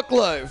 Oh, fuck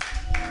life.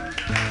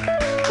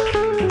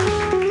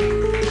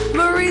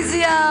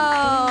 Mauricio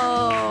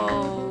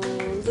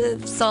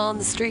lives on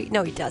the street.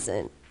 No, he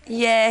doesn't.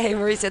 Yay,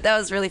 Mauricio. That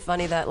was really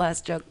funny, that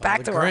last joke.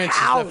 Back to our Grinch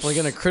house. is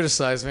definitely going to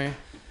criticize me.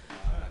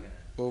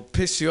 Will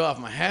piss you off.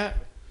 My hat?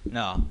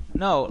 No,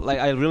 like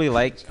I really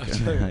like.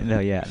 No,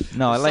 yeah,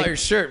 no, I saw like your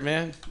shirt,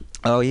 man.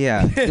 Oh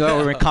yeah, well,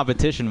 we're in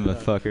competition,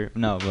 motherfucker.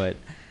 No, but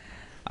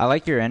I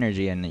like your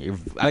energy and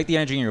I like the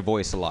energy in your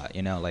voice a lot.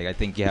 You know, like I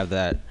think you have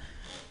that.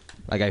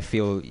 Like I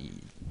feel,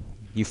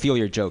 you feel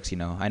your jokes. You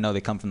know, I know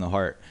they come from the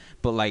heart,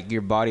 but like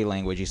your body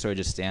language, you sort of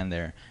just stand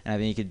there, and I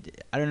think you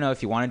could. I don't know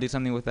if you want to do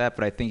something with that,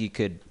 but I think you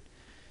could.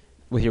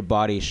 With your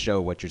body, show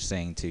what you're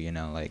saying too, you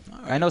know, like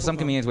I know some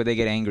comedians where they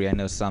get angry. I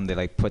know some they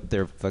like put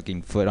their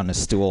fucking foot on a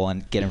stool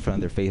and get in front of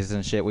their faces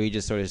and shit. Where you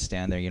just sort of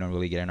stand there, you don't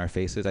really get in our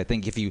faces. I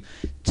think if you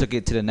took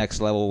it to the next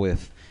level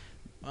with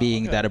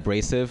being that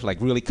abrasive, like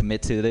really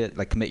commit to it,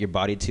 like commit your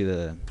body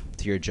to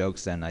your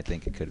jokes, then I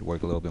think it could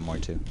work a little bit more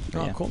too.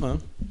 But yeah. Cool, man.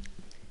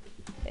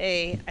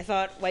 Hey, I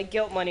thought White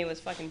Guilt Money was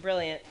fucking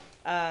brilliant,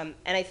 and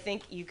I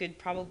think you could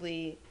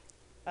probably,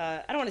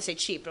 I don't want to say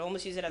cheap, but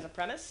almost use it as a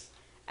premise.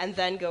 And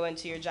then go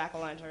into your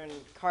jack-o'-lantern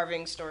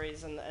carving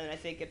stories, and I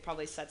think it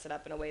probably sets it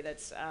up in a way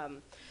that's,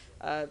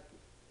 I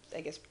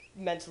guess,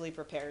 mentally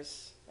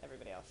prepares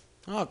everybody else.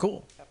 Oh,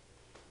 cool. Yep.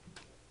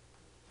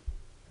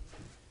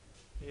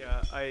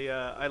 Yeah,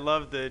 I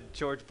love the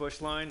George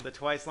Bush line, the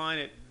twice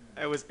line.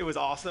 It was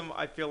awesome.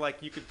 I feel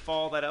like you could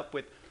follow that up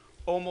with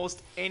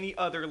almost any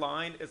other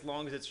line as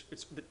long as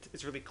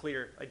it's really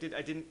clear. I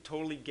didn't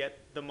totally get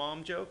the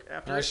mom joke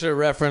after. I should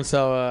reference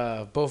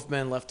how both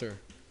men left her.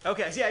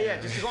 Okay, so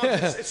yeah. Just as long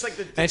as it's like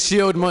the and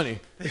she owed money.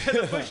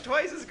 the Bush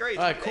twice is great.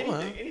 All right, cool,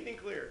 anything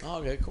clear. Oh,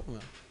 okay, cool,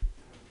 man.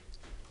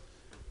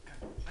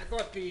 I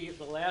thought the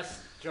last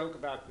joke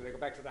about they go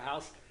back to the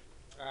house.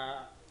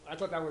 I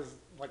thought that was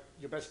like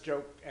your best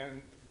joke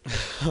and,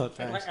 but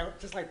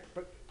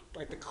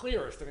the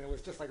clearest. I mean, it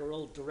was just like a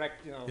real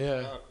direct,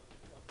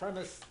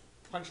 premise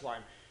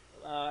punchline.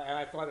 And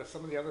I thought if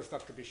some of the other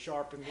stuff could be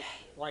sharpened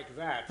like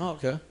that. Oh,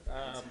 okay.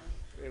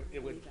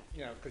 It would,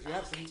 because you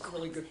have some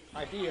really good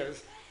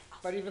ideas.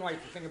 But even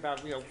like the thing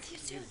about,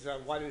 these,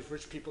 why do these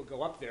rich people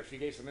go up there? If you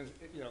gave some,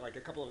 like a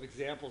couple of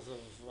examples of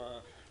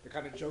the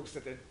kind of jokes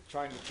that they're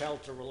trying to tell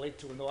to relate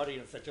to an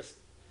audience that just,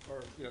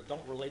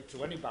 don't relate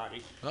to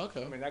anybody.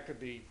 Okay. I mean, that could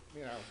be,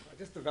 I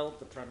just developed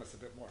the premise a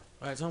bit more.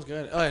 All right, sounds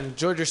good. Oh, I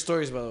enjoyed your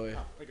stories, by the way.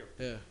 Oh, thank you.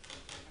 Yeah.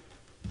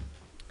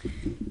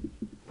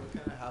 What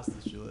kind of house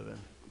does she live in?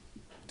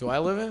 Do I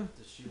live in?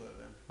 Does she live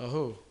in? Oh,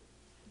 who?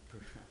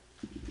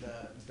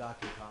 The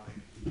Dr. Comic.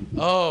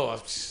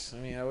 Oh, I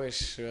mean, I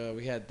wish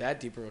we had that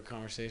deeper of a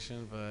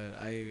conversation,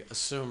 but I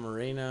assume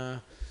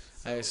Marina.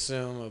 I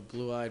assume a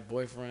blue-eyed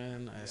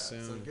boyfriend. I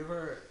assume. So give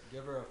her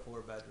a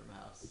 4-bedroom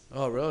house.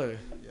 Oh, really?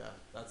 Yeah,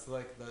 that's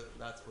what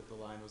the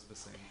line was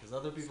missing. Because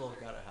other people have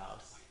got a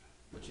house,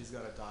 but she's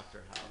got a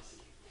doctor house.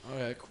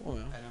 Okay, cool,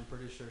 man. And I'm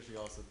pretty sure she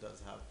also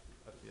does have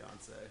a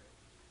fiance,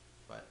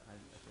 but I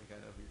think I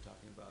know who you're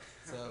talking about.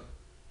 So,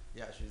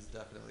 yeah, she's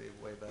definitely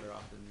way better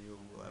off than you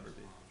will ever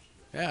be.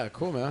 Yeah,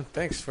 cool, man.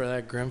 Thanks for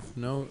that grim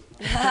note.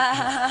 All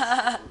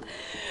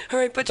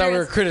right, I thought we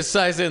were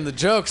criticizing the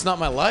jokes, not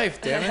my life,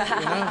 damn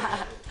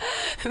it.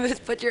 Let's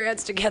put your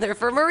hands together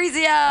for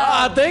Maurizio.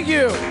 Ah, thank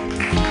you.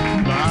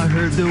 I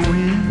heard the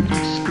wind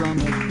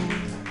strumming.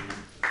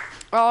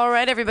 All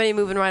right, everybody,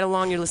 moving right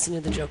along. You're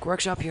listening to the Joke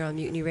Workshop here on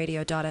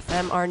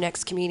MutinyRadio.fm. Our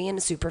next comedian,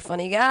 a super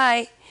funny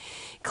guy.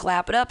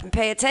 Clap it up and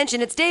pay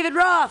attention. It's David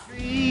Roth.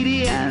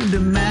 Greedy and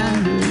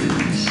demanding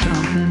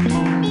something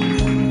more.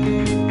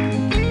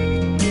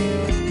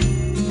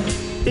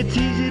 It's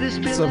easy to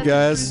spill. What's up,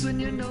 guys? when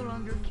you're no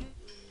longer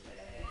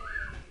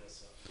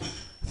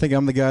I think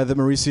I'm the guy that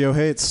Mauricio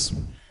hates.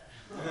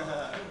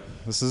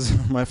 This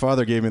is my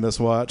father gave me this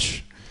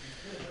watch.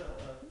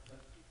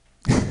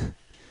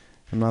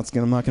 I'm not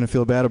gonna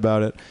feel bad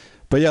about it.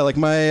 But yeah, like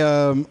my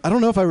I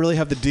don't know if I really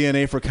have the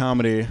DNA for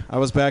comedy. I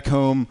was back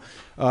home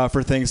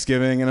for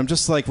Thanksgiving, and I'm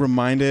just like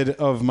reminded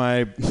of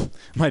my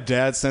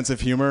dad's sense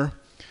of humor.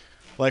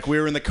 Like we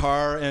were in the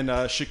car, and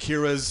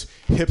Shakira's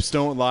 "Hips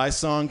Don't Lie"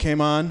 song came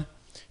on.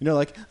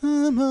 Like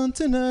I'm on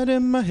tonight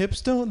and my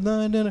hips don't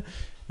lie. And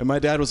my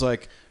dad was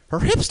like, "Her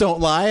hips don't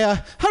lie.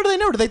 How do they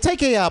know? Do they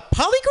take a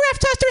polygraph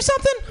test or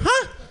something?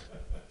 Huh?"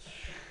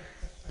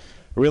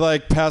 We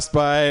like passed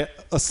by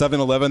a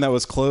 7-Eleven that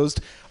was closed.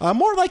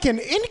 More like an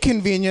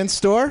inconvenience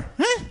store.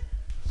 Huh?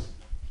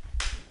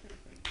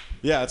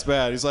 Yeah, it's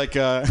bad. He's like,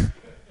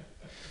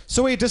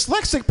 so a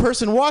dyslexic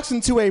person walks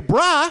into a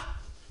bra.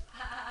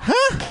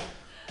 Huh?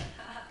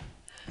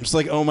 I'm just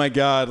like, oh my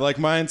God. Like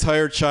my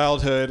entire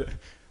childhood,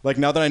 like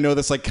now that I know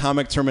this like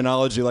comic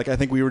terminology, like I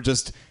think it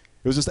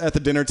was just at the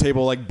dinner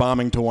table like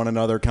bombing to one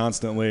another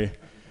constantly.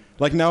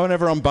 Like now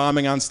whenever I'm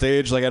bombing on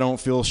stage, like I don't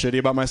feel shitty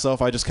about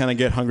myself. I just kind of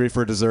get hungry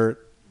for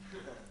dessert.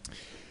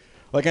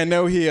 Like I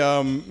know he,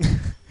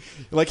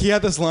 like he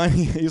had this line.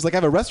 He was like, I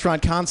have a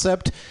restaurant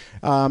concept.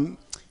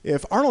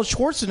 If Arnold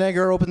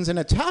Schwarzenegger opens an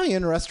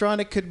Italian restaurant,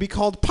 it could be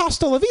called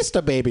Pasta La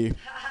Vista, baby.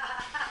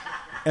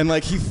 And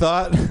like he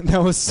thought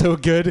that was so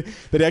good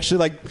that he actually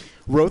like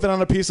wrote that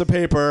on a piece of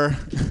paper,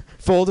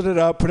 folded it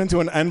up, put it into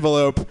an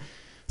envelope,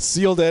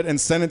 sealed it,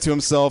 and sent it to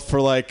himself for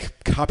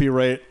like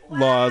copyright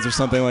laws or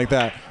something like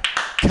that.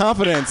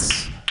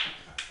 Confidence.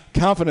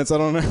 I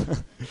don't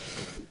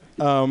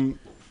know.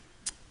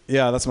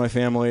 Yeah, that's my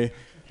family.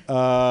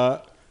 Yeah,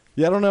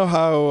 I don't know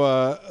how.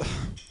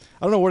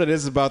 I don't know what it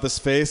is about this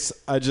face.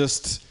 I've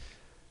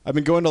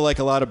been going to like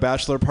a lot of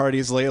bachelor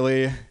parties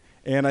lately,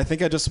 and I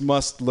think I just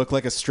must look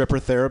like a stripper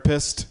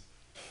therapist.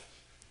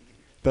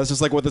 That's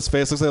just like what this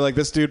face looks like. Like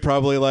this dude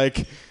probably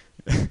like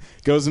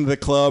goes into the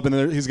club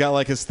and he's got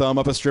like his thumb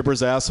up a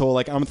stripper's asshole.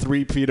 Like I'm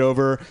 3 feet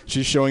over.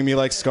 She's showing me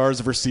like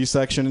scars of her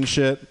C-section and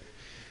shit,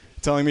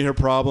 telling me her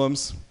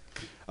problems.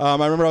 I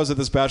remember I was at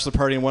this bachelor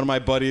party and one of my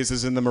buddies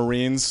is in the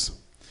Marines.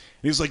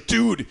 He was like,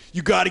 dude,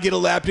 you got to get a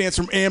lap dance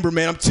from Amber,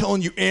 man. I'm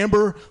telling you,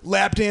 Amber,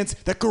 lap dance,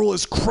 that girl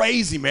is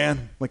crazy, man.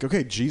 I'm like,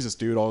 okay, Jesus,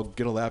 dude, I'll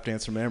get a lap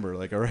dance from Amber.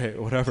 Like, all right,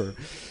 whatever.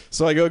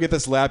 So I go get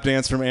this lap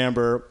dance from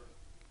Amber.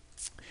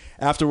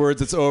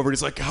 Afterwards, it's over.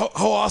 He's like, how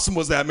awesome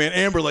was that, man?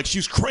 Amber, like,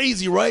 she's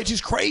crazy, right?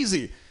 She's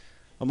crazy.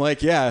 I'm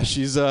like, yeah,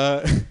 she's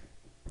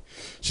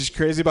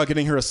crazy about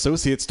getting her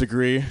associate's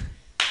degree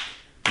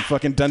in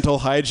fucking dental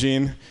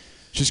hygiene.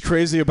 She's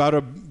crazy about a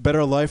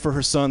better life for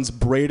her sons,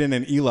 Braden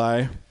and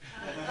Eli.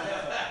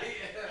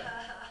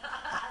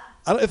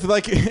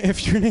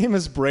 If your name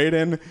is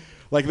Braden,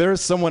 Like there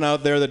is someone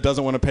out there that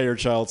doesn't want to pay your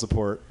child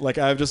support. Like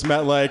I've just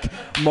met like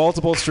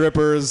multiple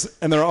strippers,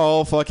 and they're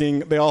all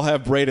they all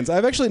have braidens.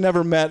 I've actually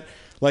never met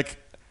like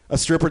a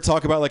stripper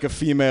talk about like a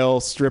female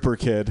stripper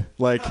kid,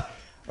 like,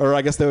 or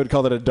I guess they would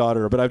call that a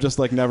daughter, but I've just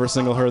like never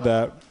single heard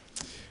that.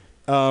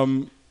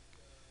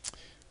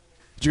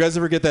 Did you guys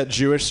ever get that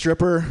Jewish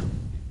stripper?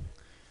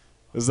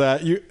 Is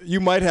that you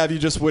might have, you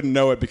just wouldn't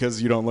know it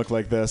because you don't look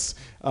like this.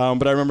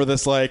 But I remember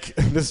this like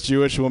this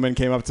Jewish woman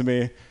came up to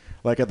me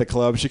like at the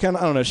club. She kind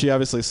of, I don't know, she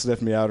obviously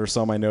sniffed me out or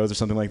saw my nose or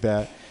something like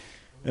that.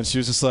 And she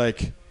was just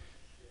like,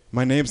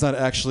 my name's not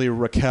actually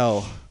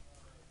Raquel,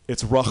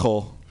 it's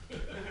Rachel.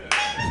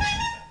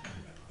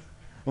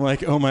 I'm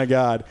like, oh my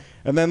God.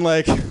 And then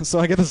like, so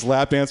I get this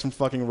lap dance from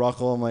fucking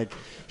Rachel. I'm like,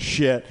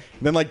 shit.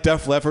 And then like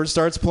Def Leppard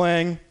starts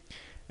playing,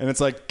 and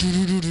it's like,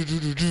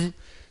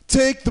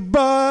 take the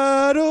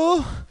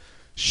bottle,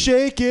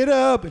 shake it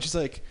up. And she's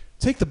like,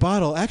 take the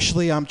bottle.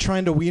 Actually, I'm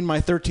trying to wean my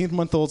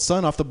 13-month-old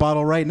son off the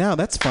bottle right now.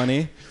 That's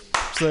funny.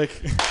 It's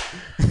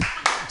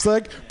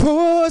like,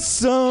 pour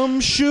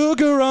some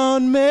sugar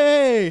on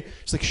me.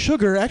 She's like,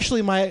 sugar?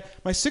 Actually, my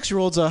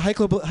 6-year-old's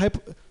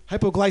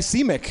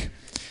hypoglycemic.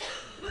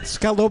 It's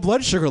got low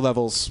blood sugar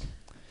levels.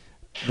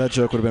 That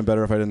joke would have been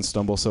better if I didn't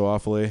stumble so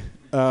awfully.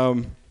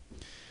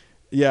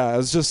 Yeah, it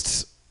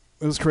was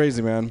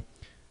crazy, man.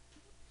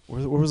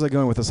 Where was I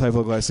going with this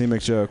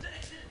hypoglycemic joke?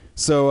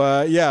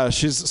 So yeah,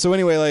 so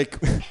anyway, like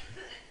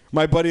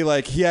my buddy,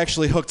 like he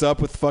actually hooked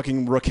up with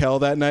fucking Raquel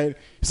that night.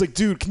 He's like,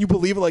 dude, can you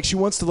believe it? Like she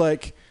wants to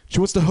hook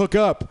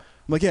up. I'm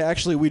like, yeah,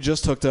 actually we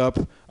just hooked up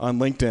on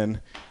LinkedIn.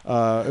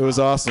 It was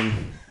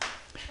awesome.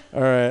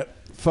 All right,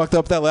 fucked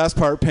up that last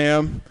part,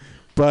 Pam,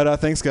 but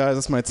thanks guys,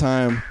 that's my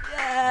time.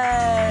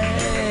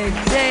 Yay!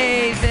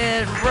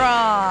 David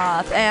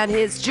Roth and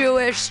his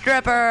Jewish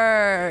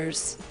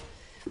strippers.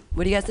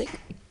 What do you guys think?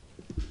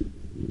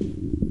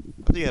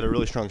 I think you had a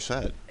really strong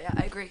set. Yeah,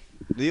 I agree.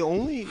 The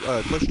only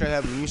question I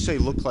have, when you say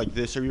look like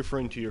this, are you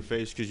referring to your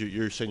face because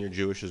you're saying you're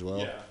Jewish as well?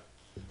 Yeah.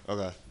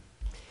 Okay.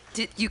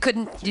 You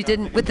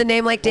didn't, with the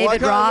name like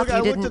David Roth, I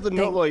you looked didn't at the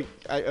think... nose,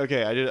 I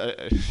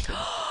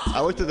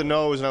looked at the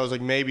nose and I was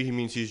like, maybe he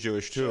means he's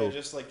Jewish too. Should I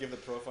just like give the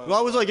profile? Well,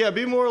 I was like, yeah,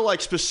 be more like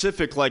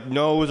specific, like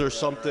nose or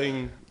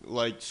something,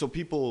 like so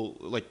people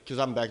like, because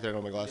I'm back there, I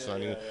don't have my glasses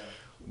on.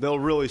 They'll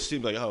really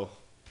seem like, oh.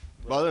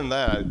 But other than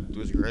that, it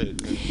was great.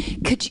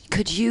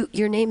 Could you,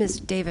 your name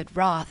is David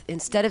Roth,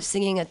 instead of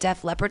singing a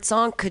Def Leppard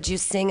song, could you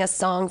sing a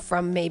song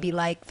from maybe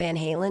like Van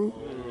Halen?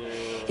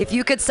 If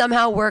you could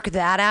somehow work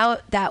that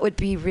out, that would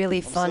be really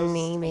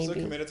funny, maybe. I'm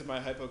so committed to my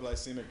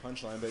hypoglycemic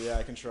punchline, but yeah,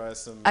 I can try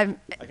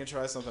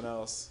something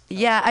else.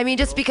 Yeah, I mean,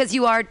 just because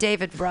you are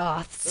David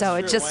Roth, so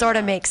it just sort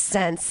of makes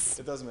sense.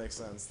 It does make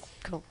sense.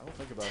 Cool. I will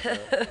think about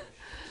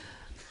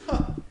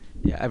that.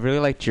 Yeah, I really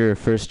liked your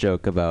first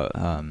joke about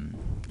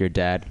your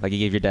dad. Like you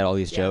gave your dad all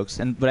these jokes,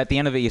 but at the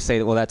end of it you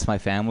say, well, that's my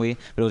family,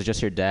 but it was just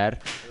your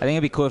dad. I think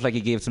it'd be cool if like you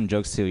gave some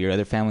jokes to your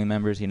other family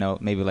members, you know,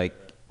 maybe like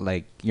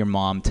your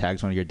mom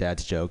tags one of your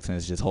dad's jokes and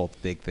it's just whole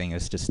big thing,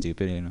 it's just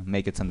stupid, you know,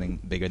 make it something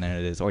bigger than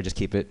it is, or just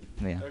keep it.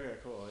 Yeah. Okay,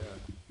 cool, yeah.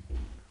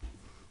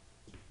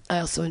 I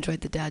also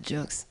enjoyed the dad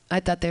jokes. I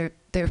thought they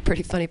were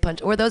pretty funny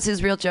punch. Were those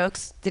his real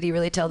jokes? Did he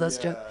really tell those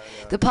jokes?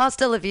 Yeah. The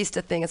pasta la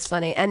vista thing is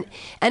funny, and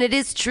it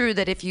is true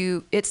that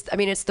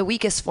it's the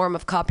weakest form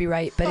of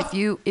copyright. But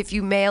if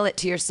you mail it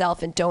to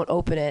yourself and don't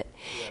open it,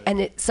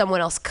 and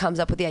someone else comes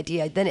up with the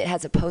idea, then it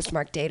has a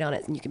postmark date on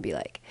it, and you can be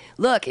like,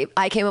 look,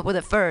 I came up with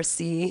it first.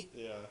 See?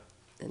 Yeah.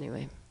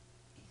 Anyway.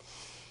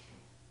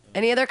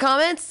 Any other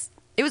comments?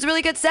 It was a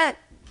really good set.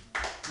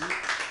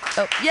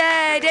 Oh,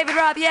 yay, David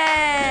Roth,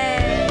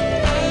 yay!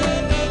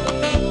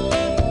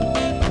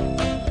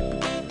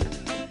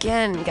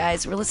 Again,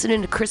 guys, we're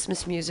listening to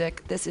Christmas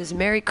music. This is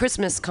Merry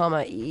Christmas,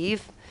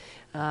 Eve,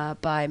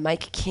 by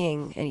Mike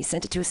King, and he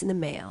sent it to us in the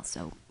mail.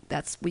 So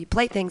we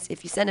play things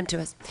if you send them to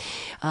us.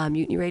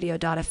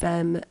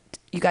 MutinyRadio.fm.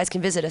 You guys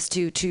can visit us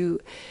too,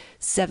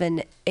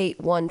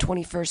 2781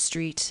 21st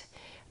Street,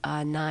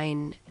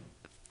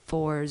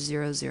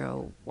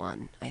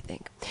 94001, I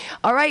think.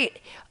 All right,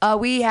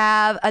 we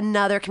have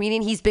another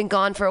comedian. He's been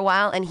gone for a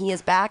while, and he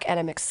is back, and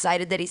I'm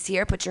excited that he's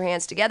here. Put your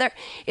hands together.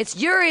 It's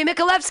Yuri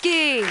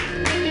Mikalevsky.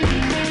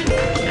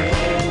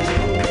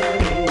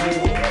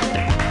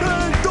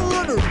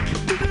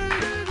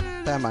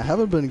 Damn, I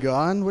haven't been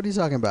gone. What are you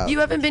talking about? You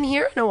haven't been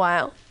here in a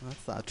while.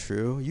 That's not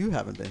true. You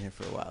haven't been here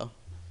for a while.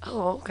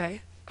 Oh,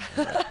 okay.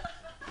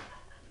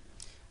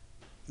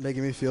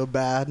 Making me feel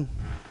bad.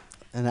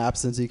 An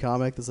absentee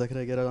comic the second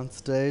I get on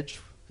stage.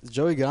 Is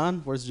Joey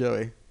gone? Where's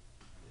Joey?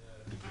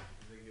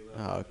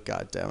 Oh,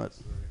 god damn it.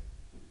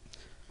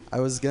 I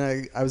was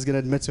gonna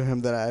admit to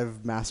him that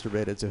I've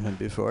masturbated to him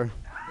before.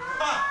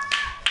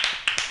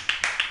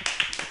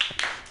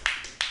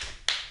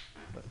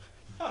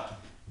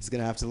 He's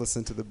gonna have to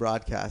listen to the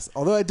broadcast.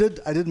 Although I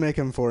did make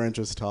him 4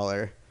 inches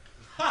taller.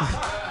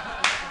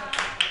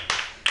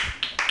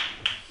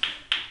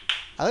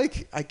 I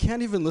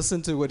can't even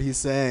listen to what he's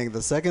saying.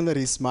 The second that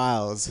he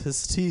smiles,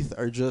 his teeth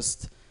are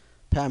just...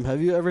 Pam, have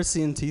you ever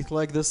seen teeth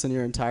like this in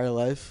your entire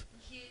life?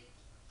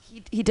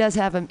 He does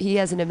have he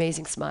has an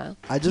amazing smile.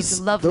 He's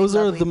a lovely, those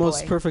are lovely the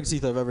most boy. perfect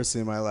teeth I've ever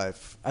seen in my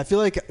life. I feel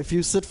like if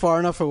you sit far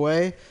enough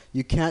away,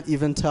 you can't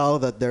even tell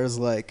that there's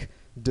like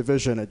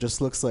division. It just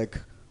looks like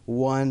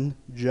one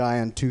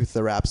giant tooth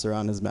that wraps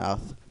around his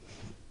mouth.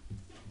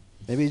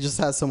 Maybe he just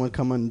has someone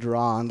come and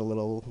draw on the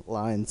little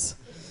lines,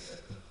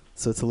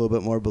 so it's a little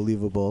bit more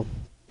believable.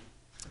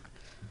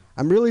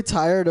 I'm really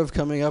tired of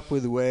coming up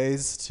with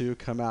ways to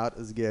come out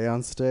as gay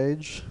on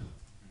stage.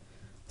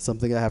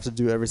 Something I have to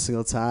do every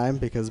single time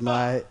because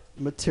my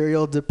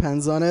material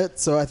depends on it.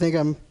 So I think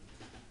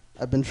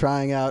I've been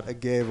trying out a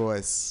gay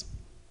voice.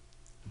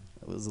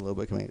 It was a little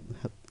bit coming.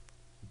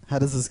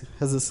 Is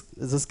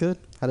this good?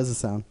 How does this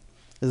sound?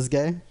 Is this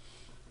gay?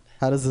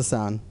 How does this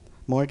sound?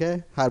 More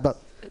gay? How about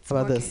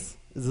this?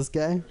 Is this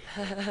gay?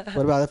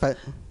 What about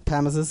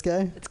Pam, is this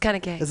gay? It's kind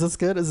of gay. Is this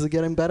good? Is it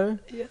getting better?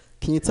 Yeah.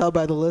 Can you tell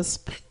by the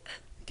lisp?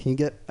 Are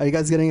you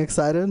guys getting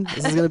excited?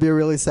 This is going to be a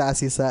really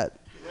sassy set.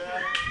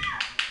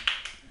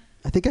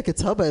 I think I could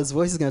tell by his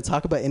voice he's going to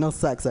talk about anal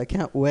sex. I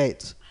can't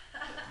wait.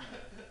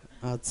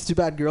 It's too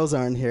bad girls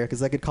aren't here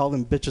because I could call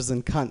them bitches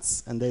and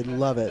cunts and they'd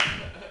love it.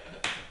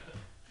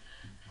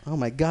 Oh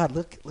my God,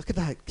 look at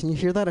that. Can you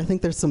hear that? I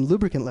think there's some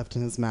lubricant left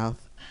in his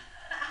mouth.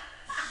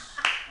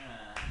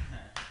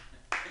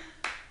 I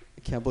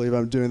can't believe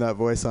I'm doing that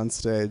voice on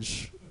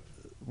stage.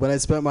 When I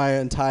spent my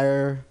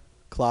entire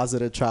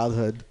closeted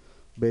childhood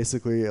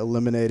basically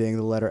eliminating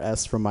the letter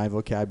S from my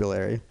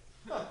vocabulary.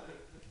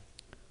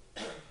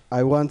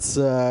 I once,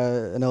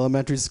 in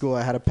elementary school,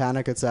 I had a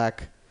panic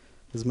attack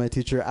because my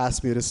teacher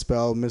asked me to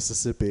spell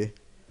Mississippi.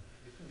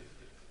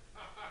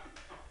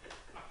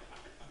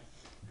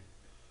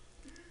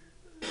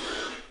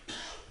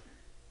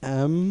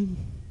 M-I...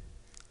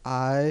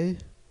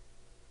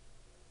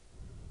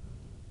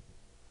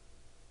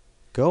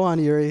 Go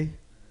on, Yuri.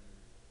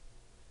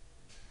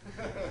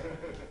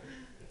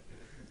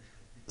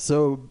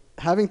 So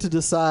having to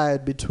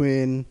decide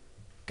between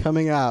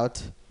coming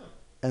out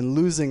and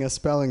losing a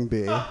spelling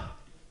bee,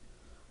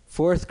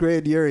 4th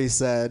grade Yuri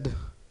said,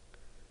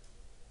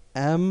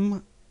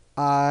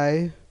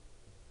 M-I...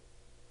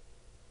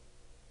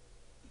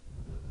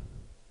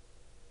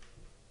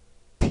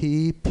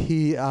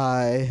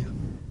 P-P-I...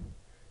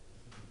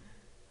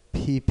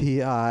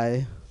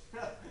 P-P-I...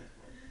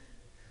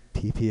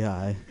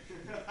 P-P-I...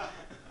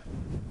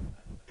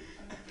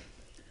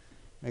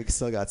 I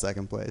still got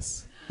second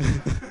place.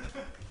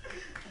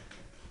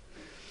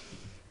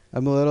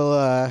 I'm a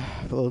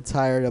little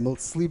tired. I'm a little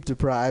sleep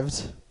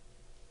deprived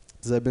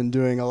because I've been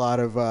doing a lot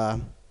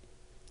of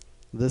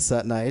this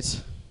at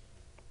night,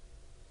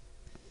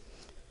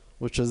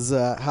 which is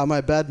how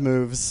my bed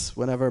moves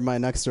whenever my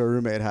next door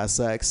roommate has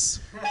sex.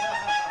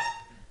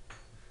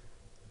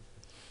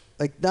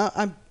 Like now,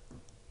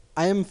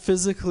 I am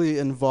physically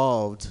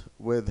involved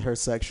with her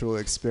sexual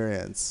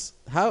experience.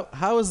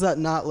 How is that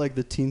not like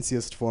the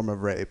teensiest form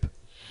of rape?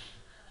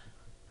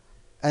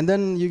 And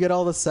then you get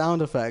all the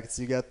sound effects.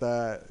 You get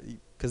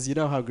because you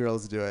know how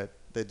girls do it.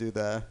 They do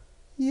the,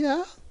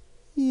 yeah,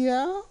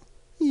 yeah,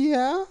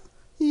 yeah,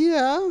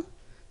 yeah.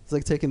 It's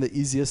like taking the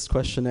easiest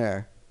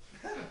questionnaire.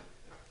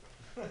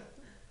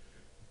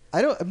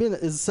 I mean,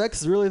 is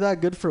sex really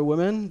that good for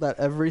women that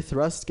every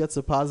thrust gets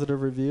a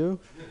positive review?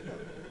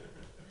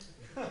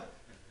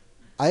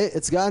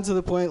 It's gotten to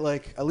the point,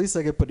 like, at least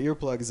I could put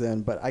earplugs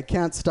in, but I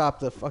can't stop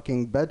the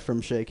fucking bed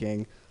from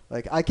shaking.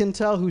 Like, I can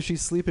tell who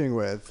she's sleeping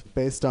with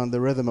based on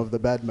the rhythm of the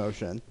bed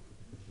motion.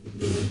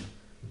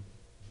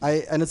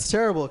 And it's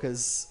terrible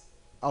because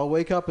I'll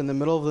wake up in the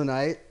middle of the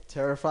night,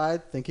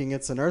 terrified, thinking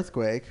it's an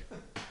earthquake,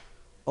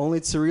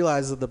 only to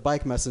realize that the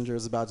bike messenger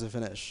is about to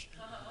finish.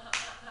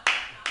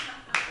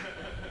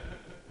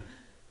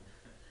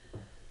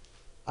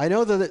 I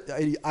know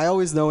that I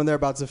always know when they're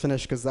about to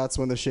finish because that's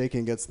when the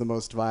shaking gets the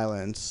most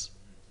violent.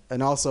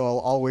 And also I'll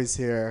always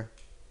hear,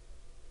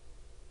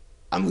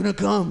 I'm gonna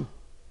come.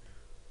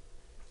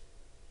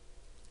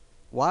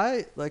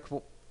 Why? Like,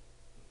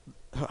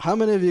 how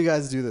many of you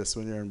guys do this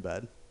when you're in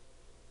bed?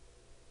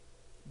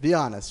 Be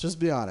honest, just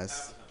be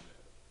honest.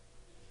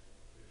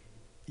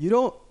 You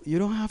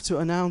don't have to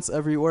announce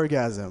every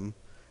orgasm.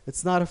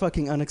 It's not a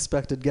fucking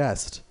unexpected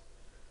guest.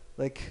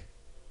 Like,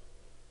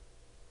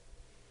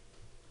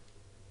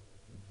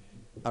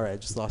 all right,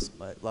 just lost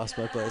my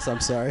place. I'm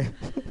sorry.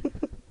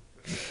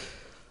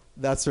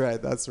 That's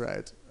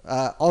right.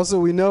 Also,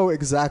 we know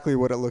exactly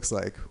what it looks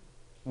like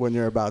when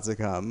you're about to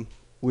come.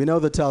 We know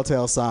the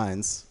telltale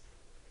signs.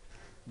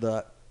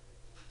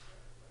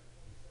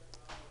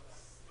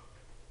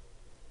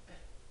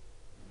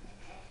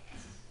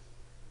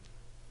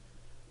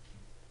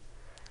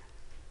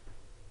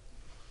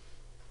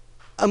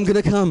 I'm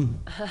gonna come.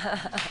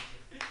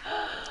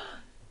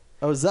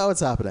 Oh, is that what's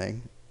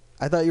happening?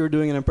 I thought you were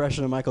doing an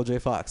impression of Michael J.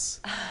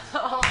 Fox.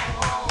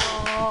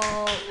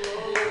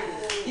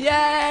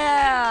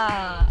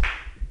 Yeah!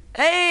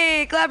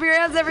 Hey, clap your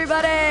hands,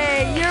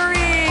 everybody! Yuri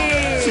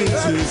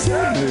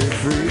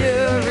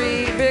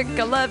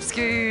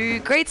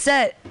Bikalevsky. Great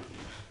set.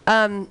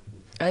 I mean,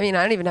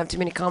 I don't even have too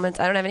many comments.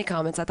 I don't have any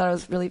comments. I thought it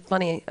was really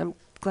funny. I'm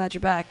glad you're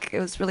back. It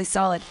was really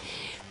solid.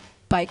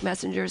 bike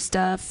messenger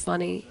stuff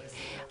funny.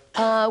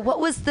 What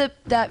was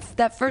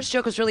that first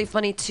joke was really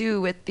funny too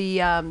with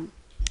the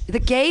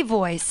gay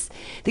voice.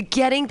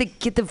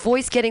 The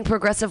voice getting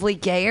progressively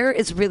gayer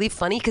is really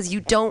funny because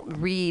you don't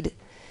read.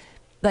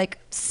 Like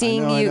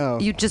seeing I know.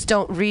 you just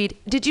don't read.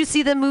 Did you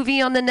see the movie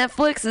on the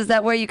Netflix? Is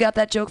that where you got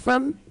that joke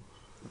from?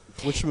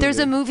 Which movie? There's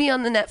a movie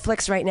on the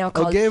Netflix right now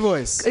called Gay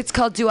Voice. It's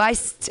called Do I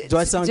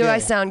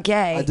Sound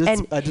Gay?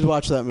 I did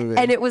watch that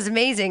movie. And it was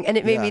amazing, and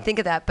it made me Yeah. think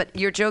of that. But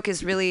your joke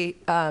is really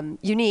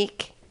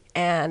unique,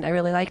 and I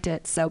really liked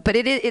it. So, but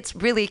it's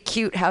really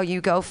cute how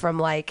you go from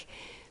like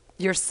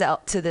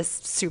yourself to this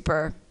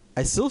super.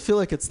 I still feel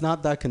like it's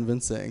not that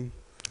convincing.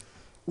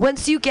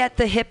 Once you get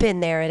the hip in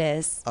there, it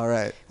is. All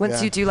right. Once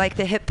yeah. you do like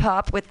the hip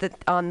hop with the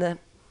on the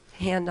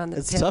hand on the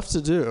It's hip. tough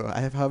to do. I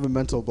have a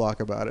mental block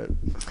about it.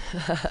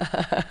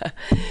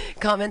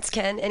 Comments,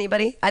 Ken?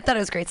 Anybody? I thought it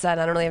was a great set.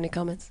 I don't really have any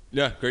comments.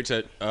 Yeah, great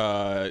set.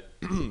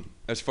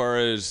 As far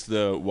as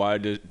why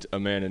did a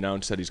man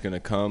announce that he's going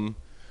to come,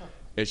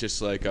 it's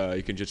just like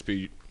you can just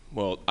be,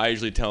 well, I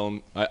usually tell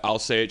him, I'll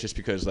say it just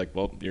because, like,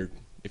 well, if you're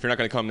not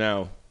going to come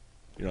now,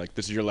 you're like,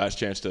 this is your last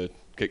chance to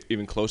get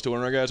even close to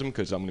an orgasm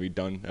because I'm going to be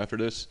done after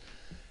this.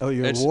 Oh,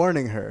 you're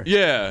warning her.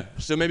 Yeah,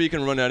 so maybe you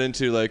can run that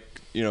into, like,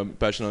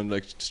 bashing on,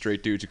 like,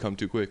 straight dudes who come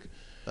too quick.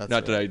 That's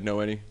Not that I know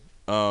any.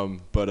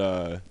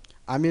 But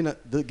I mean,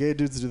 the gay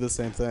dudes do the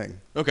same thing.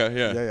 Okay,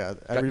 yeah.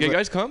 Yeah. Gay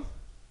guys come?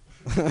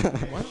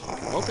 What?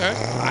 Okay.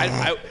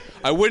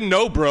 I wouldn't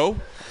know, bro.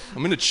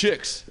 I'm into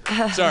chicks.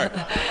 Sorry.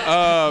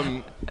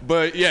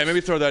 But yeah,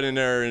 maybe throw that in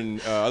there,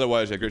 and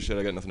otherwise, yeah, good shit.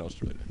 I got nothing else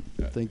to really.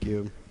 Yeah. Thank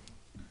you.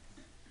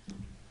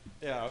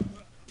 Yeah,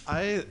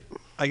 I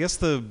guess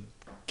the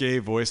gay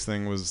voice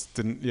thing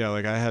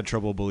I had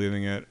trouble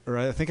believing it, or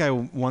I think I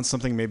want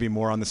something maybe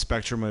more on the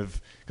spectrum of,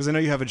 because I know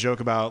you have a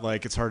joke about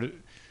like it's hard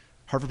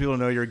for people to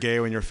know you're gay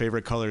when your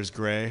favorite color is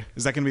gray.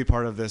 Is that going to be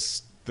part of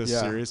this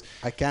series?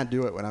 I can't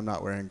do it when I'm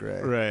not wearing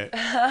gray. Right.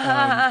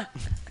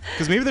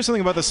 Because maybe there's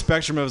something about the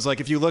spectrum of like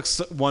if you look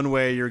one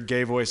way, your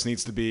gay voice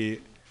needs to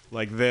be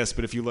like this,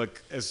 but if you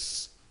look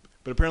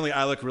but apparently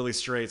I look really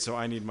straight, so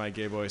I need my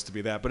gay voice to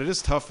be that. But it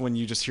is tough when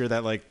you just hear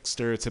that like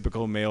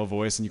stereotypical male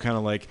voice, and you kind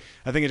of like,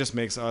 I think it just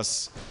makes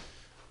us,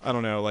 I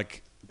don't know,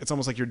 like it's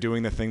almost like you're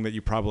doing the thing that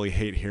you probably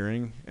hate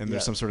hearing, and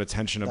there's some sort of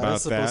tension about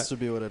that. That's supposed to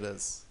be what it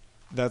is.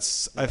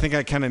 I think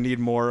I kind of need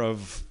more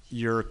of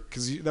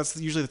because that's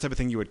usually the type of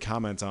thing you would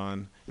comment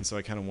on, and so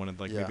I kind of wanted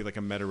maybe like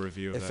a meta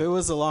review of If that. it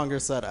was a longer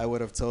set, I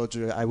would have told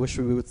you, I wish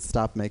we would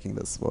stop making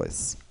this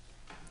voice.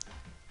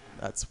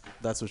 That's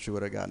what you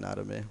would have gotten out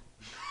of me.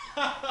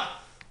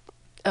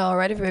 All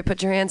right, everybody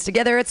put your hands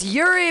together. It's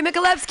Yuri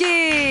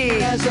Mikulewski.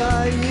 As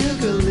our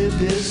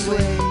eucalyptus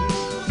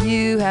way.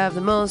 You have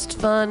the most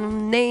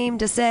fun name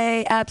to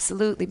say,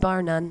 absolutely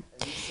bar none.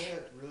 You say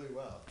it really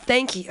well.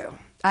 Thank you.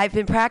 I've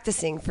been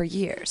practicing for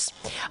years.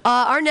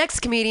 Our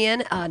next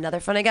comedian, another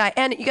funny guy.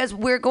 And you guys,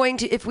 we're going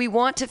to, if we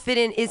want to fit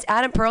in, is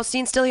Adam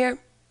Perlstein still here?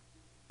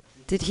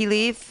 Did he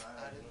leave?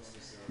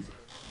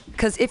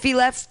 Because if he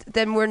left,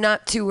 then we're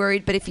not too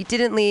worried. But if he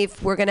didn't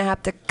leave, we're going to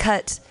have to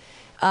cut.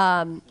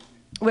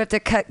 We have to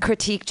cut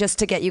critique just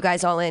to get you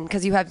guys all in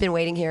because you have been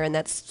waiting here, and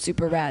that's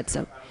super rad.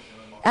 So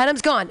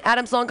Adam's gone.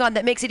 Adam's long gone.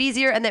 That makes it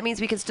easier, and that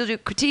means we can still do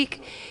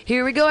critique.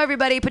 Here we go,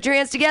 everybody. Put your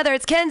hands together.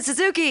 It's Ken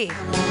Suzuki.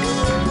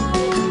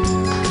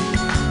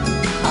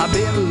 I've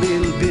been a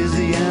little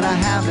busy and I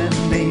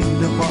haven't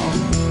named them all.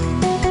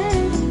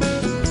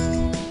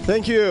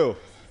 Thank you.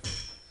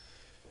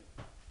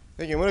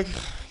 I'm gonna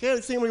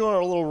go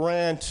on a little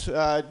rant.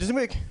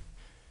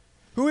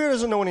 Who here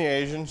doesn't know any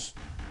Asians?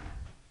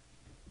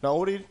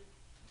 Nobody?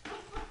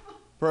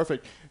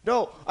 Perfect.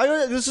 No,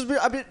 I've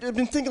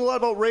been thinking a lot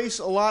about race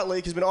a lot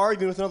lately. He's been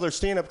arguing with another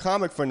stand-up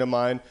comic friend of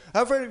mine. I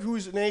have a friend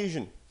who's an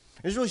Asian.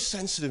 And he's really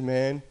sensitive,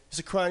 man.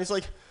 He's crying. He's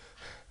like,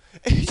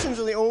 Asians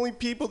are the only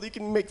people that you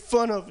can make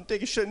fun of and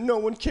take a shit. No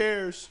one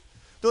cares.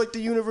 They're like the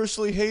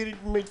universally hated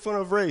and made fun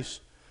of race.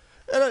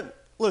 And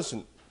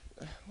listen,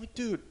 like,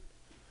 dude,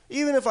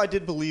 even if I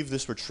did believe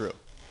this were true,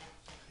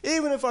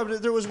 even if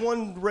there was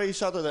one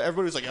race out there that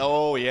everybody was like,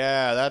 oh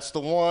yeah, that's the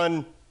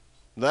one.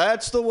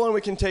 That's the one we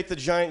can take the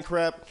giant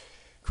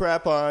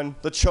crap on,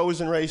 the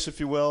chosen race, if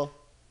you will.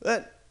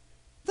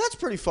 That's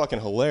pretty fucking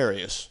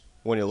hilarious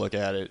when you look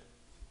at it.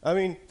 I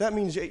mean, that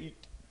means,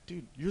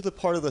 dude, you're the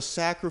part of the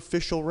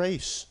sacrificial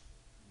race.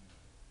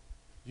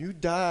 You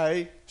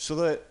die so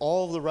that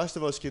all the rest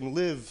of us can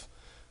live,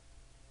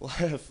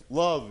 laugh,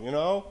 love, you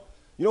know?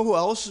 You know who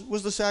else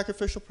was the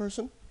sacrificial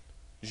person?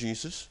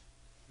 Jesus.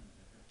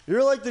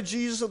 You're like the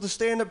Jesus of the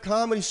stand-up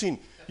comedy scene.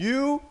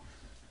 You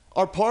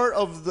are part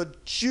of the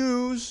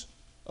Jews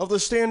of the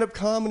stand-up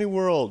comedy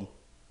world,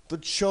 the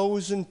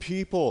chosen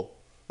people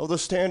of the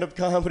stand-up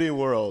comedy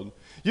world.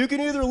 You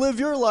can either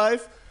live your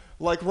life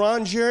like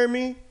Ron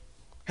Jeremy,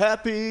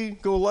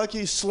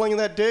 happy-go-lucky, slinging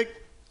that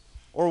dick,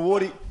 or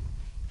Woody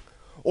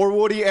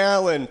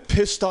Allen,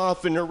 pissed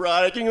off and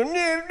neurotic, and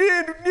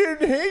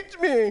hates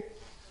me.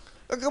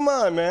 Oh, come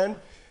on, man.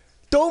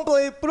 Don't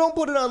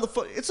put it on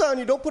it's on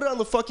you. Don't put it on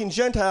the fucking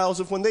Gentiles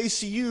if when they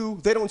see you,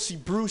 they don't see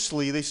Bruce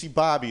Lee, they see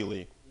Bobby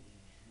Lee.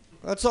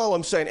 That's all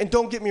I'm saying. And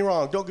don't get me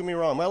wrong.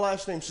 My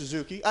last name's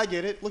Suzuki. I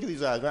get it. Look at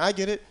these eyes, man. I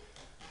get it.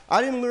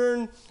 I didn't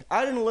learn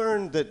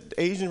that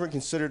Asians were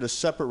considered a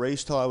separate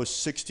race till I was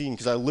 16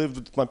 because I lived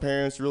with my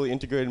parents, really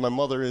integrated. My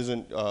mother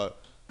isn't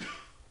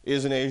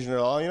Asian at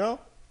all, you know?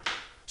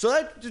 So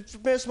that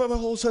just messed up my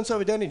whole sense of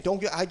identity.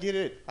 I get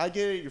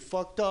it. You're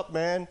fucked up,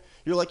 man.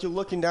 You're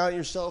looking down at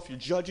yourself. You're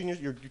judging.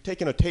 You're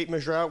taking a tape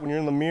measure out when you're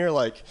in the mirror.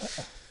 Like,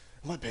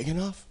 am I big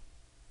enough?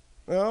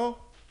 You know?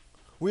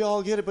 We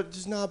all get it, but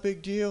it's not a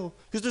big deal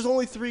because there's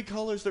only 3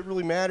 colors that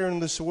really matter in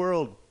this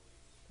world.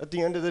 At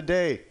the end of the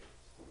day,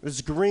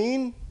 there's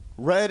green,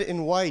 red,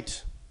 and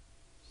white.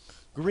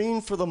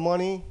 Green for the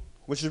money,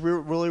 which is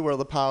really where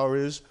the power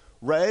is.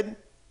 Red,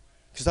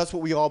 because that's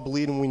what we all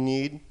believe and we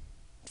need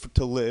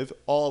to live.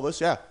 All of us,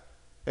 yeah.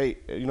 Hey,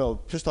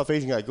 pissed off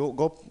Asian guy, go.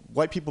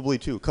 White people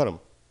bleed too. Cut them.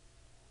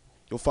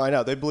 You'll find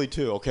out they bleed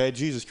too. Okay,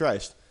 Jesus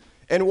Christ.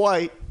 And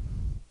white,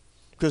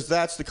 because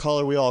that's the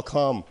color we all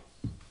come.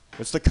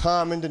 It's the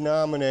common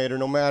denominator,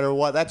 no matter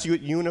what. That's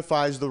what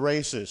unifies the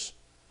races.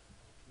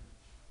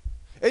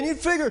 And you'd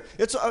figure,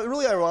 it's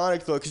really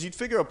ironic though, because you'd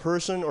figure a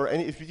person,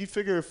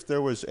 if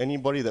there was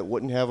anybody that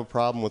wouldn't have a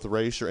problem with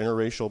race or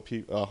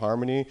interracial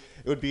harmony,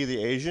 it would be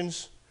the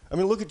Asians. I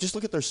mean, just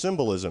look at their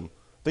symbolism.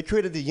 They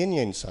created the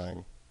yin-yang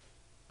sign.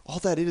 All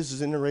that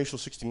is interracial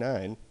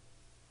 69.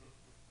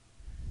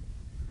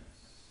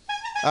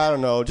 I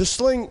don't know, just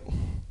sling.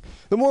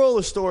 The moral of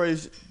the story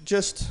is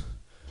just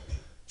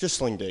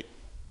sling dick.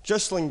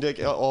 Just sling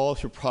dick. All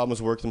your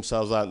problems work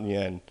themselves out in the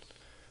end.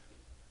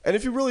 And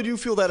if you really do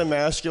feel that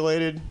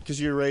emasculated because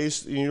you're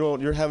raised,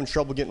 you're having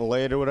trouble getting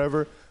laid or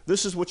whatever,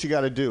 this is what you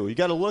got to do. You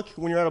got to look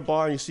when you're at a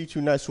bar and you see 2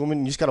 nice women,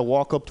 and you just got to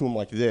walk up to them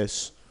like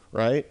this,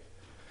 right?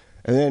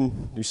 And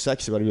then you're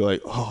sexy about it. You're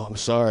like, oh, I'm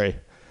sorry.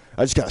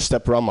 I just got to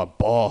step around my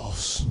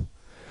balls.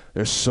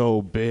 They're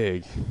so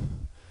big.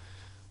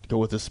 Go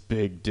with this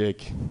big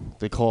dick.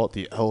 They call it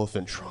the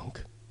elephant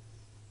trunk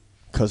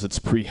because it's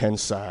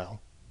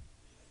prehensile.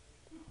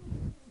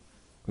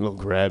 A little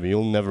grabby.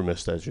 You'll never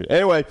miss that shit.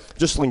 Anyway,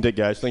 just sling dick,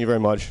 guys. Thank you very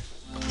much.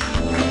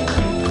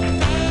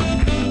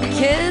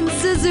 Ken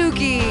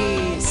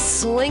Suzuki,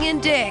 slinging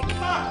dick,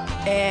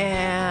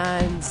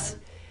 and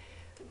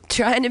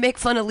trying to make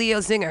fun of Leo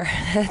Zinger.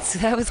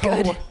 That was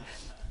good. Oh.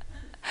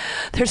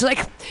 There's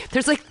like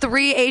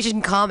 3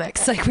 Asian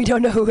comics. Like, we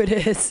don't know who it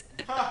is.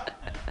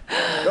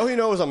 No, he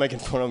knows I'm making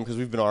fun of him because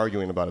we've been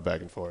arguing about it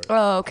back and forth.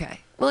 Oh, okay.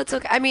 Well, it's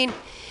okay. I mean,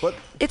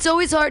 it's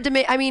always hard to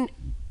make. I mean,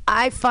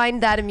 I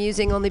find that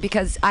amusing only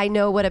because I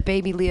know what a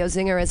baby Leo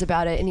Zinger is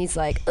about it, and he's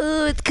like,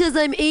 oh, it's because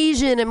I'm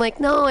Asian. I'm like,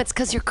 no, it's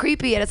because you're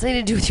creepy. It has nothing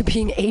to do with you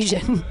being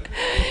Asian.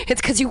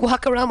 It's because you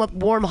walk around with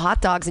warm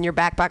hot dogs in your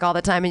backpack all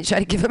the time and you try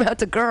to give them out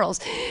to girls.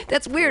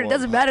 That's weird. It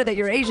doesn't matter that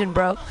you're Asian,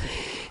 bro.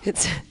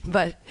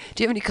 But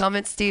do you have any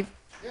comments, Steve?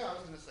 Yeah, I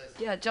was going to say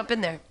something. Yeah, jump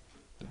in there.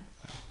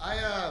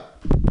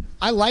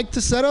 I liked the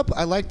setup.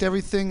 I liked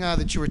everything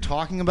that you were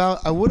talking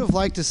about. I would have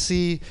liked to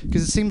see,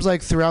 because it seems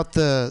like throughout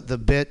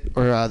the bit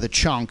or the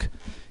chunk,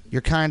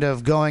 you're kind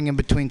of going in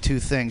between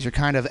 2 things. You're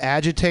kind of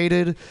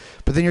agitated,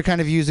 but then you're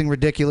kind of using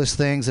ridiculous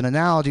things and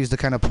analogies to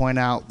kind of point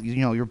out,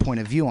 your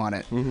point of view on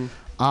it.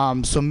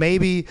 Mm-hmm. So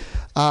maybe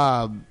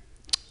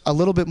a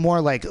little bit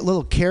more like a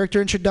little character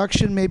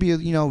introduction, maybe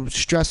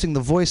stressing the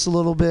voice a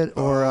little bit,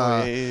 or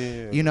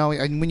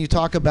and when you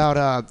talk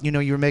about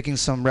you were making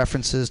some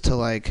references to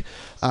like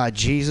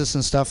Jesus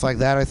and stuff like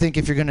that. I think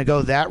if you're going to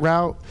go that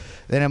route,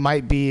 then it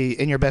might be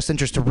in your best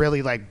interest to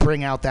really like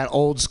bring out that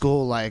old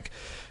school like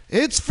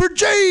it's for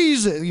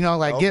Jesus,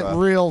 get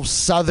real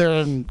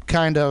Southern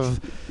kind of,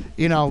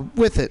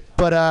 with it.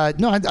 But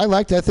no, I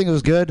liked it. I think it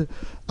was good.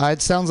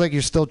 It sounds like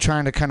you're still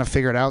trying to kind of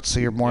figure it out, so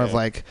you're more of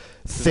like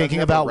thinking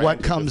about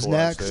what comes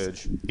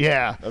next.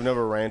 Yeah. I've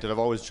never ranted. I've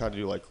always tried to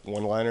do like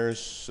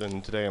one-liners,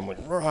 and today I'm like,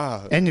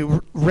 rah. And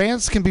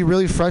rants can be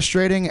really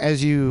frustrating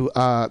as you,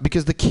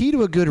 because the key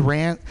to a good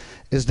rant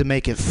is to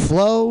make it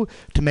flow,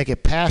 to make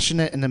it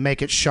passionate, and to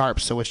make it sharp,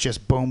 so it's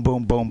just boom,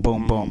 boom, boom,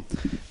 boom, boom.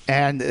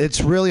 And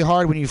it's really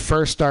hard when you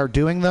first start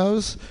doing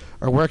those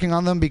or working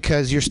on them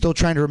because you're still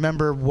trying to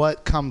remember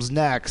what comes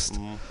next.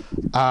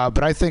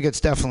 But I think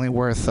it's definitely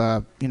worth,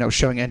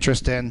 showing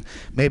interest in,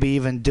 maybe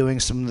even doing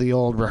some of the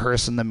old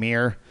rehearse in the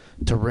mirror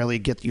to really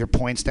get your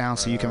points down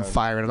so you can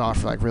fire it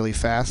off like really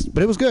fast.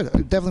 But it was good.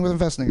 Definitely worth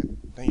investing in.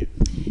 Thank you.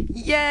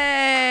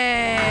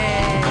 Yay!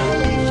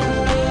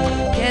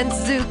 Ken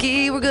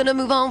Suzuki, we're going to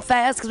move on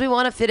fast because we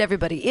want to fit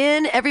everybody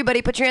in.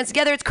 Everybody put your hands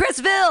together. It's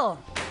Chrisville!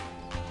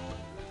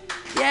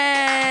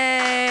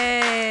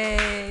 Yay!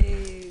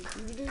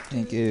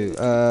 Thank you.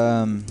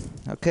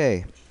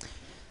 Okay.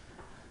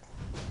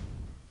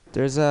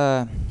 There's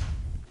I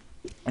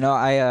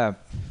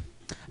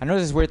know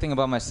this weird thing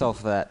about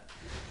myself that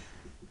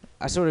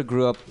I sort of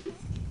grew up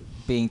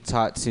being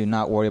taught to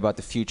not worry about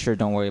the future,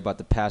 don't worry about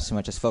the past too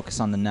much, just focus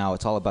on the now.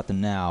 It's all about the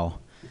now.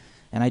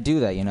 And I do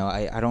that,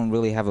 I don't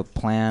really have a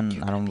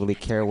plan. I don't really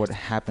care what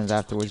happens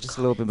afterwards, just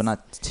a little bit, but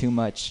not too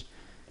much.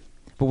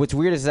 But what's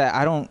weird is that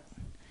I don't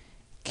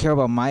care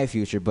about my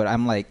future, but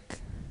I'm like,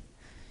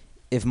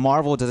 if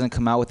Marvel doesn't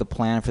come out with a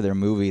plan for their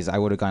movies, I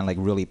would have gotten like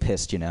really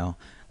pissed, you know.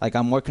 Like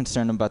I'm more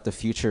concerned about the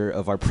future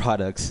of our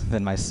products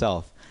than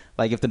myself.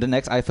 Like if the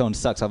next iPhone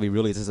sucks, I'll be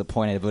really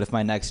disappointed. But if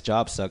my next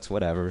job sucks,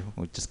 whatever.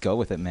 We'll just go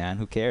with it, man.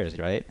 Who cares,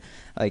 right?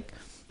 Like,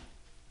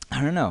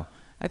 I don't know.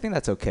 I think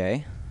that's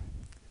okay.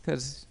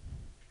 Because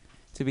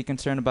to be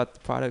concerned about the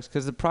products,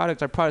 because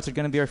our products are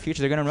going to be our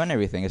future. They're going to run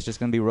everything. It's just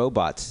going to be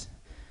robots.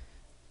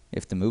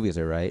 If the movies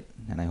are right,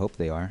 and I hope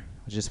they are,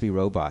 it'll just be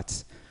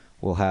robots.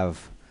 We'll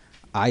have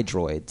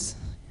iDroids.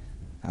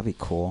 That'd be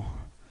cool.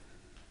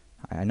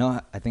 I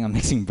think I'm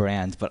mixing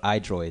brands, but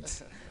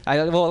iDroids.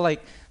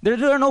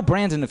 There are no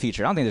brands in the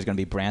future. I don't think there's gonna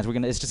be brands.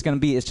 It's just gonna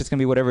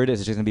be whatever it is.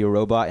 It's just gonna be a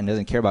robot and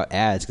doesn't care about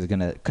ads because it's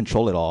gonna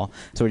control it all.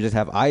 So we just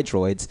have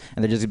iDroids,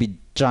 and they're just gonna be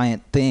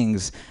giant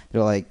things.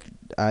 They're like,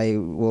 I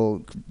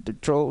will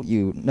control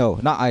you. No,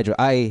 not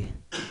iDroid.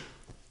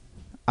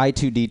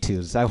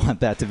 I2D2s. I want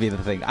that to be the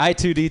thing.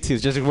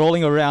 I2D2s, just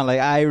rolling around like,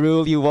 I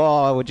rule you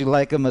all. Would you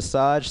like a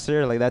massage,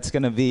 sir? Like, that's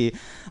going to be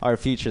our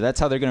future. That's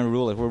how they're going to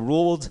rule it. We're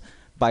ruled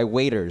by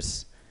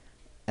waiters.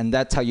 And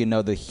that's how you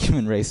know the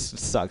human race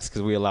sucks,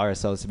 because we allow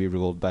ourselves to be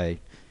ruled by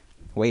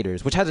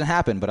waiters, which hasn't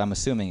happened, but I'm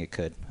assuming it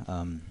could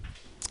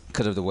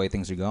because of the way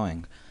things are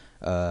going,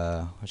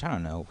 which I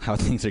don't know how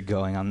things are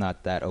going. I'm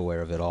not that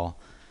aware of it all.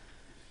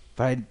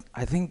 But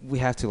I think we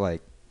have to,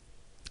 like,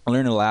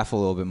 learn to laugh a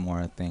little bit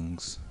more at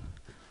things.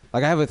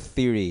 Like, I have a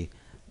theory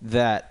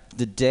that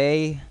the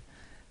day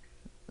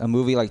a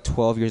movie like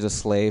 12 Years a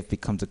Slave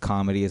becomes a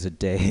comedy is a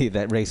day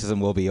that racism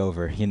will be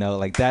over, you know?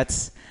 Like,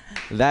 that's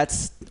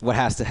what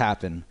has to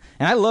happen.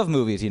 And I love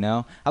movies, you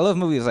know? I love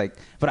movies, like,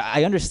 but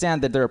I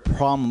understand that there are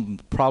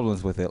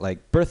problems with it.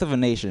 Like, Birth of a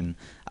Nation,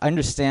 I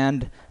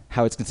understand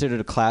how it's considered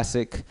a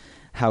classic,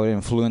 how it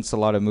influenced a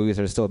lot of movies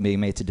that are still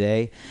being made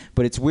today.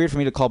 But it's weird for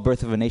me to call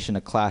Birth of a Nation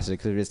a classic,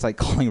 because it's like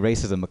calling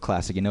racism a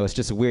classic, you know? It's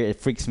just weird. It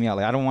freaks me out.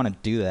 Like, I don't want to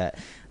do that.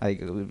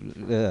 Like,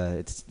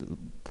 it's,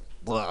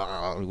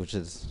 which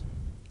is,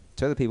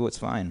 to other people, it's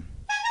fine.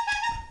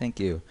 Thank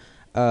you.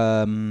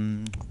 I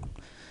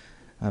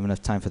have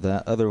enough time for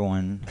the other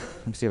one.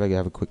 Let me see if I can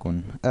have a quick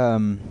one.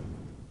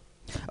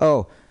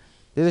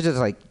 This is just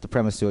like the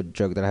premise to a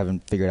joke that I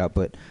haven't figured out,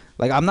 but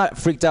like I'm not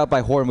freaked out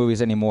by horror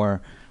movies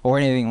anymore or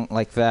anything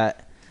like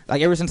that.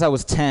 Like ever since I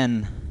was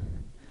 10,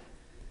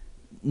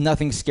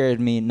 nothing scared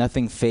me,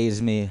 nothing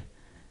fazed me,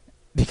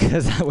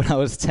 because when I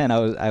was 10,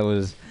 I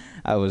was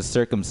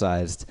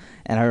circumcised,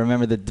 and I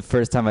remember the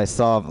first time I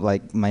saw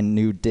like my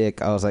new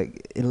dick, I was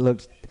like, it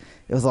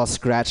was all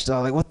scratched. I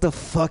was like, what the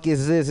fuck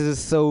is this? This is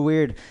so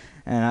weird.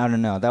 And I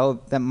don't know.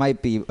 That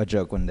might be a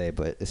joke one day,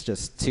 but it's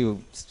just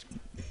too.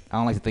 I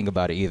don't like to think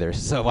about it either.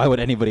 So why would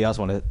anybody else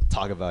want to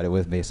talk about it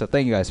with me? So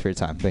thank you guys for your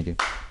time. Thank you.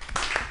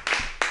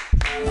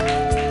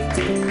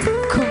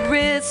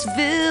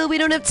 Chrisville, we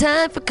don't have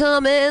time for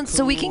comments,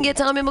 so we can get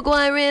Tommy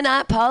McGuire in. I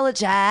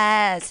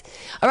apologize.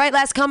 All right,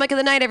 last comic of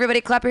the night.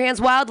 Everybody clap your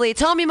hands wildly.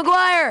 Tommy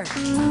McGuire.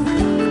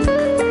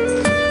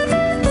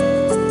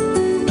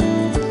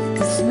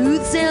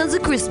 Smooth sounds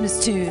of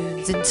Christmas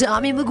tunes and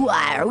Tommy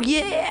McGuire. Oh,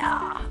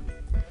 yeah.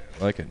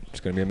 I like it. It's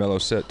going to be a mellow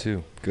set,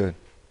 too. Good.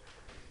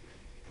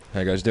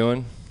 How you guys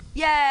doing?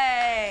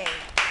 Yay!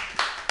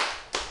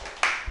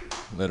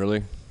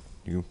 Literally.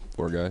 You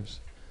four guys.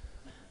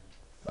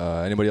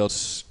 Anybody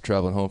else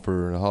traveling home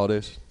for the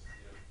holidays?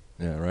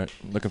 Yeah, right.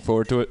 Looking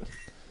forward to it?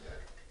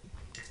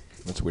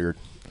 That's weird.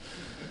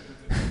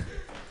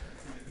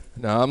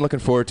 No, I'm looking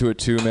forward to it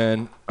too,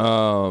 man.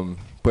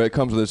 But it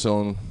comes with its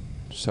own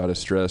side of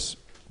stress.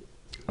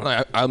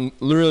 I'm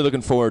literally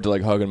looking forward to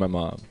like hugging my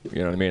mom. You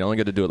know what I mean? I only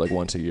get to do it like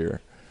once a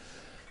year.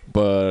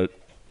 But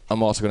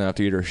I'm also gonna have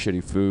to eat her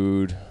shitty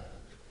food,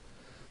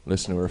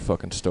 listen to her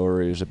fucking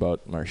stories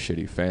about my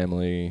shitty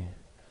family.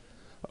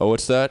 Oh,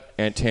 what's that?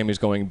 Aunt Tammy's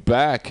going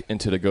back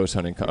into the ghost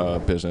hunting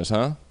business,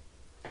 huh?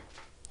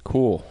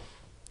 Cool.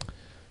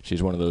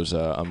 She's one of those,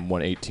 I'm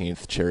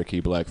 1/18th Cherokee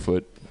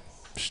Blackfoot.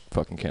 She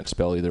fucking can't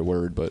spell either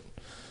word, but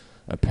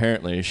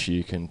apparently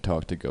she can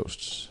talk to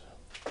ghosts.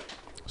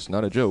 It's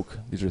not a joke.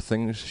 These are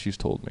things she's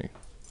told me.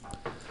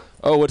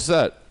 Oh, what's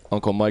that?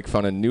 Uncle Mike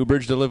found a new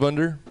bridge to live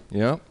under?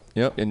 Yeah,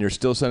 yep. And you're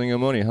still sending him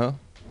money, huh?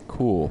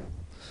 Cool.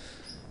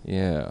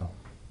 Yeah.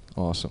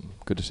 Awesome.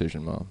 Good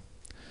decision, Mom.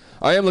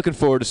 I am looking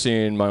forward to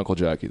seeing my Uncle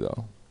Jackie,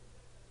 though.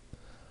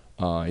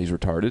 He's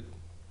retarded,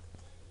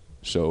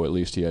 so at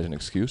least he has an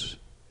excuse,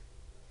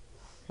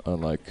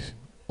 unlike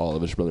all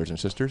of his brothers and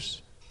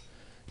sisters.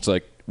 It's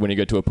like when you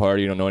get to a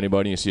party, you don't know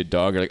anybody, you see a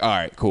dog, you're like, all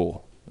right,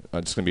 cool.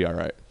 It's going to be all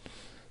right.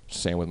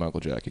 Same with my Uncle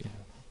Jackie.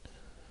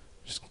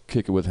 Just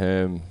kick it with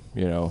him,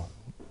 you know,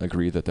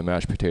 agree that the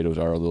mashed potatoes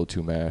are a little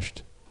too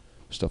mashed,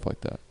 stuff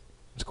like that.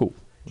 It's cool.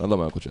 I love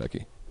my Uncle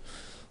Jackie.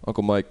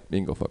 Uncle Mike, he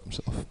can go fuck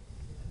himself.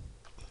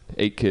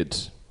 8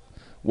 kids.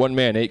 1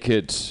 man, 8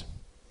 kids.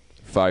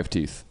 5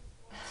 teeth.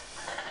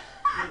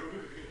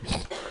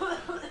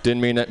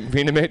 Didn't mean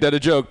to make that a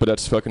joke, but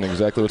that's fucking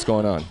exactly what's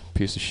going on.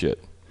 Piece of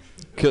shit.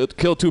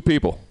 Killed 2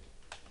 people.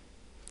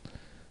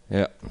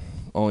 Yeah.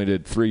 Only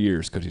did 3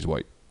 years because he's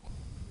white.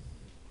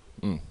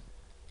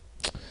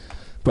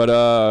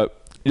 But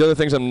The other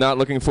things I'm not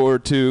looking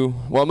forward to,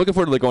 well, I'm looking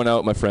forward to like going out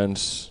with my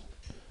friends,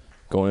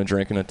 going and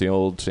drinking at the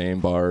old same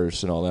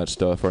bars and all that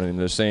stuff, running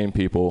into the same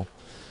people,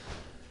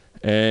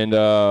 and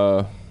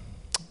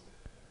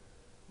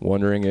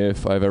wondering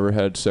if I've ever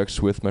had sex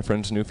with my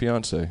friend's new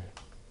fiance.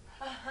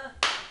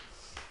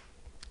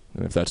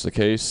 And if that's the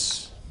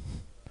case,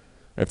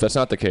 if that's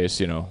not the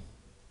case,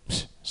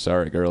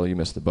 sorry girl, you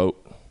missed the boat.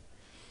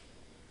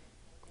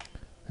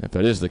 If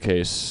that is the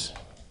case,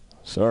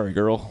 sorry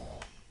girl,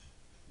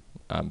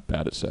 I'm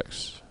bad at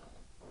sex.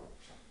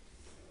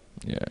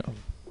 Yeah.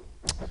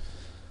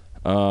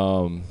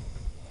 Don't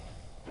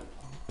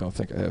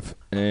think I have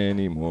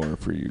any more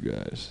for you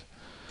guys.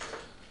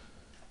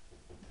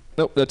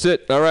 Nope, that's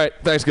it. All right,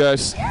 thanks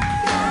guys.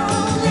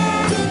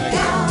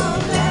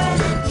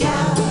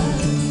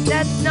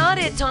 That's not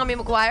it, Tommy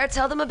McGuire.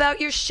 Tell them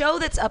about your show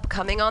that's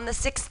upcoming on the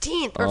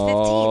 16th or 15th.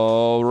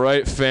 All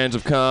right, fans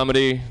of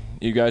comedy,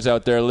 you guys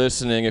out there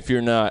listening, if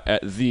you're not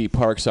at the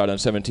Parkside on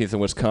 17th in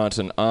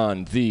Wisconsin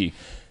on the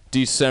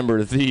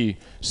December the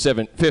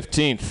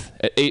 15th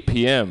at 8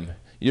 p.m.,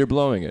 you're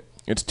blowing it.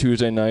 It's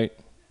Tuesday night,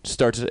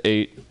 starts at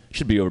 8,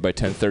 should be over by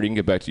 10:30. You can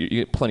get back to you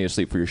get plenty of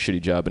sleep for your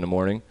shitty job in the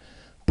morning.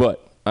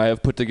 But I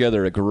have put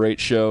together a great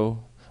show,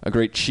 a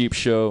great cheap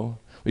show.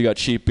 We got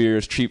cheap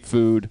beers, cheap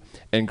food,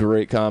 and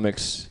great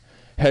comics.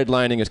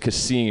 Headlining is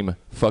Kasim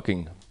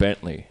fucking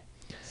Bentley.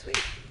 Sweet.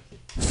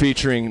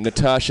 Featuring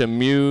Natasha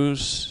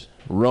Muse,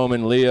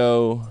 Roman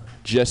Leo,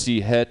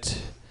 Jesse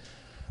Hett,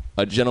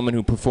 a gentleman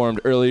who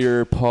performed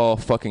earlier, Paul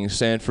fucking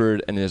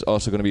Sanford, and is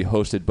also going to be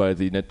hosted by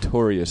the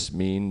notorious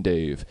Mean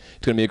Dave.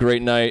 It's going to be a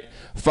great night.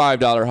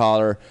 $5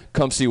 holler.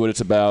 Come see what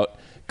it's about.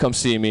 Come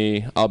see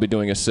me. I'll be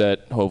doing a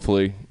set,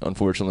 hopefully,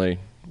 unfortunately,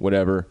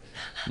 whatever.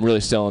 I'm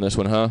really selling this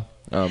one, huh?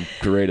 I'm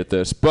great at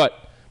this.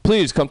 But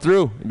please come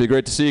through. It'd be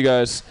great to see you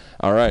guys.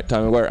 All right,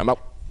 Tommy McGuire, I'm out.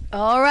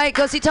 All right,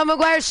 go see Tom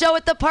McGuire's show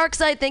at the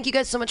Parkside. Thank you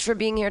guys so much for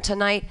being here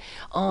tonight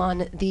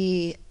on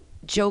the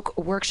Joke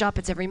Workshop.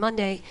 It's every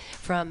Monday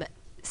from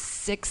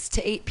 6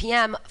 to 8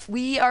 p.m.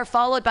 We are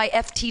followed by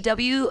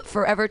FTW,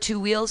 Forever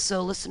Two Wheels,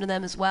 so listen to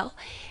them as well.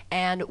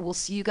 And we'll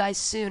see you guys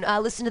soon.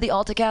 Listen to the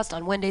AltaCast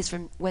on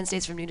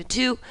Wednesdays from noon to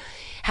 2.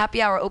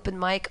 Happy Hour open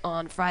mic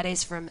on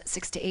Fridays from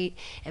 6 to 8.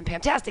 And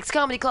Pamtastic's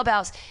Comedy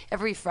Clubhouse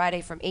every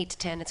Friday from 8 to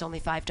 10. It's only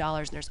 $5,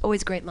 and there's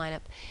always a great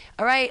lineup.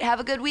 All right, have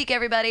a good week,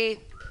 everybody.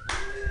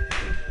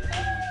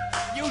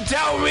 You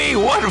tell me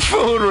what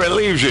food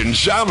relieves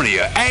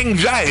insomnia,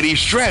 anxiety,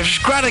 stress,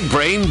 chronic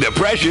brain,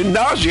 depression,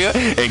 nausea,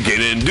 and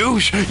can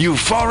induce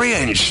euphoria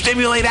and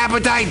stimulate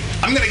appetite?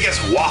 I'm gonna guess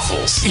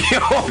waffles. Yo,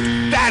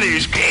 that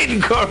is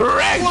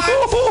incorrect.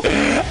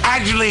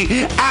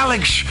 Actually,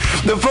 Alex,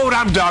 the food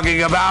I'm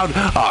talking about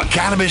are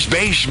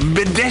cannabis-based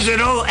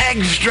medicinal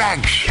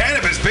extracts.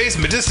 Cannabis-based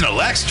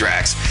medicinal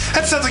extracts?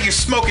 That sounds like you're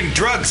smoking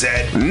drugs,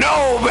 Ed.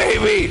 No,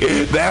 baby.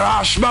 There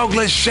are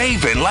smokeless,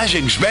 safe, and less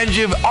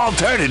expensive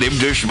alternatives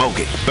to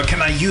smoking. But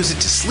can I use it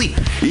to sleep?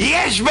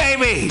 Yes,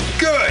 baby!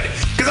 Good,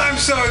 because I'm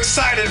so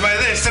excited by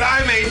this that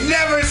I may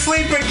never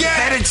sleep again!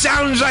 And it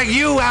sounds like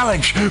you,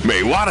 Alex,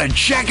 may want to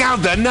check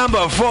out the number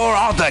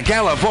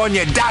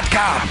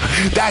 4AltaCalifornia.com.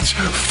 That's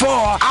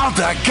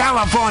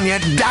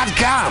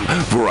 4AltaCalifornia.com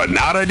for a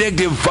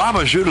non-addictive,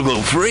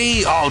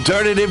 pharmaceutical-free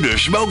alternative to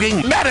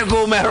smoking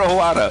medical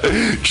marijuana.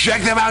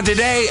 Check them out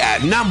today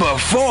at number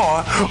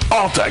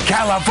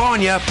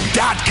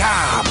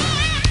 4AltaCalifornia.com.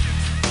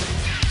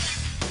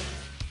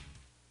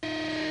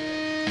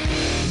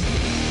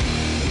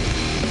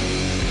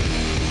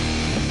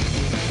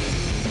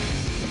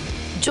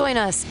 Join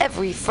us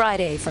every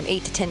Friday from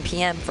 8 to 10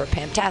 p.m. for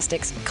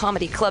Pamtastic's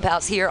Comedy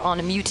Clubhouse here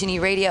on Mutiny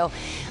Radio.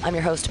 I'm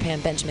your host,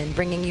 Pam Benjamin,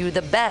 bringing you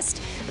the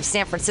best of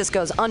San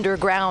Francisco's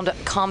underground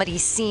comedy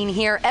scene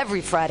here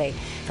every Friday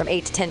from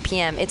 8 to 10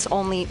 p.m. It's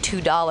only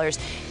 $2.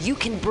 You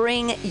can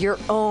bring your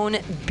own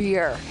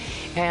beer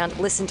and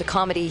listen to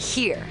comedy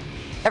here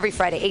every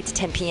Friday, 8 to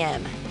 10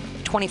 p.m.,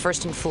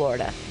 21st in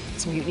Florida.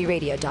 It's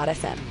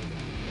MutinyRadio.fm.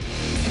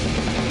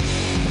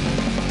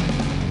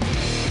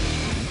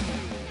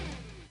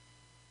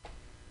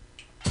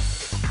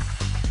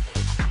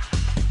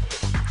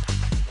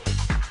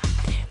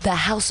 The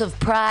House of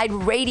Pride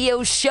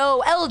radio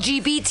show,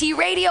 LGBT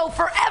radio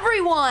for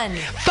everyone.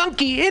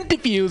 Funky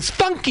interviews,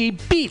 funky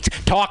beats,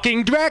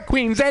 talking drag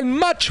queens, and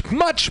much,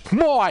 much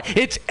more.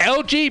 It's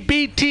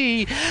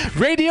LGBT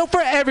radio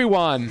for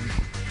everyone.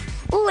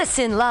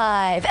 Listen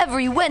live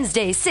every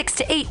Wednesday, 6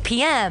 to 8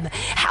 p.m.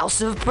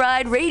 House of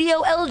Pride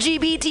Radio,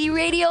 LGBT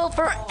radio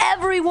for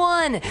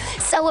everyone.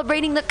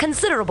 Celebrating the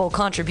considerable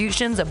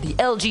contributions of the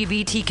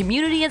LGBT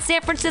community in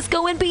San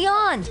Francisco and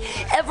beyond.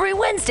 Every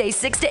Wednesday,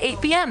 6 to 8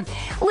 p.m.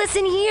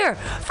 Listen here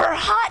for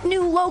hot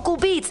new local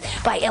beats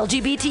by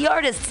LGBT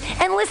artists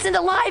and listen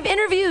to live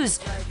interviews.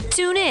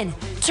 Tune in,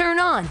 turn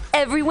on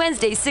every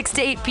Wednesday, 6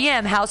 to 8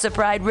 p.m. House of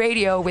Pride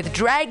Radio with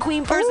drag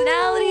queen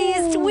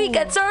personalities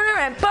Tweeka Turner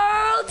and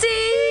Pearl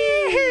Tees.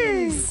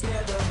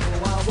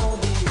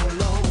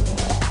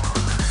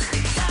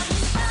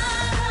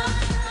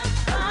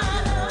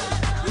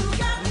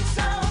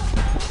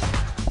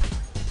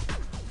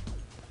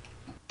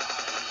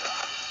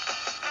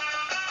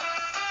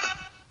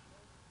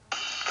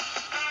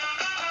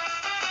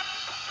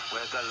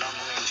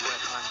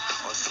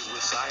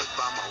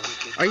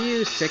 Are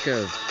you sick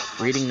of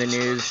reading the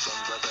news?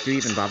 Do you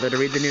even bother to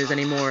read the news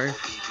anymore?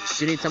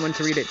 Do you need someone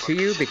to read it to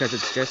you because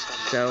it's just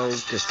so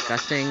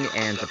disgusting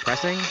and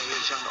depressing?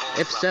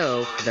 If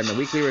so, then the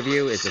Weekly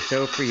Review is the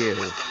show for you.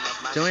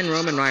 Join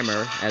Roman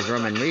Reimer as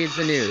Roman reads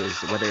the news,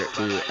 whether it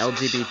be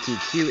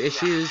LGBTQ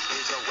issues,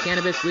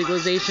 cannabis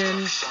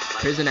legalization,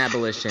 prison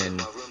abolition,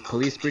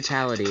 police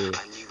brutality,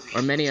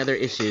 or many other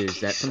issues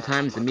that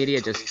sometimes the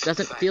media just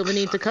doesn't feel the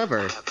need to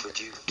cover.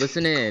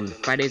 Listen in,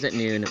 Fridays at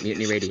noon,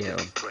 Mutiny Radio.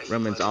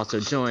 Roman's also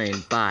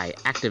joined by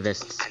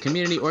activists,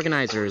 community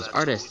organizers,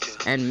 artists,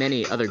 and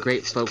many other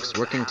great folks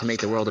working to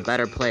make the world a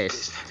better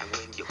place.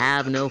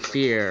 Have no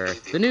fear.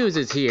 The news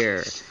is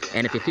here.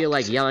 And if you feel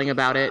like yelling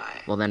about it,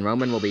 well then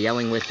Roman will be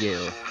yelling with you.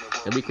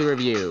 The Weekly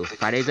Review,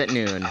 Fridays at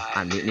noon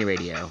on Mutiny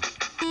Radio.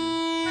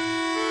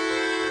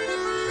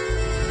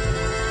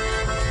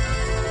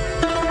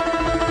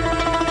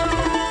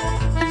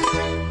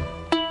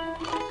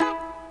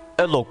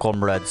 Hello,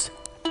 comrades.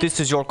 This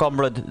is your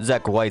comrade,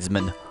 Zach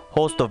Wiseman,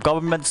 host of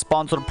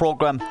government-sponsored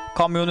program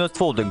Communist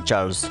Folding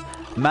Chairs,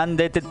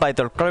 mandated by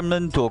the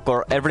Kremlin to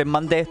occur every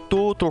Monday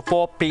 2 to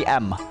 4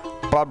 p.m.,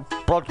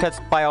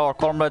 broadcast by our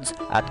comrades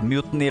at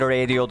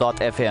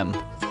MutinyRadio.fm.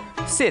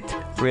 Sit,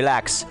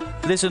 relax,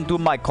 listen to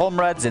my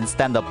comrades in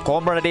stand-up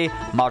comedy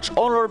march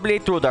honorably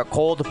through their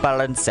cold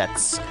balance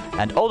sets,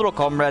 and other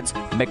comrades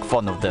make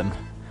fun of them.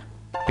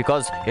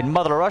 Because in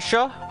Mother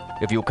Russia,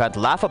 if you can't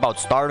laugh about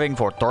starving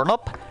for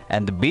turnip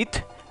and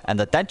beet and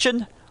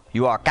attention,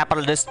 you are a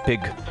capitalist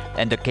pig,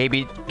 and the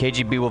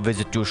KGB will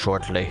visit you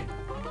shortly.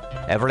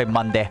 Every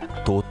Monday,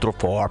 2 to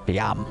 4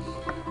 p.m.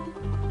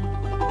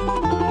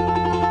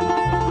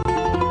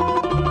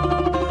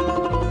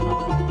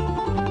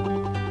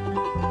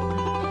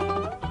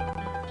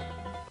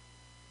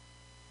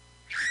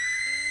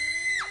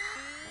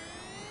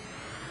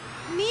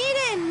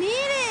 ¡Miren,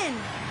 miren!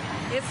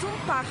 ¿Es un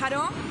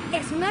pájaro?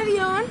 ¿Es un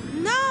avión?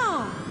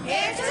 ¡No!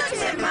 ¡Es un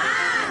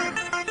chamán!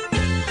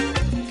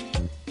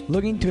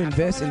 Looking to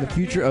invest in the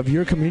future of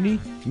your community?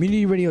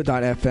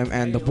 MutinyRadio.fm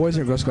and the Boys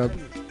and Girls Club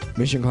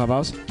Mission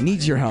Clubhouse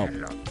needs your help.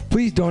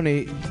 Please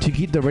donate to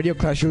keep the radio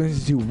class you're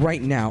listening to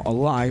right now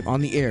alive on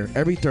the air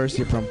every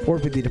Thursday from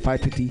 4:50 to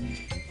 5:50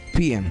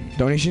 p.m.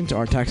 Donations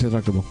are tax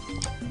deductible.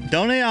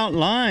 Donate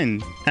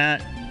online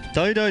at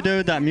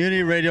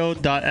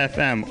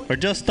www.mutinyradio.fm or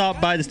just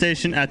stop by the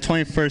station at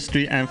 21st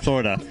Street and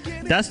Florida.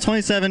 That's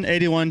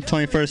 2781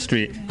 21st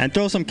Street, and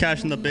throw some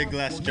cash in the big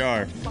glass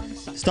jar.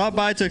 Stop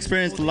by to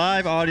experience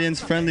live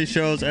audience-friendly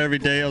shows every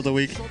day of the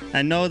week,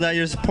 and know that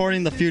you're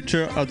supporting the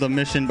future of the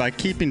mission by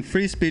keeping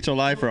free speech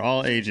alive for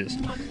all ages.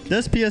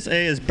 This PSA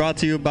is brought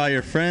to you by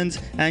your friends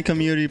and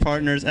community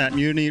partners at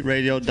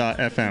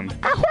MutinyRadio.fm.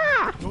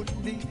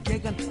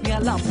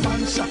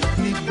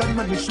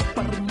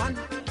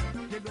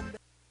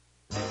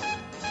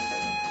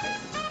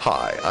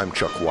 Hi, I'm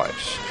Chuck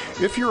Weiss.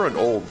 If you're an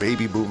old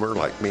baby boomer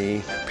like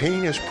me,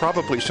 pain is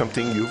probably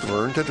something you've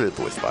learned to live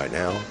with by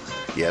now.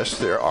 Yes,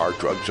 there are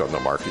drugs on the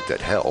market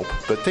that help,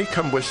 but they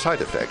come with side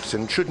effects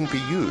and shouldn't be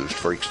used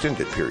for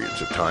extended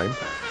periods of time.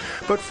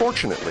 But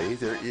fortunately,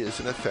 there is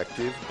an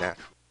effective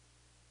natural...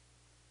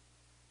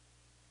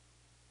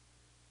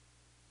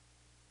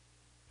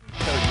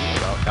 Tell you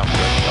about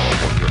Outbreak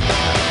California.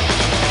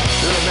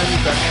 They're a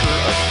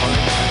manufacturer of fine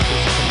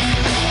antibiotics.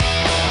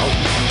 How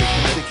you can take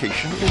the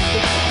medication in the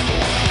form.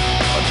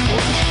 Much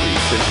more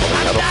discreet than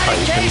pulling out a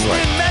pipe and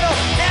like... metal,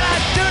 and I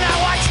do not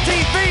watch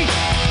TV.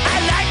 I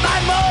like my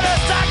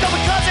motorcycle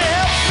because it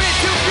helps me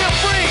to feel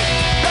free.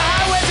 The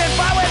highways and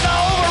byways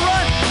are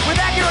overrun with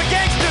accurate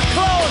gangster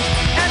clones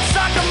and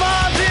soccer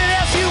moms in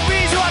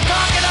SUVs who are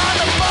talking on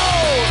the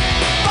phone.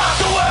 Fuck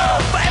the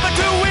world, forever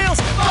two wheels.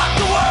 Fuck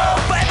the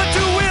world, forever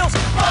two wheels.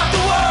 Fuck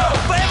the world,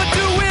 forever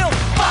two wheels.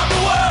 Fuck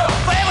the world,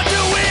 forever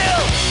two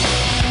wheels.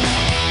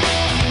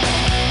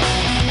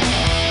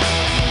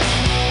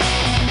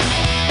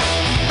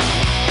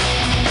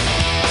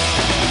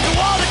 To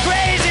all the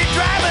crazy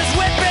drivers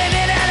whipping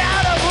in and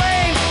out of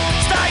lanes,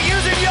 start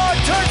using your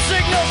turn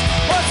signals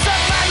or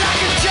suck my lock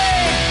and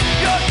chain.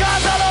 Your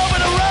car's all over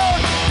the road,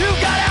 you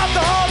got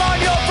alcohol on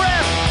your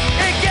breath.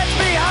 It gets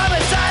me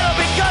homicidal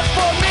because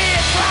for me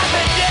it's life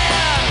and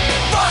death.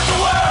 Fuck the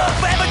world,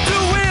 forever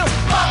two wheels.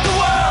 Fuck the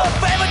world,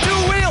 forever two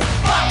wheels.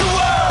 Fuck the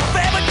world,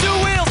 forever two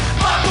wheels.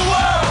 Fuck the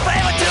world,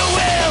 forever two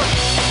wheels.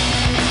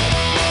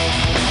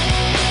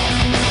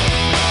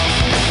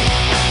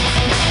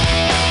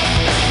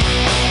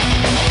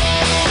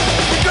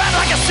 You drive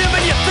like a sim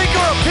and you think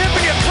you're a pimp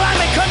in your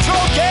climate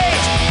control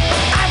cage.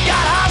 I've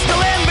got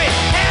hostile envy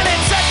and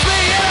it sets me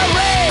in a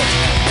rage.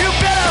 You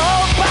better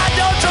hope I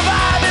don't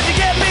survive if you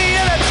get me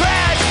in a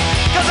crash.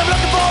 Cause I'm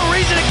looking for a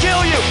reason to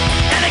kill you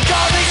and they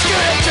call me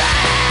scooter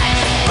trash.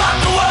 Fuck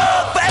the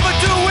world, forever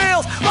two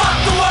wheels. Fuck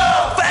the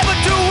world, forever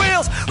two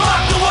wheels.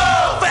 Fuck the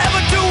world,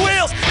 forever two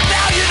wheels.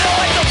 Now you know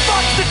what the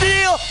fuck's the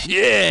deal.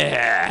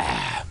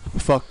 Yeah.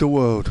 Fuck the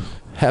world.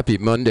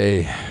 Happy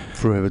Monday.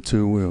 Forever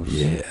two wheels.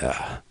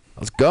 Yeah.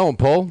 How's it going,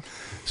 Paul?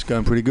 It's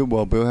going pretty good,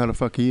 well, Bill. How the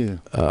fuck are you?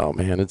 Oh,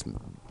 man, it's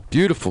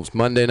beautiful. It's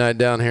Monday night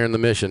down here in the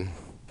Mission.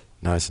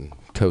 Nice and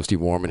toasty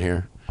warm in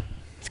here.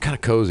 It's kind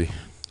of cozy.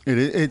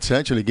 It's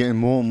actually getting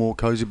more and more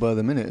cozy by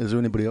the minute. Is there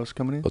anybody else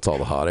coming in? It's all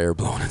the hot air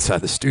blowing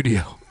inside the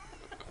studio.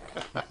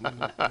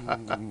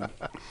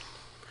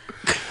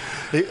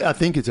 I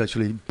think it's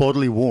actually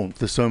bodily warmth.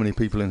 There's so many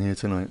people in here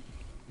tonight.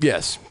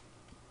 Yes.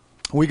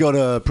 We got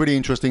a pretty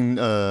interesting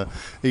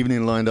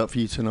evening lined up for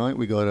you tonight.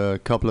 We got a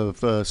couple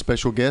of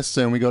special guests,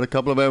 and we got a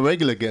couple of our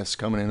regular guests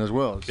coming in as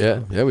well.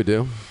 So. Yeah, we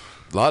do.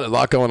 A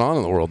lot going on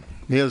in the world.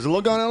 Yeah, there's a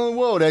lot going on in the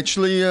world.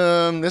 Actually,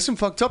 there's some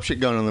fucked up shit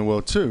going on in the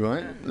world too,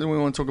 right? We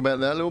want to talk about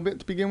that a little bit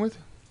to begin with.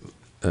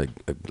 Like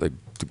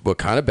what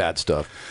kind of bad stuff?